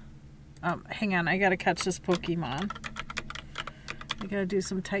 Hang on, I gotta catch this Pokemon. I gotta do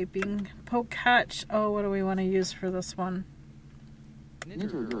some typing. Poke catch. Oh, what do we want to use for this one?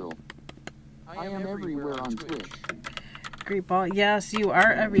 Knitter Girl. I am everywhere on Twitch. Great Ball. Yes, you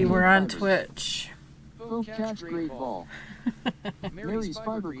are everywhere on Twitch. Poke catch Great Ball. Mary's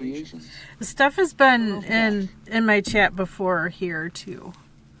Fiber Creations. Steph has been in my chat before here too.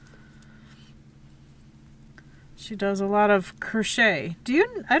 She does a lot of crochet. Do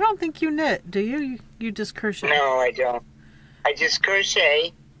you? I don't think you knit. Do you? You just crochet? No, I don't. I just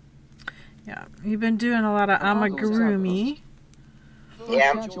crochet. Yeah, you've been doing a lot of amigurumi.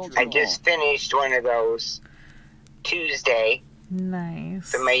 Yeah, I just finished one of those Tuesday.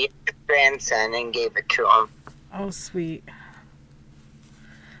 Nice. For my grandson and gave it to him. Oh, sweet.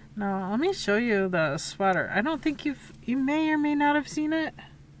 Now, let me show you the sweater. I don't think you may or may not have seen it.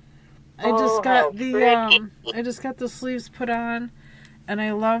 I just got the sleeves put on, and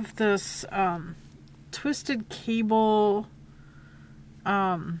I love this twisted cable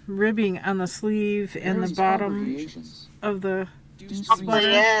ribbing on the sleeve and the bottom of the sweater.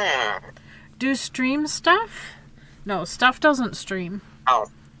 Yeah. Do stream stuff? No, stuff doesn't stream. Oh.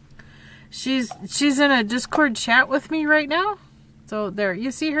 She's in a Discord chat with me right now. So there, you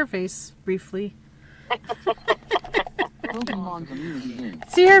see her face briefly.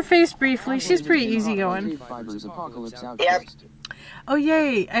 See her face briefly. She's pretty easygoing. Yep. Oh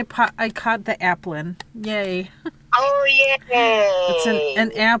yay! I caught the applin. Yay! Oh yay! It's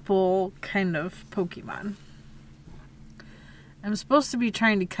an apple kind of Pokemon. I'm supposed to be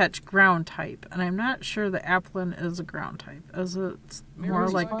trying to catch ground type, and I'm not sure the applin is a ground type. Is it more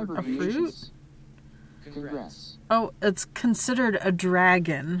like a fruit? Congrats. Oh, it's considered a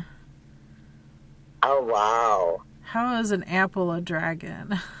dragon. Oh wow! How is an apple a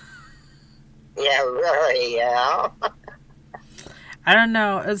dragon? Yeah, really, yeah. I don't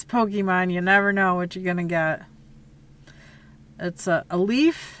know. It's Pokemon. You never know what you're gonna get. It's a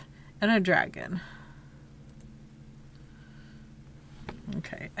leaf and a dragon.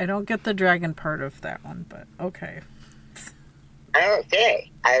 Okay, I don't get the dragon part of that one, but okay.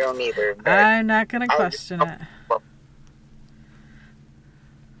 Okay, I don't either. But I'm not going to question it.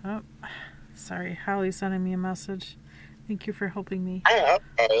 Oh, sorry. Holly's sending me a message. Thank you for helping me. Oh,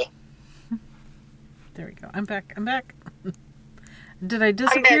 okay. There we go. I'm back. Did I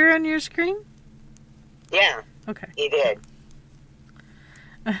disappear on your screen? Yeah. Okay. You did.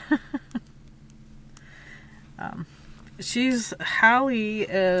 Holly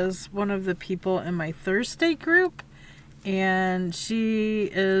is one of the people in my Thursday group, and she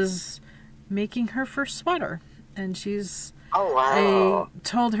is making her first sweater. And she's... Oh, wow. I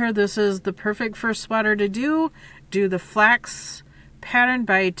told her this is the perfect first sweater to do. Do the flax pattern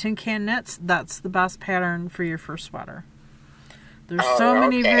by Tin Can Knits. That's the best pattern for your first sweater. There's so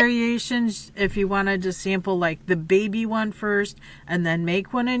many variations. If you wanted to sample like the baby one first and then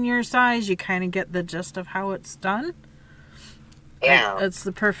make one in your size, you kind of get the gist of how it's done. Yeah. It's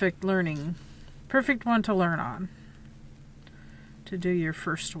the perfect one to learn on. To do your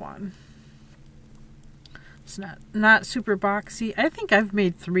first one. It's not super boxy. I think I've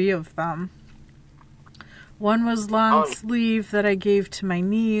made 3 of them. One was long sleeve that I gave to my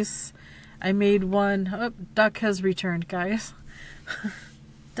niece. I made one. Oh, Duck has returned, guys.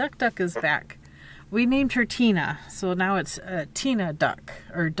 Duck is back. We named her Tina, so now it's Tina Duck.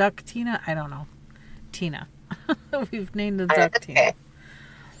 Or Duck Tina? I don't know. Tina. We've named the duck Tina.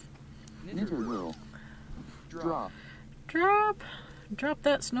 Knit her girl. Drop. Drop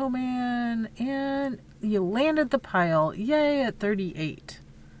that snowman. And you landed the pile. Yay, at 38.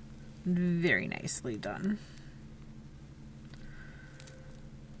 Very nicely done.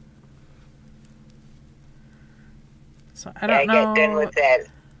 So I don't know. I got done with that.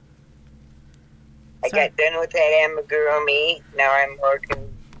 I got done with that amigurumi. Now I'm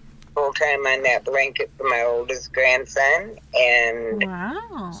working full time on that blanket for my oldest grandson. And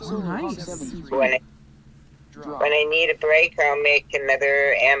wow, nice. When I need a break, I'll make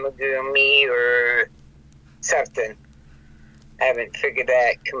another amigurumi or something. I haven't figured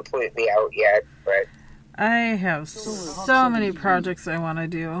that completely out yet, but I have so many projects I want to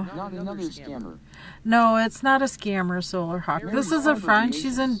do. Not another scammer. No, it's not a scammer, Solar Hawk. This is a friend.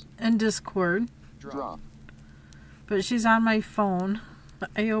 She's in Discord. Drop. But she's on my phone.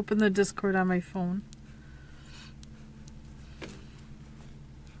 I opened the Discord on my phone.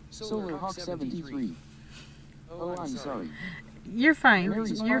 Solar Hawk 73. Oh, I'm sorry. You're fine.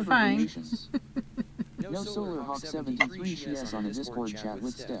 Mary's You're fine. No Solar Hawk 73 CS on a Discord chat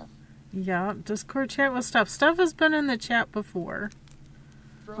with Steph. Yeah, Discord chat with Steph. Steph has been in the chat before.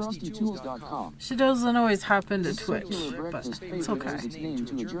 FrostyTools.com. She doesn't always hop into Twitch, Circular but breakfast it's paper okay. owes its name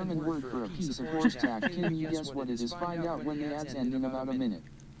to a German word for a piece of horse tack. Can you guess what it is? Find out when the ads end in about a minute.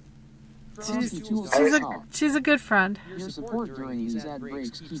 She's a good friend. Your support during these ad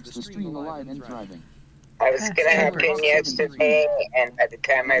breaks keeps the stream alive and thriving. I was going to hop in yesterday, and by the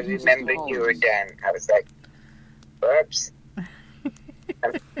time I remembered you were done, I was like, whoops.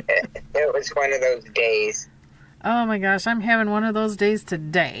 It was one of those days. Oh my gosh, I'm having one of those days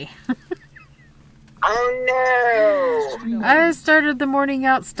today. Oh no! I started the morning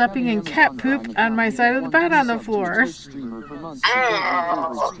out stepping in cat poop on my side of the bed on the floor.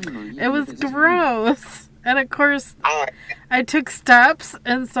 Oh. It was gross. And of course, I took steps,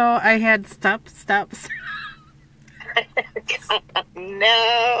 and so I had steps.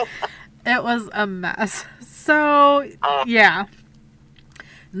 No! It was a mess. So, yeah.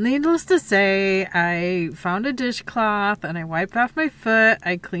 Needless to say, I found a dishcloth and I wiped off my foot.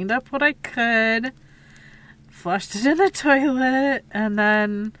 I cleaned up what I could, flushed it in the toilet, and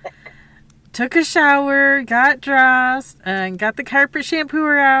then took a shower, got dressed, and got the carpet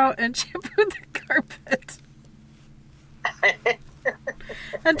shampooer out and shampooed the carpet.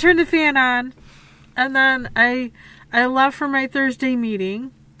 And turned the fan on. And then I left for my Thursday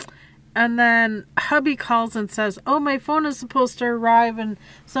meeting. And then hubby calls and says, oh, my phone is supposed to arrive and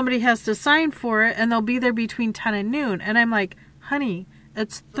somebody has to sign for it and they'll be there between 10 and noon. And I'm like, honey,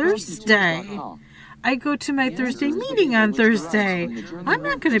 it's Thursday. I go to my Thursday meeting on Thursday. I'm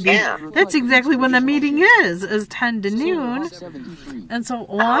not going to be... That's exactly when the meeting is 10 to noon. And so,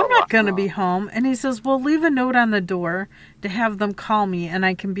 well, I'm not going to be home. And he says, well, leave a note on the door to have them call me and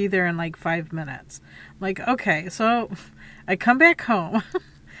I can be there in like 5 minutes. I'm like, okay. So I come back home.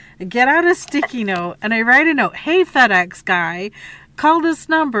 I get out a sticky note and I write a note. Hey, FedEx guy, call this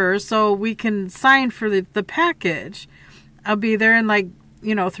number so we can sign for the package. I'll be there in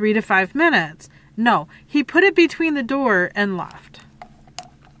 3 to 5 minutes. No, he put it between the door and left.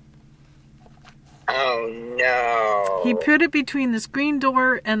 Oh, no. He put it between the screen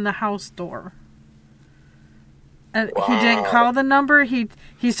door and the house door. And he didn't call the number. He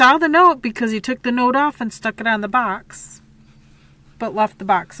saw the note because he took the note off and stuck it on the box. But left the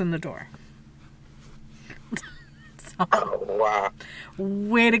box in the door. So, wow.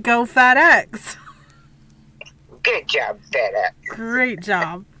 Way to go, FedEx. Good job, FedEx. Great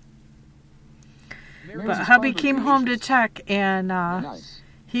job. But hubby came home to check and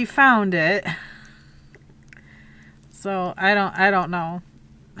he found it. So I don't know.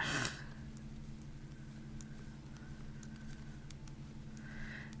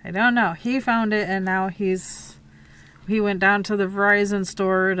 I don't know. He found it and now he went down to the Verizon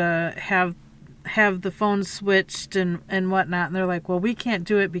store to have have the phone switched and whatnot. And they're like, well, we can't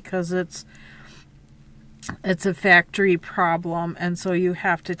do it because it's a factory problem, and so you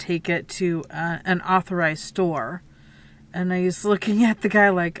have to take it to an authorized store. And I was looking at the guy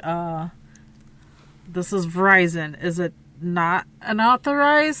like, this is Verizon. Is it not an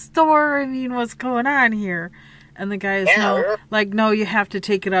authorized store? I mean, what's going on here? And the guy is no, you have to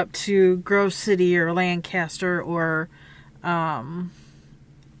take it up to Grove City or Lancaster or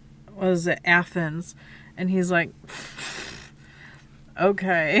was it Athens? And he's like,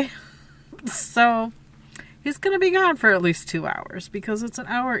 okay. So he's going to be gone for at least 2 hours because it's an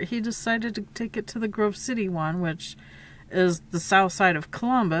hour. He decided to take it to the Grove City one, which is the south side of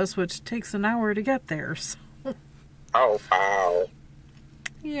Columbus, which takes an hour to get there. So. Oh, wow.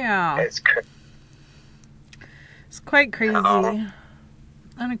 Yeah. It's quite crazy. And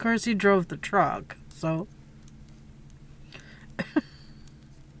of course he drove the truck, so.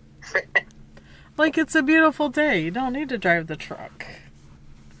 Like, it's a beautiful day. You don't need to drive the truck.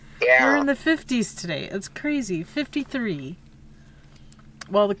 Yeah. We're in the 50s today. It's crazy. 53.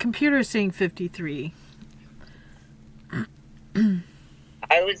 Well, the computer's saying 53.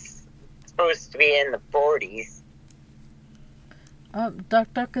 I was supposed to be in the 40s.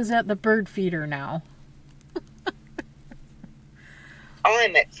 Duck Duck is at the bird feeder now.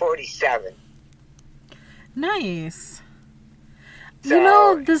 I'm at 47. Nice. So, you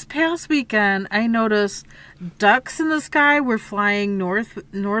know, this past weekend, I noticed ducks in the sky were flying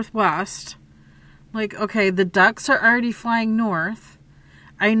northwest. Like, okay, the ducks are already flying north.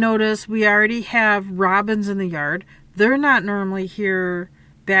 I noticed we already have robins in the yard. They're not normally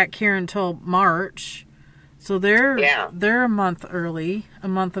back here until March. So they're a month early, a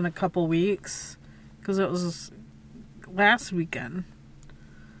month and a couple weeks, because it was last weekend.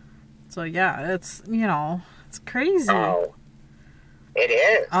 So yeah, it's, it's crazy. Oh, it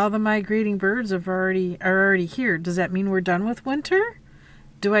is. All the migrating birds are already here. Does that mean we're done with winter?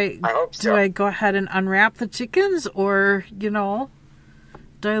 I hope so. Do I go ahead and unwrap the chickens, or do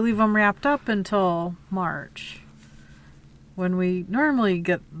I leave them wrapped up until March, when we normally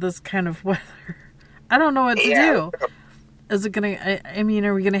get this kind of weather? I don't know what to do. Is it gonna? I mean,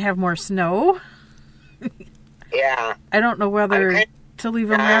 are we gonna have more snow? Yeah. I don't know whether to leave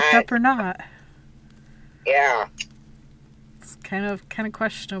them wrapped up or not. Yeah. It's kind of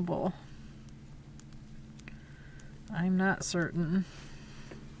questionable. I'm not certain.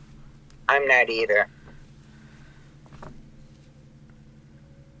 I'm not either.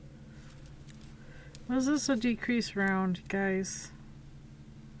 Was this a decrease round, guys?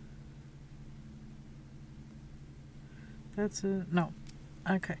 No.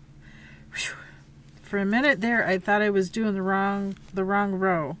 Okay. Whew. For a minute there, I thought I was doing the wrong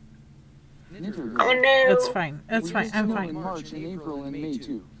row. Oh no! It's fine. It's fine. I'm fine. March, April, and May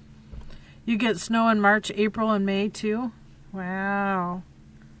too. You get snow in March, April, and May too? Wow.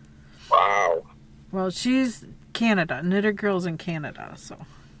 Wow. Well, she's Canada. Knitter Girl's in Canada, so.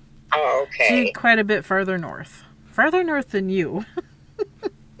 Oh, okay. She's quite a bit farther north. Farther north than you.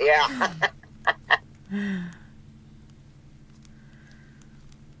 Yeah.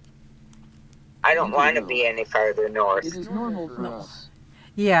 I don't want to be any farther north. It is normal for us.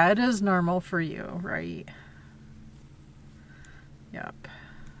 Yeah, it is normal for you, right? Yep.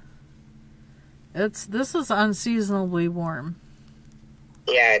 This is unseasonably warm.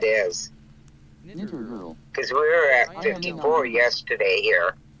 Yeah, it is. Because we were at 54 yesterday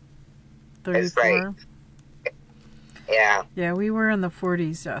here. 34? Yeah. Yeah, we were in the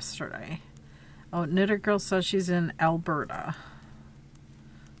 40s yesterday. Oh, Knitter Girl says she's in Alberta.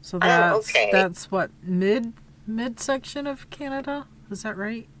 So that's what, mid section of Canada? Is that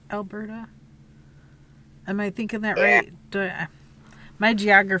right? Alberta? Am I thinking that right? My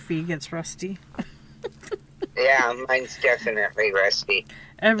geography gets rusty. Yeah, mine's definitely rusty.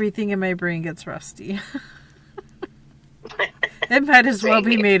 Everything in my brain gets rusty. It might as well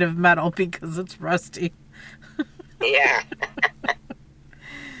be made of metal because it's rusty. Yeah.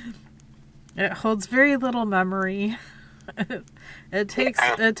 It holds very little memory. It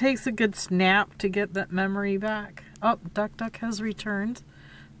takes a good snap to get that memory back. Oh, Duck Duck has returned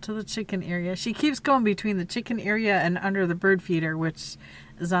to the chicken area. She keeps going between the chicken area and under the bird feeder, which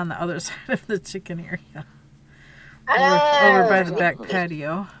is on the other side of the chicken area. Over by the back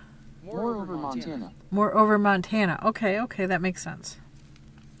patio. More over Montana. More over Montana. Okay, that makes sense.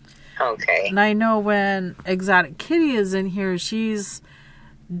 Okay. And I know when Exotic Kitty is in here, she's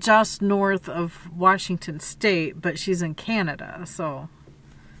just north of Washington State, but she's in Canada, so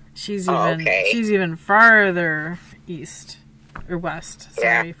she's even farther east or west.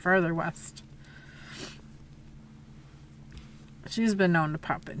 Sorry, farther west. She's been known to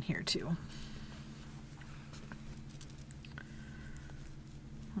pop in here too.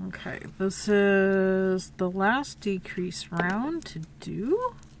 Okay, this is the last decrease round to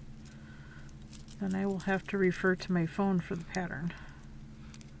do. Then I will have to refer to my phone for the pattern.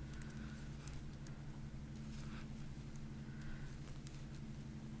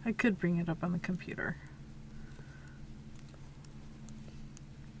 I could bring it up on the computer.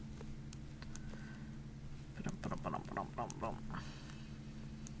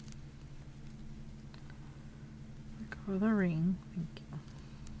 Go the ring. Thank you.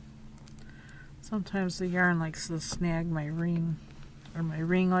 Sometimes the yarn likes to snag my ring, or my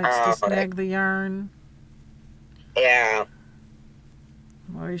ring likes to snag the yarn. Yeah.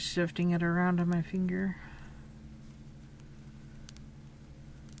 I'm always shifting it around on my finger.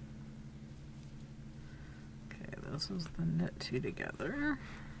 Okay, this is the knit 2 together.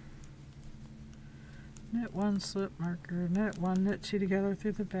 Knit 1, slip marker, knit 1, knit 2 together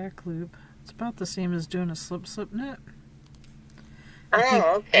through the back loop. It's about the same as doing a slip knit.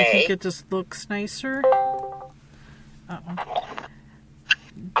 Okay. I think it just looks nicer. Uh-oh.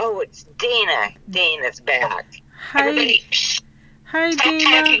 Oh, it's Dana. Dana's back. Hi. Everybody, Hi, stop Dana.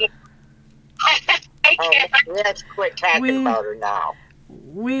 talking. I Oh, can't. let's quit talking about her now.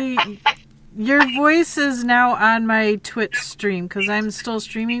 Your voice is now on my Twitch stream because I'm still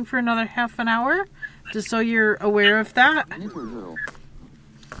streaming for another half an hour. Just so you're aware of that. Knipper girl.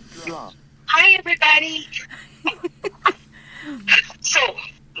 Drop. Hi, everybody. So,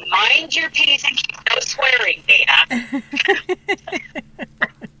 mind your P's and Q's. No swearing, Dana.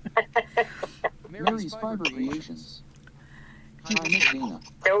 Mary's Fiber Creations. Hi, Miss Dana.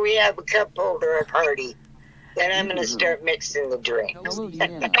 So we have a cup holder party. Then I'm going to start mixing the drink. Hello,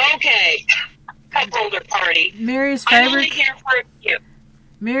 Deanna. Okay. Cup holder party. Mary's I'm Fiber only here for a few.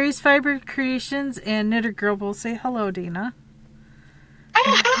 Mary's Fiber Creations and Knitter Girl will say hello, Dana.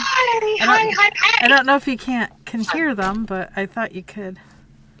 Oh, hi. I don't know if you can hear them, but I thought you could.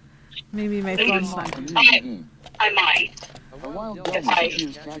 Maybe my phone's not. I might. A wild dog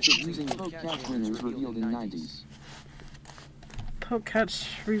appears captured using poke catch winners revealed in 90s. Poke catch.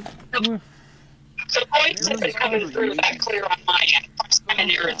 So points have been coming through that clear on my end. I'm in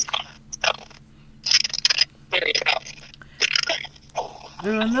Arizona. So, there you go.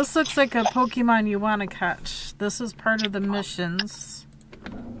 Ooh, and this looks like a Pokemon you want to catch. This is part of the missions.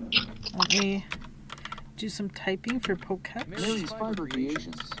 Let me do some typing for poke catch. Mary's Fiber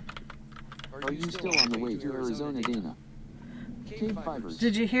Creations. Are you still on the way to Arizona, Dana? KBfibers.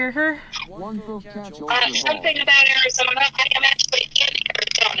 Did you hear her? One poke catch ultra ball. Something about Arizona. I am actually in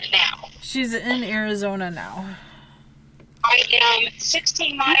Arizona now. She's in Arizona now. I am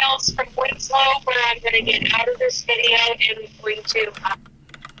 16 miles from Winslow, where I'm going to get out of this video and going to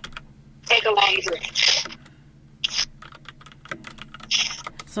take a long drink.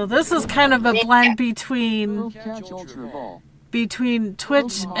 So this is kind of a blend between Poke catch ultra ball. Twitch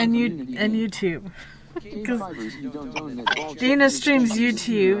and YouTube. KBfibers, you don't own that ball. Dana streams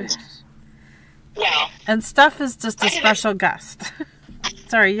YouTube, Yeah. and Stuff is just a special guest.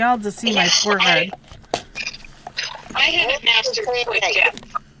 Sorry, y'all just see my forehead. I haven't mastered Twitch yet.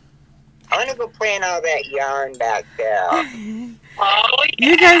 I want to go playing all that yarn back there. Oh, yeah.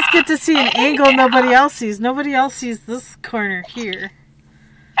 You guys get to see an angle nobody else sees. Nobody else sees this corner here.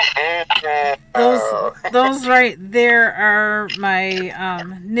 Those right there are my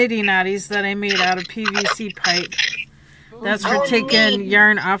knitting knotties that I made out of PVC pipe. That's for taking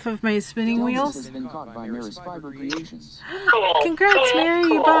yarn off of my spinning wheels. Has been caught by Mary's Fiber Creations. Cool. Congrats, Cool. Mary!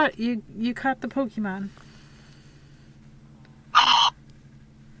 Cool. You caught the Pokemon. I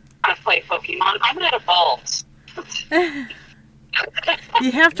play Pokemon. I'm out of balls.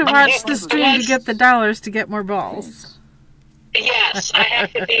 You have to watch the stream to get the dollars to get more balls. Yes, I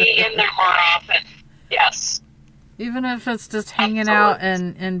have to be in there more often. Yes. Even if it's just hanging out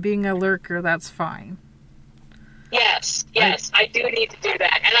and being a lurker, that's fine. Yes, I do need to do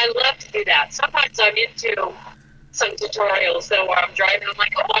that. And I love to do that. Sometimes I'm into some tutorials, though, where I'm driving. I'm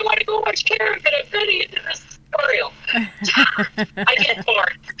like, oh, I want to go watch Karen get a video into this tutorial. I get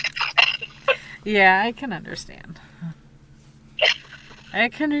bored. Yeah, I can understand. I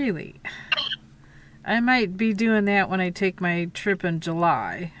can relate. I might be doing that when I take my trip in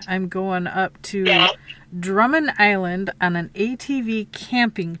July. I'm going up to Drummond Island on an ATV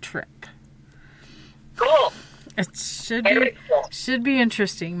camping trip. Cool. It should be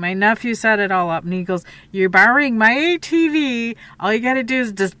interesting. My nephew set it all up, and he goes, "You're borrowing my ATV. All you got to do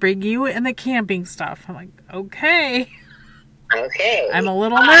is just bring you and the camping stuff." I'm like, "Okay." Okay. I'm a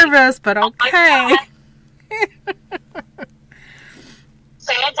little nervous, but okay.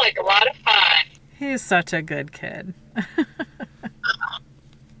 Sounds like a lot of fun. He's such a good kid.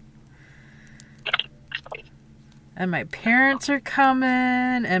 And my parents are coming,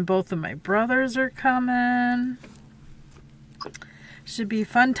 and both of my brothers are coming. Should be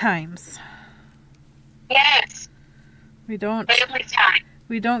fun times. Yes. We don't Family time.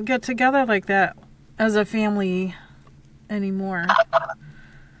 We don't get together like that as a family anymore.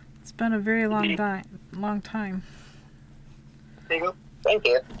 It's been a very long time. Thank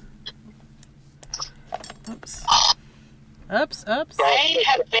you. Oops. I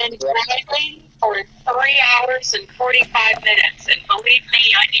have been driving for 3 hours and 45 minutes, and believe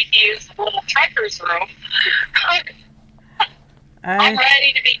me, I need to use the little trekker's room. I'm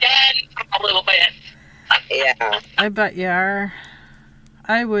ready to be done a little bit. Yeah. I bet you are.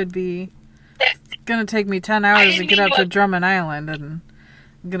 I would be. It's gonna take me 10 hours to get up to Drummond Island, and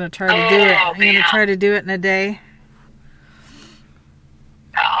I'm gonna try to do it. I'm gonna try to do it in a day.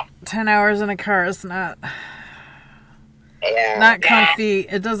 10 hours in a car is not comfy.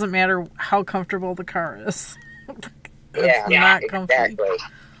 It doesn't matter how comfortable the car is. It's not comfy. Exactly.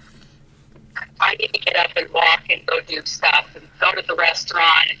 I need to get up and walk and go do stuff and go to the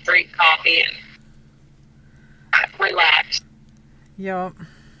restaurant and drink coffee and relax. Yup.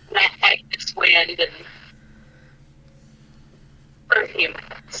 Not fight this wind and perfume.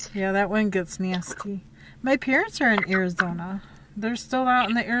 Yeah, that wind gets nasty. My parents are in Arizona. They're still out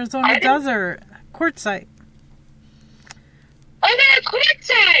in the Arizona desert. Quartzsite. Oh, they're at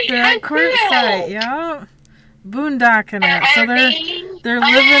Quartzsite. They're at Quartzsite, yeah. Boondocking it. So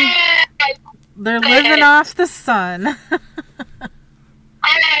they're living off the sun.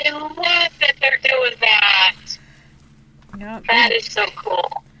 I love that they're doing that. Yep. That is so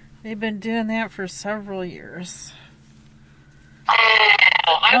cool. They've been doing that for several years. Oh,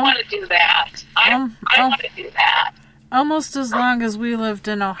 I want to do that. I want to do that. Almost as long as we lived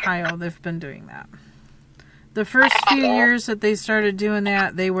in Ohio, they've been doing that. The first few years that they started doing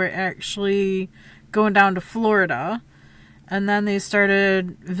that, they were actually going down to Florida. And then they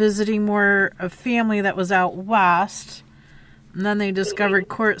started visiting more a family that was out west. And then they discovered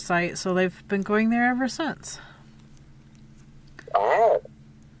Quartzsite, so they've been going there ever since. Oh.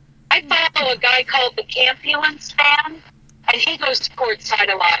 I follow a guy called the Campulance fan, and he goes to Quartzsite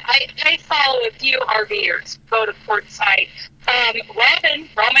a lot. I follow a few RVers who go to Quartzsite. Robin,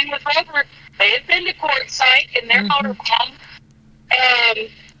 Roaming with Rover, they have been to Quartzsite in their motorhome.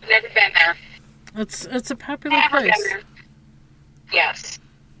 Never been there. It's a popular place. Been there. Yes.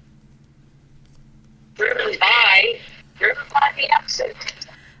 Driven by the exit.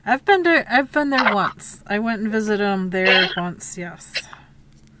 I've been there once. I went and visited them there once. Yes.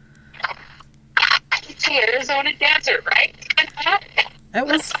 It's the Arizona desert, right? It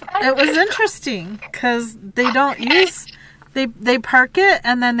was interesting because they don't use they park it,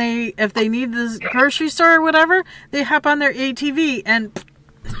 and then if they need the grocery store or whatever, they hop on their ATV and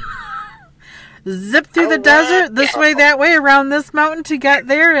zip through the desert this way, that way, around this mountain to get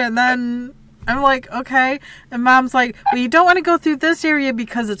there. And then I'm like, okay. And Mom's like, well, you don't want to go through this area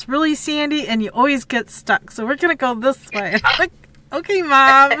because it's really sandy and you always get stuck. So we're going to go this way. I'm like, okay,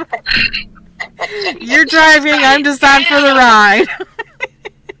 Mom. You're driving. I'm just on for the ride.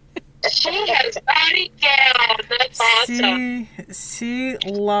 She has got it down. That's awesome. She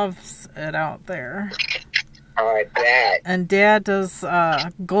loves it out there. Oh, I bet. And Dad does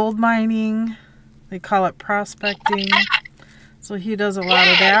gold mining. They call it prospecting. So he does a lot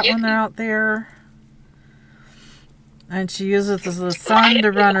of that when they're out there. And she uses the sun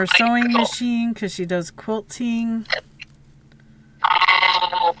to run her sewing machine because she does quilting.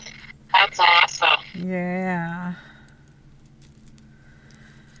 Oh, that's awesome. Yeah.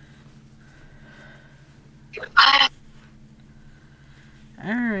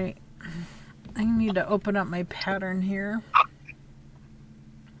 Alright. I need to open up my pattern here.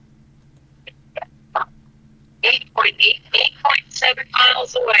 8.7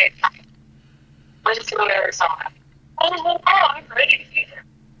 miles away. Winslow, Arizona. Oh, I'm ready to be there.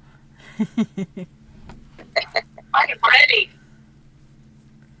 I am ready.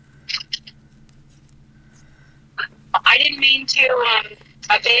 I didn't mean to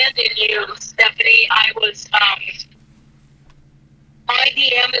abandon you, Stephanie. I was,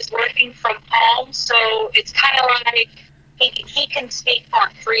 IBM is working from home, so it's kind of like he can speak more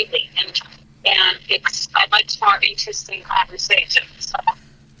freely, and it's a much more interesting conversation. So.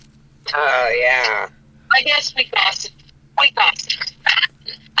 Oh, yeah. I guess we gossip.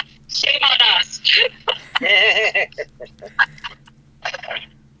 Shame on us.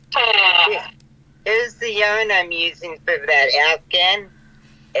 Here's the yarn I'm using for that Afghan.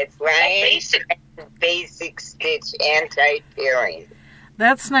 It's basic stitch anti-tearing.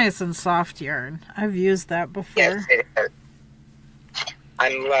 That's nice and soft yarn. I've used that before. Yes, it is.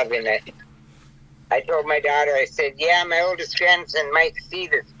 I'm loving it. I told my daughter, I said, yeah, my oldest grandson might see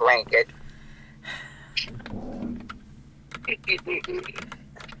this blanket. They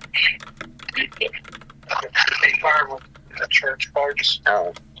borrow the church parts.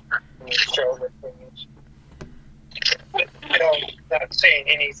 Oh. And show the things. But I don't, not saying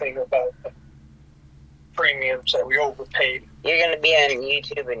anything about the premiums that we overpaid. You're going to be on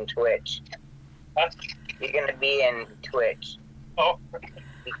YouTube and Twitch. Huh? You're going to be in Twitch. Oh.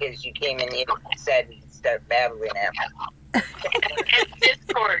 Because you came in here and said you start babbling at me. And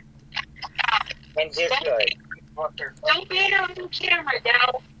Discord. And Discord. Don't be on the camera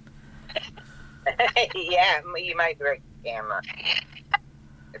now. Yeah, you might break the camera.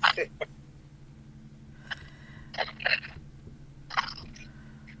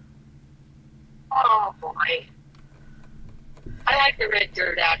 Oh boy. I like the red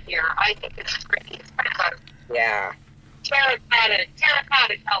dirt out here. I think it's pretty. It's kind of Yeah.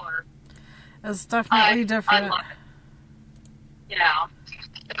 terracotta color. It's definitely different. I love it. Yeah.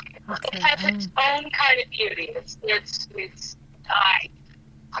 Okay. It has its own kind of beauty. It's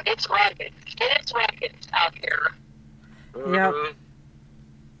rugged. It's rugged out here. Yep.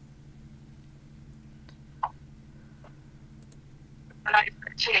 But I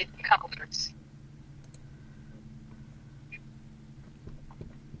appreciate the colors.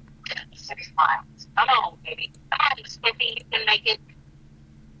 6 miles. Come on, baby. Come on, Skippy. You can make it.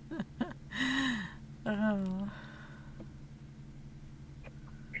 Oh.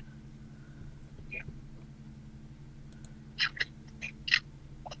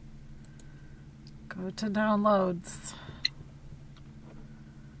 Go to downloads.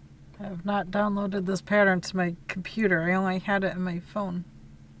 I have not downloaded this pattern to my computer. I only had it in my phone.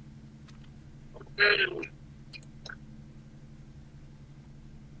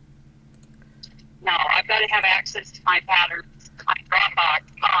 No, I've got to have access to my patterns, my Dropbox,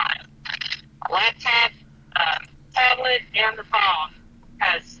 my laptop, tablet, and the phone,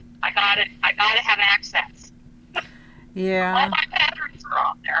 because I gotta have access. All Yeah. my patterns are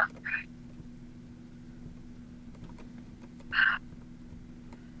on there.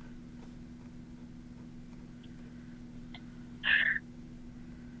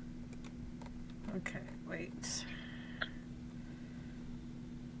 Okay, wait.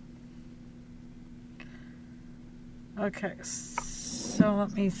 Okay, so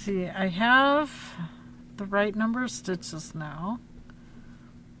let me see. I have the right number of stitches now.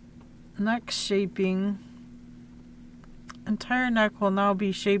 Neck shaping. Entire neck will now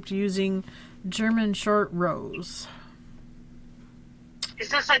be shaped using German short rows. Is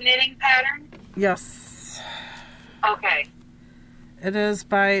this a knitting pattern? Yes. Okay. It is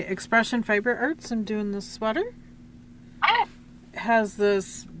by Expression Fiber Arts. I'm doing this sweater. Oh. It has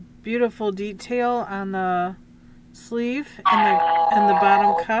this beautiful detail on the sleeve and the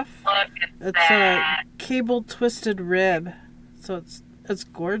bottom cuff. Look at It's that. a cable twisted rib. So it's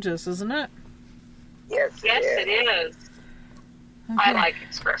gorgeous, isn't it? Yes, Yes, it is. I Okay. like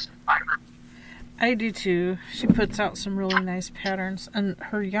Expression Fiber. I do too. She puts out some really nice patterns, and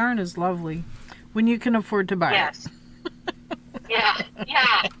her yarn is lovely when you can afford to buy Yes. it. Yeah.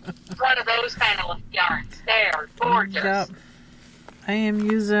 One of those kind of yarns. They are gorgeous. Yep. I am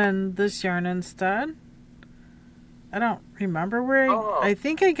using this yarn instead. I don't remember where I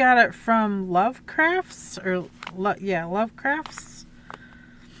think I got it from Lovecrafts Lovecrafts.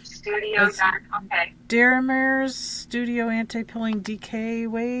 Studio It's- yarn. Okay. Derimer's Studio Anti-Pilling DK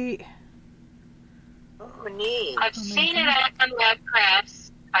weight. Oh, neat. I've seen it on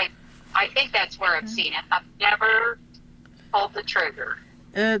Lovecrafts. I think that's where I've seen it. I've never pulled the trigger.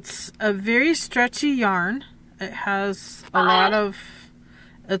 It's a very stretchy yarn. It has a lot of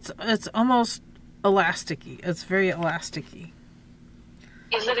it's almost elasticy. It's very elasticy.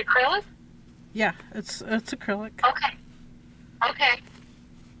 Is it acrylic? Yeah, it's acrylic. Okay.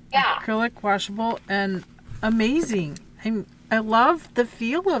 Yeah. Acrylic, washable, and amazing. I love the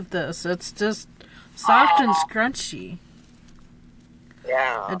feel of this. It's just soft and scrunchy.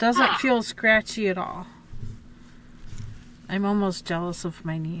 Yeah. It doesn't feel scratchy at all. I'm almost jealous of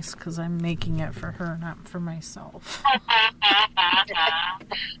my niece because I'm making it for her, not for myself.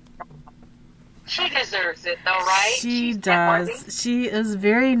 She deserves it, though, right? She She's does. knitworthy. She is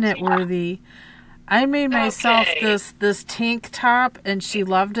very knitworthy. I made myself Okay. this tank top, and she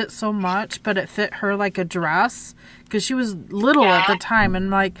loved it so much, but it fit her like a dress because she was little at the time, and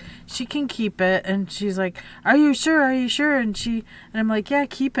like, she can keep it, and she's like, "Are you sure? Are you sure?" And I'm like, "Yeah,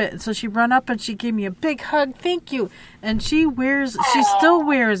 keep it." And so she run up and she gave me a big hug, "Thank you." And she still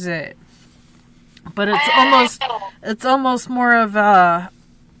wears it, but it's almost more of a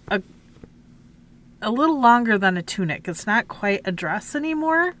little longer than a tunic. It's not quite a dress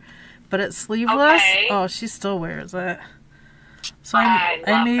anymore. but it's sleeveless. Okay. Oh, she still wears it. So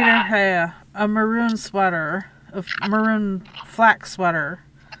I made her a maroon sweater, a maroon flax sweater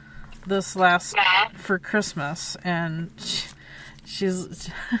this last for Christmas, and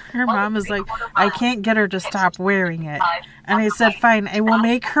her mom is like, I can't get her to stop wearing it. And I said, fine, I will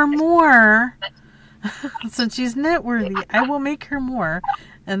make her more. Since she's knit worthy, I will make her more.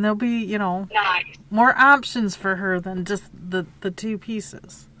 And there'll be, you know, more options for her than just the two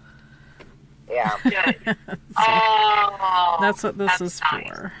pieces. Yeah. Good. That's what this is nice.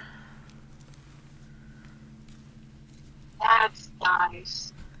 for. That's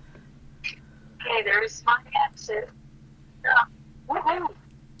nice. Okay, there's my exit. Yeah. Woohoo!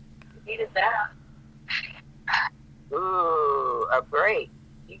 Needed that. Ooh, a break.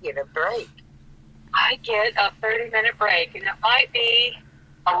 You get a break. I get a 30-minute break, and it might be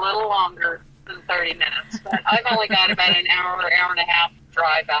a little longer than 30 minutes, but I've only got about an hour and a half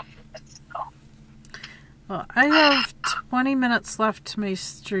drive after this. So. Well, I have 20 minutes left to my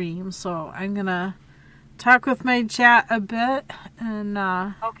stream, so I'm going to talk with my chat a bit and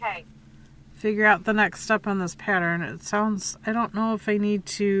Okay. figure out the next step on this pattern. It sounds, I don't know if I need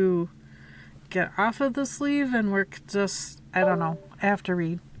to get off of the sleeve and work just, I don't know. I have to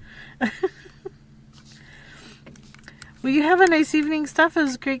read. Well, you have a nice evening, Steph. It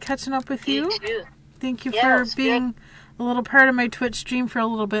was great catching up with you. You too. Thank you Yeah, for being a little part of my Twitch stream for a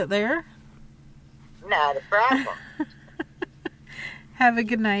little bit there. Not a problem. Have a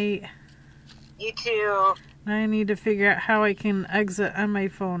good night. You too. I need to figure out how I can exit on my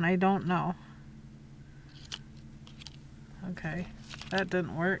phone. I don't know. Okay, that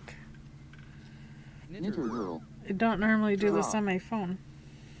didn't work. Knitter girl. I don't normally do this on my phone.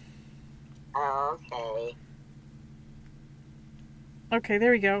 Okay. Okay,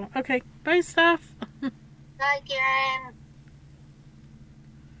 there we go. Okay, bye, Steph. Bye, Karen.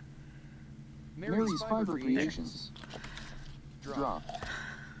 Mary's Fiber Creations. Drop.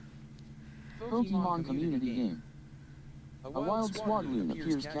 Pokemon community game. A wild Swadloon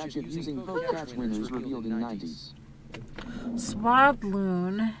appears. Catch it using Pokecatch winners revealed in 90s.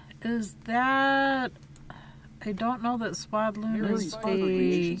 Swadloon, is that... I don't know that Swadloon Mary's is Fiber a...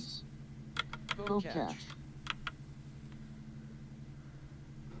 Creations. Pokecatch.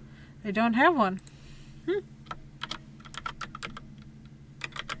 I don't have one.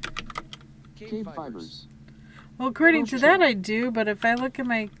 KBfibers. Well, according to that I do, but if I look at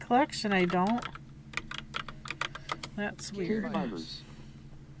my collection, I don't. That's weird. KBfibers.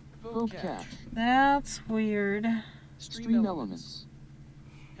 Pokecatch. That's weird. Stream Elements.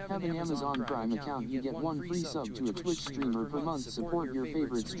 Have an Amazon Prime account, you get one free sub to a Twitch streamer per month. Support your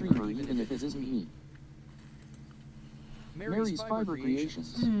favorite streamer even if it isn't me. Mary's Fiber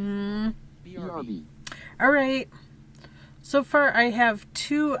Creations. BRB. Alright. So far I have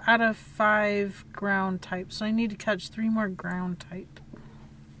 2 out of 5 ground types. So I need to catch 3 more ground type.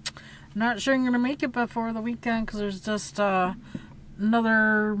 Not sure I'm going to make it before the weekend because there's just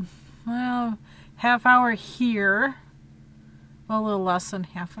another, well, half hour here. Well, a little less than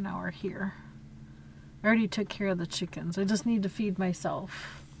half an hour here. I already took care of the chickens. I just need to feed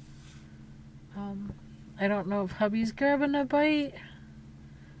myself. I don't know if hubby's grabbing a bite.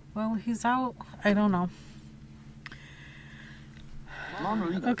 Well, he's out. I don't know. Mama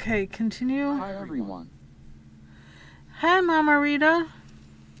Rita. Okay, continue. Hi everyone. Hi, Mama Rita.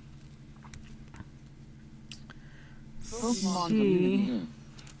 Pokemon community game.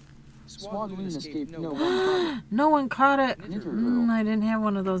 Swadloon escaped, no one caught it. No one caught it. Knitter girl. I didn't have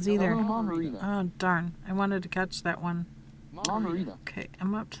one of those either. Hello, Mama Rita. Oh, darn. I wanted to catch that one. Mama Rita. Okay,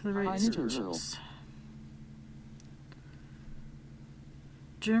 I'm up to the right Hi, Knitter girl. stitches.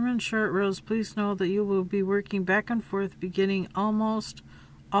 German short rows, please know that you will be working back and forth beginning almost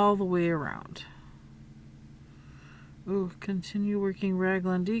all the way around. Ooh, continue working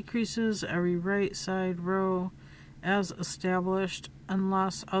raglan decreases every right side row as established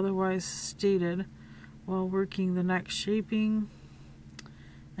unless otherwise stated while working the next shaping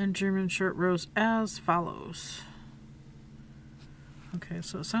and German short rows as follows. Okay,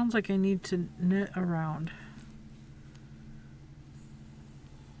 so it sounds like I need to knit around.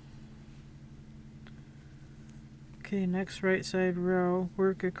 Okay, next right side row,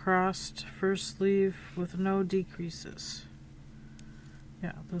 work across first sleeve with no decreases.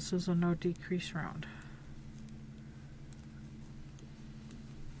 Yeah, this is a no decrease round.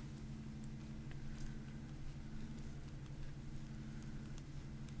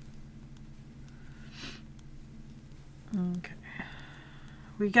 Okay.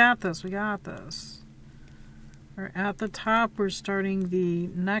 We got this, we got this. We're at the top, we're starting the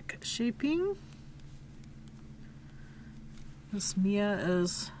neck shaping. Miss Mia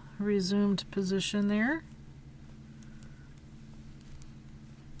is resumed position there.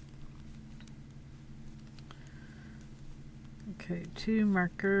 Okay, 2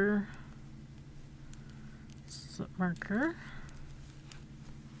 marker, slip marker,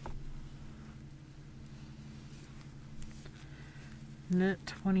 knit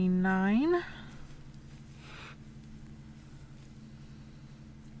 29,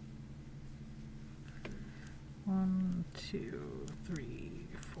 one, 2, 3,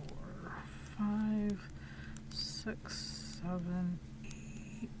 4, 5, 6, 7,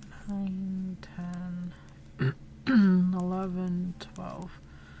 8, 9, 10, 11, 12,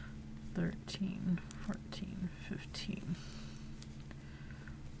 13, 14, 15,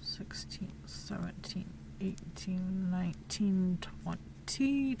 16, 17, 18, 19,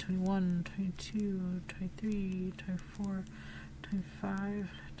 20, 21, 22, 23, 24, 25,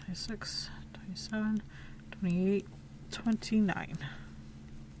 26, 27, 28, 29.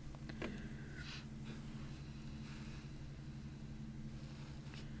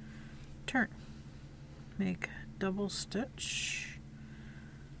 Turn. Make double stitch.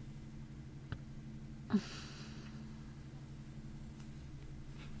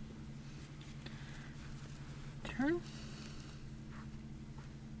 Turn.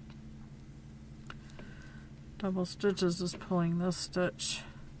 Double stitches is pulling this stitch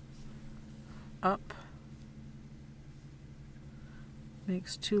up.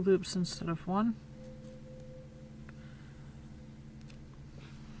 Makes 2 loops instead of 1.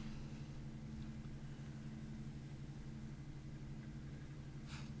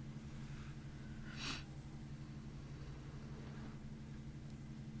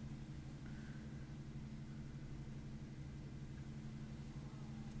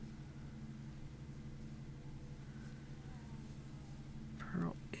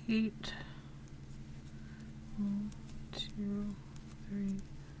 Purl 8. 1, 2, 3,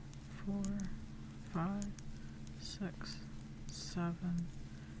 4, 5, 6, 7,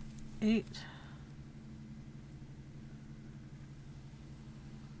 8.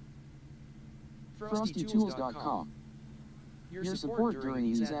 FrostyTools.com. Your support during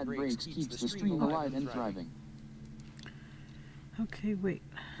these ad breaks keeps the stream alive and thriving. Okay, wait.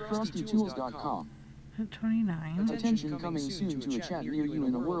 FrostyTools.com. At 29. Attention, coming soon to a chat near you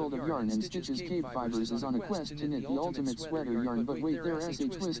in a world of yarn and stitches. KBfibers is on a quest to knit the ultimate sweater yarn, but wait, there's a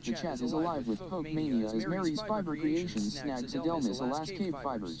twist. The chat is alive with Poke Mania as Mary's Fiber Creations snags Adelmis Alas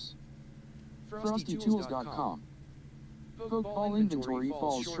KBfibers. FrostyTools.com. Poke Ball inventory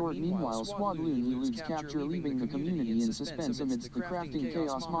falls short. Meanwhile, Swadloon eludes capture, leaving the community in suspense amidst the crafting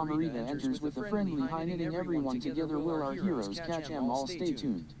chaos. Mamarita enters with a friendly high, knitting everyone together. Will our heroes catch them all? Stay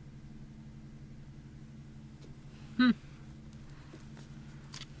tuned.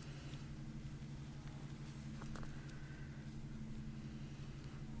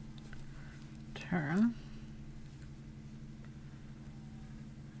 Turn.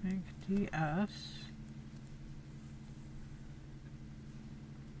 Make DS.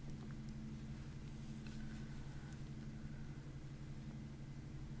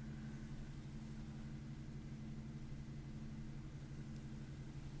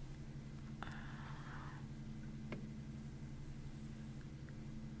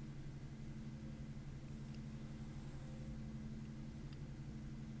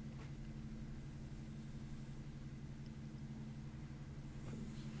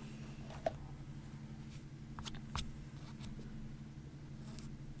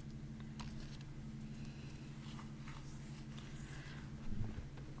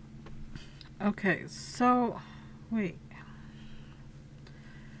 Okay, so, wait.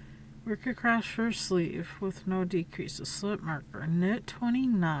 Work across first sleeve with no decreases. Slip marker. Knit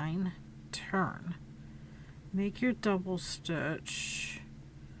 29. Turn. Make your double stitch.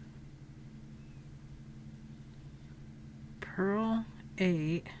 Purl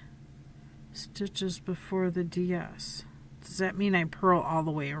 8 stitches before the DS. Does that mean I purl all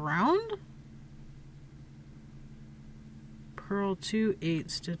the way around? Purl 2 8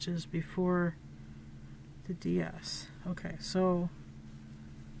 stitches before the DS. Okay, so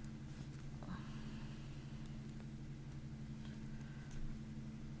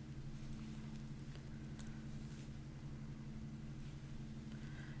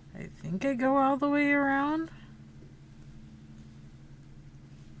I think I go all the way around.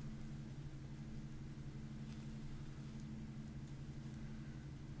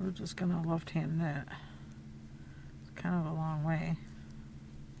 We're just gonna left hand knit. Kind of a long way.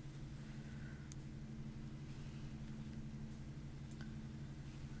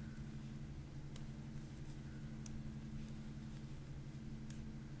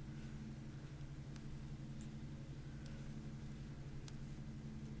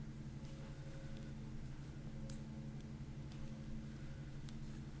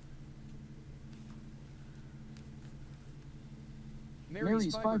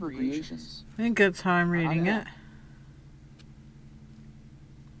 Mary's Fiber Creations. I think that's how I'm reading it.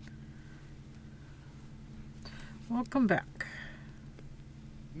 Welcome back.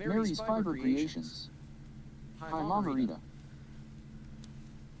 Mary's Fiber Creations. Hi, Mama Rita.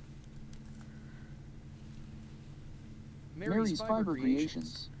 Mary's Fiber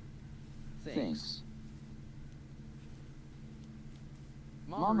Creations. Thanks.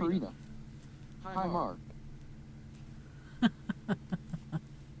 Mama Rita. Hi, Mark.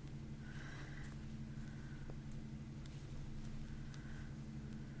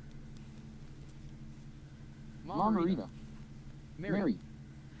 Mama Rita. Mary.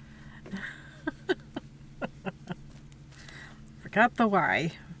 Forgot the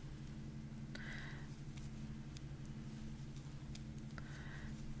Y.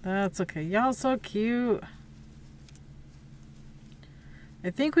 That's okay. Y'all so cute. I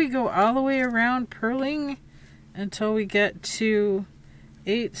think we go all the way around purling until we get to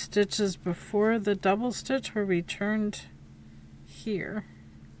 8 stitches before the double stitch where we turned here.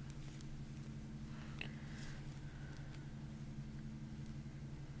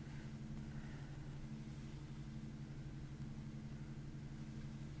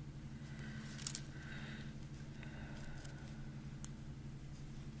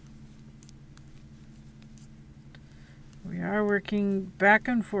 We are working back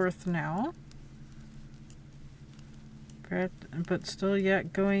and forth now, but still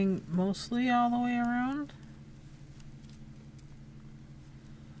yet going mostly all the way around.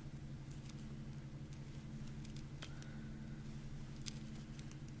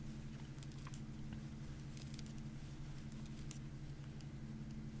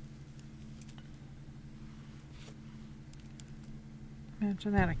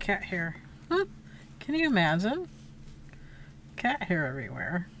 Imagine that, a cat hair. Huh? Can you imagine? Cat hair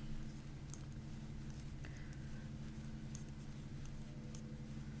everywhere.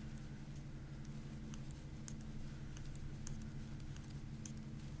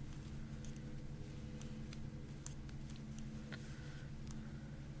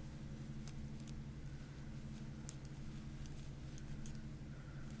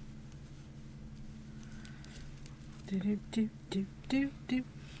 Do do do do do do.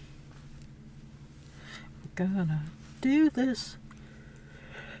 We're gonna do this.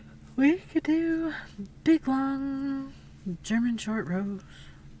 We could do big long German short rows.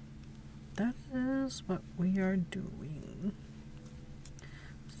 That is what we are doing.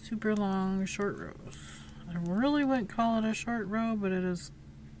 Super long short rows. I really wouldn't call it a short row, but it is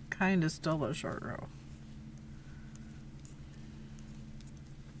kind of still a short row.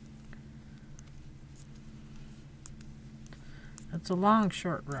 It's a long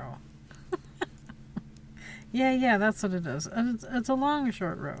short row. Yeah, that's what it is. It's a long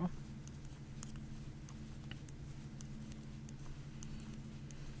short row.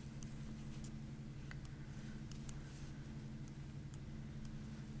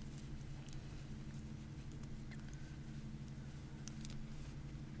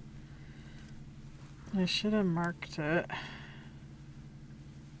 I should have marked it.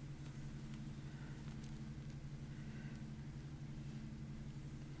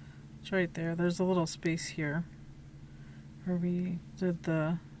 It's right there. There's a little space here where we did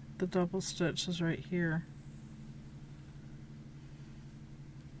the double stitch is right here.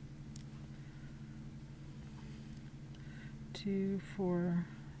 Two, 4,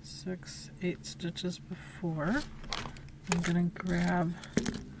 6, 8 stitches before. I'm gonna grab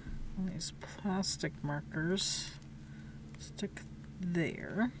these plastic markers, stick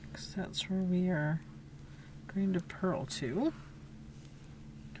there, because that's where we are going to purl to.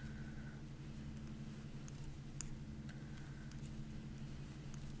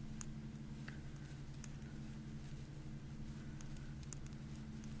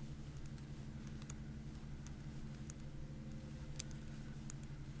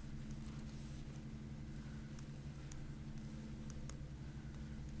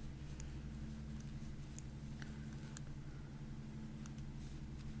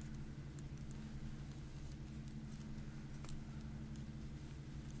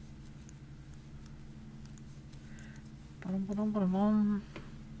 Ba-dum.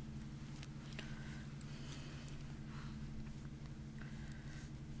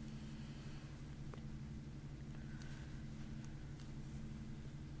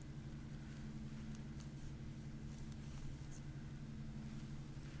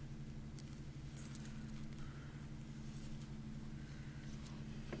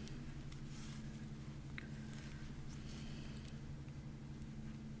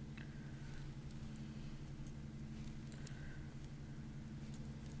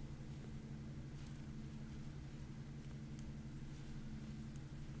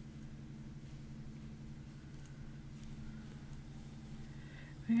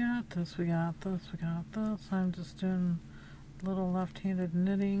 got this, we got this, we got this. I'm just doing a little left-handed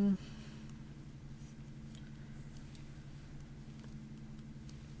knitting.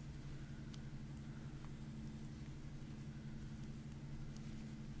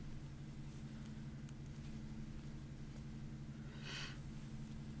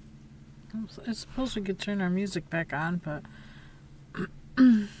 I suppose we could turn our music back on, but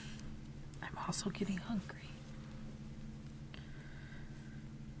I'm also getting hungry.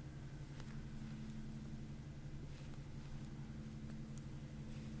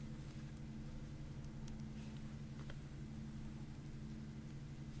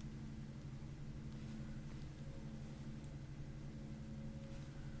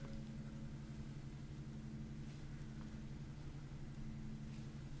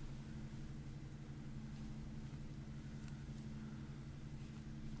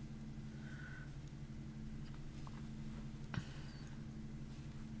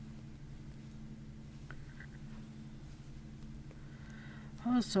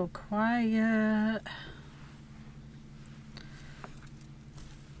 Oh, so quiet.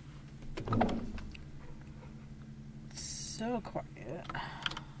 So quiet.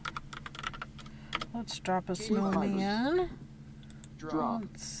 Let's drop a snowman. Drop.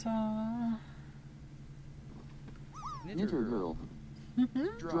 Let's, Knitter girl.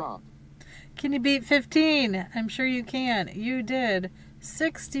 Drop. Can you beat 15? I'm sure you can. You did.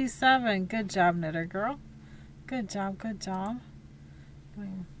 67. Good job, knitter girl. Good job, good job.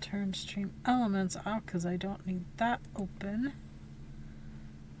 Going to turn stream elements off because I don't need that open.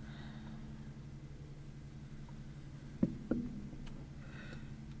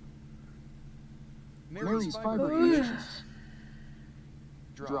 Mary's Fiber Creations.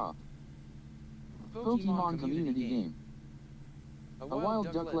 Drop. Pokemon community game. A wild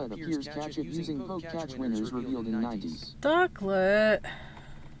ducklet appears. Catch it using Poke Catch. Winners revealed in 90s. Ducklet.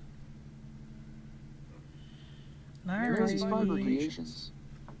 Mary's Fiber Creations.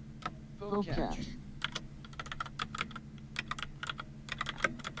 Poke Catch.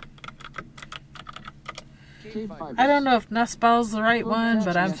 KBfibers. I don't know if Nestball's the right one,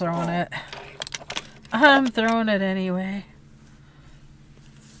 but I'm throwing it. I'm throwing it anyway.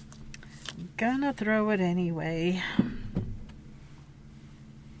 Gonna throw it anyway.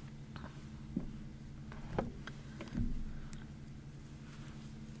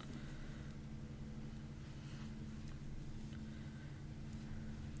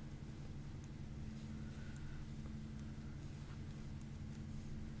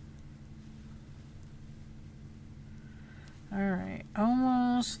 Alright,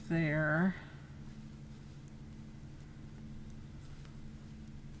 almost there.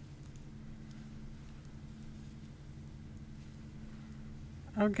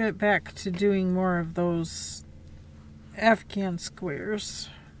 I'll get back to doing more of those Afghan squares.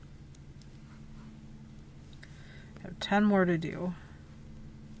 I have 10 more to do.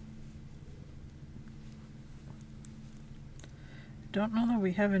 Don't know that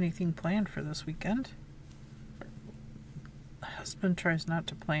we have anything planned for this weekend. Husband tries not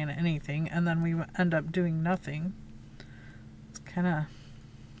to plan anything, and then we end up doing nothing. It's kind of,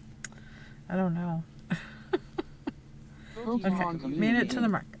 I don't know. Okay, made it to the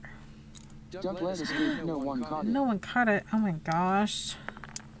marker. Ducklet escaped. No one caught it. No one caught it. Oh my gosh.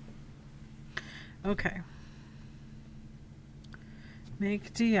 Okay.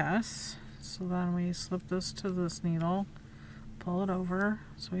 Make DS. So then we slip this to this needle, pull it over,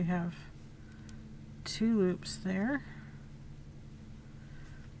 so we have 2 loops there.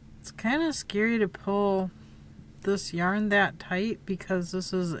 It's kind of scary to pull this yarn that tight because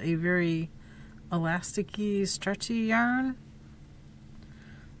this is a very elasticy, stretchy yarn.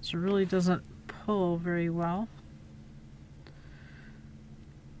 So it really doesn't pull very well.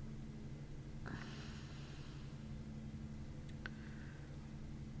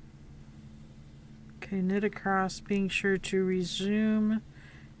 Okay, knit across, being sure to resume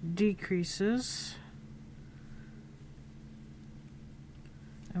decreases.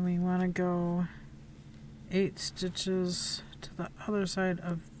 And we want to go 8 stitches to the other side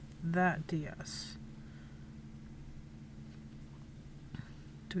of that DS.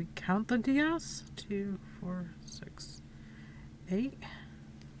 Do we count the DS? 2, 4, 6, 8?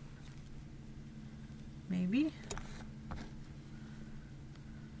 Maybe.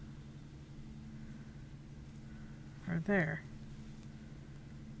 Or there.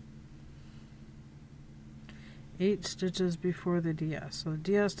 8 stitches before the DS. So the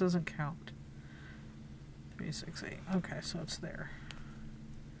DS doesn't count. 3, 6, 8. Okay, so it's there.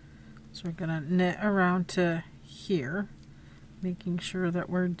 So we're going to knit around to here, making sure that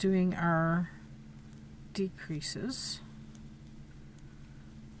we're doing our decreases.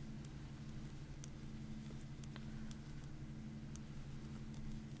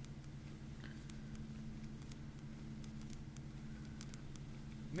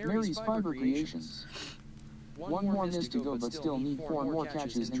 Mary's Fiber Creations. One more mist to go, but still need 4 more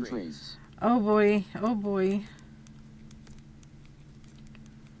catches and trays. Oh boy, oh boy.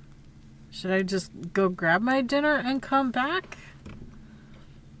 Should I just go grab my dinner and come back?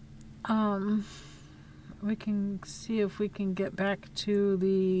 We can see if we can get back to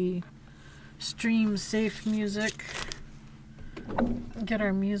the stream safe music. Get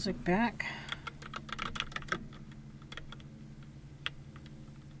our music back.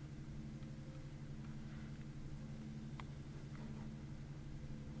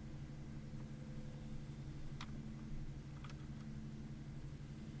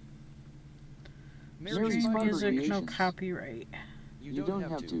 Mary's Stream Fiber music, no Creations. copyright. You don't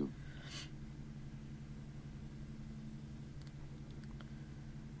have to.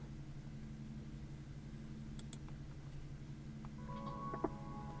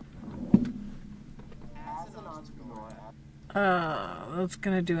 That's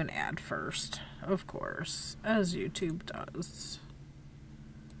gonna do an ad first, of course, as YouTube does.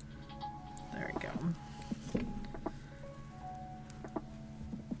 There we go.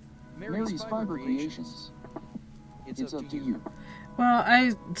 Mary's Fiber Creations. It's up to you. Well,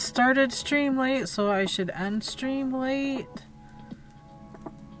 I started stream late, so I should end stream late.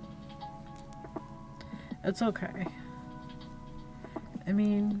 It's okay. I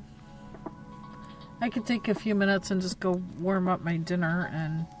mean, I could take a few minutes and just go warm up my dinner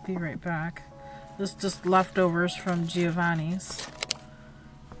and be right back. This is just leftovers from Giovanni's,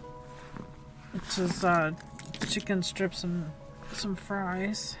 which is chicken strips and some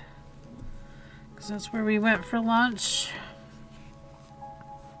fries, because that's where we went for lunch.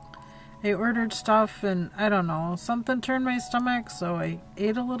 I ordered stuff and I don't know, something turned my stomach, so I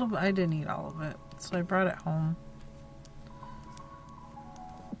ate a little bit. I didn't eat all of it, so I brought it home.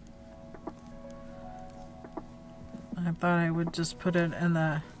 I thought I would just put it in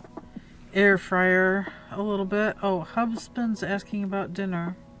the air fryer a little bit. Oh, husband's asking about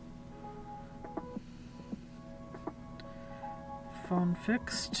dinner. Phone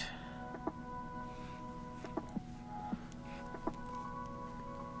fixed.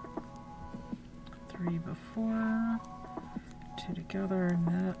 Three before. 2 together.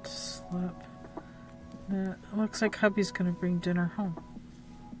 Net. Slip. Net. Looks like hubby's gonna bring dinner home.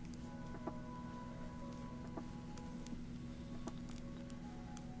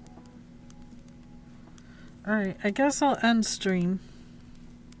 Alright, I guess I'll end stream.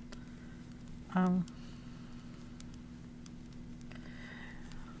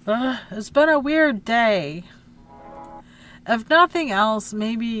 It's been a weird day. If nothing else,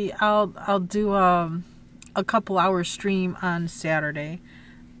 maybe I'll do a couple hour stream on Saturday,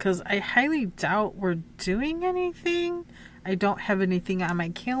 because I highly doubt we're doing anything. I don't have anything on my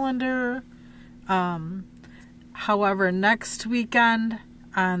calendar. However, next weekend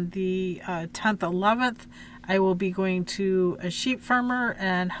on the 10th, 11th, I will be going to a sheep farmer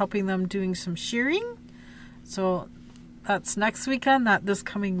and helping them doing some shearing. So that's next weekend, not this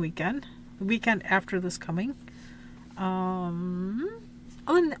coming weekend. The weekend after this coming. I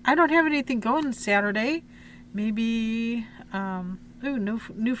don't have anything going Saturday. Maybe,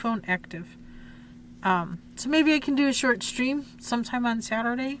 new phone active. So maybe I can do a short stream sometime on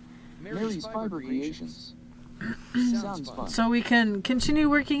Saturday. Mary's Fiber Creations. Sounds fun. So we can continue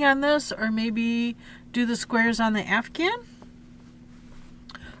working on this, or maybe do the squares on the Afghan.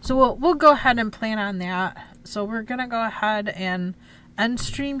 So we'll go ahead and plan on that. So we're gonna go ahead and end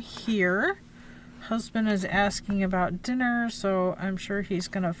stream here. Husband is asking about dinner, so I'm sure he's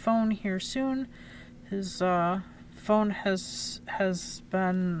gonna phone here soon. His phone has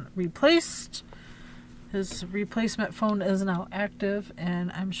been replaced. His replacement phone is now active,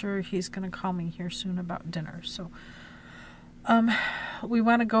 and I'm sure he's going to call me here soon about dinner. So, we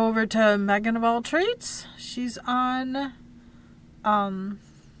want to go over to Megan of All Trades. She's on,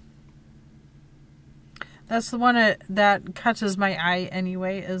 that's the one that catches my eye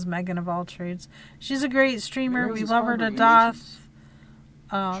anyway, is Megan of All Trades. She's a great streamer. We love her to death.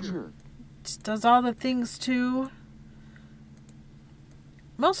 Sure. She does all the things too.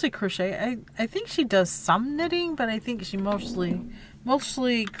 Mostly crochet. I think she does some knitting, but I think she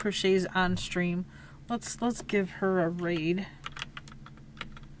mostly crochets on stream. Let's give her a raid.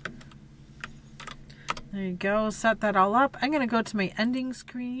 There you go. Set that all up. I'm gonna go to my ending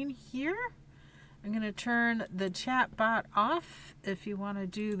screen here. I'm gonna turn the chat bot off if you want to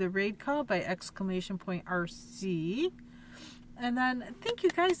do the raid call by !RC. And then thank you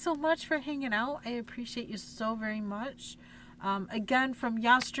guys so much for hanging out. I appreciate you so very much. Again, from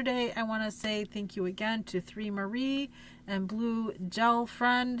yesterday, I want to say thank you again to 3 Marie and Blue Gel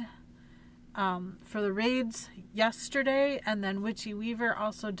Friend. for the raids yesterday, and then Witchy Weaver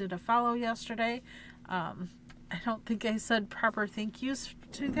also did a follow yesterday. I don't think I said proper thank yous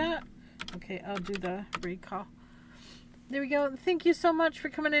to that. Okay, I'll do the raid call. There we go. Thank you so much for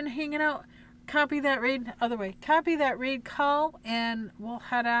coming in and hanging out. Copy that raid, other way. Copy that raid call, and we'll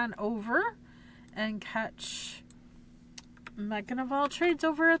head on over and catch Megan of all trades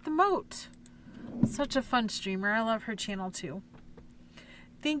over at the Moat. Such a fun streamer. I love her channel too.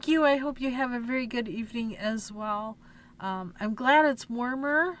 Thank you. I hope you have a very good evening as well. I'm glad it's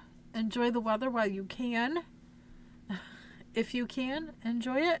warmer. Enjoy the weather while you can. If you can,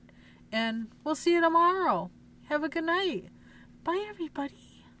 enjoy it. And we'll see you tomorrow. Have a good night. Bye,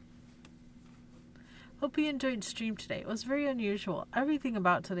 everybody. Hope you enjoyed stream today. It was very unusual. Everything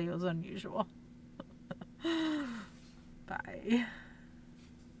about today was unusual. Bye.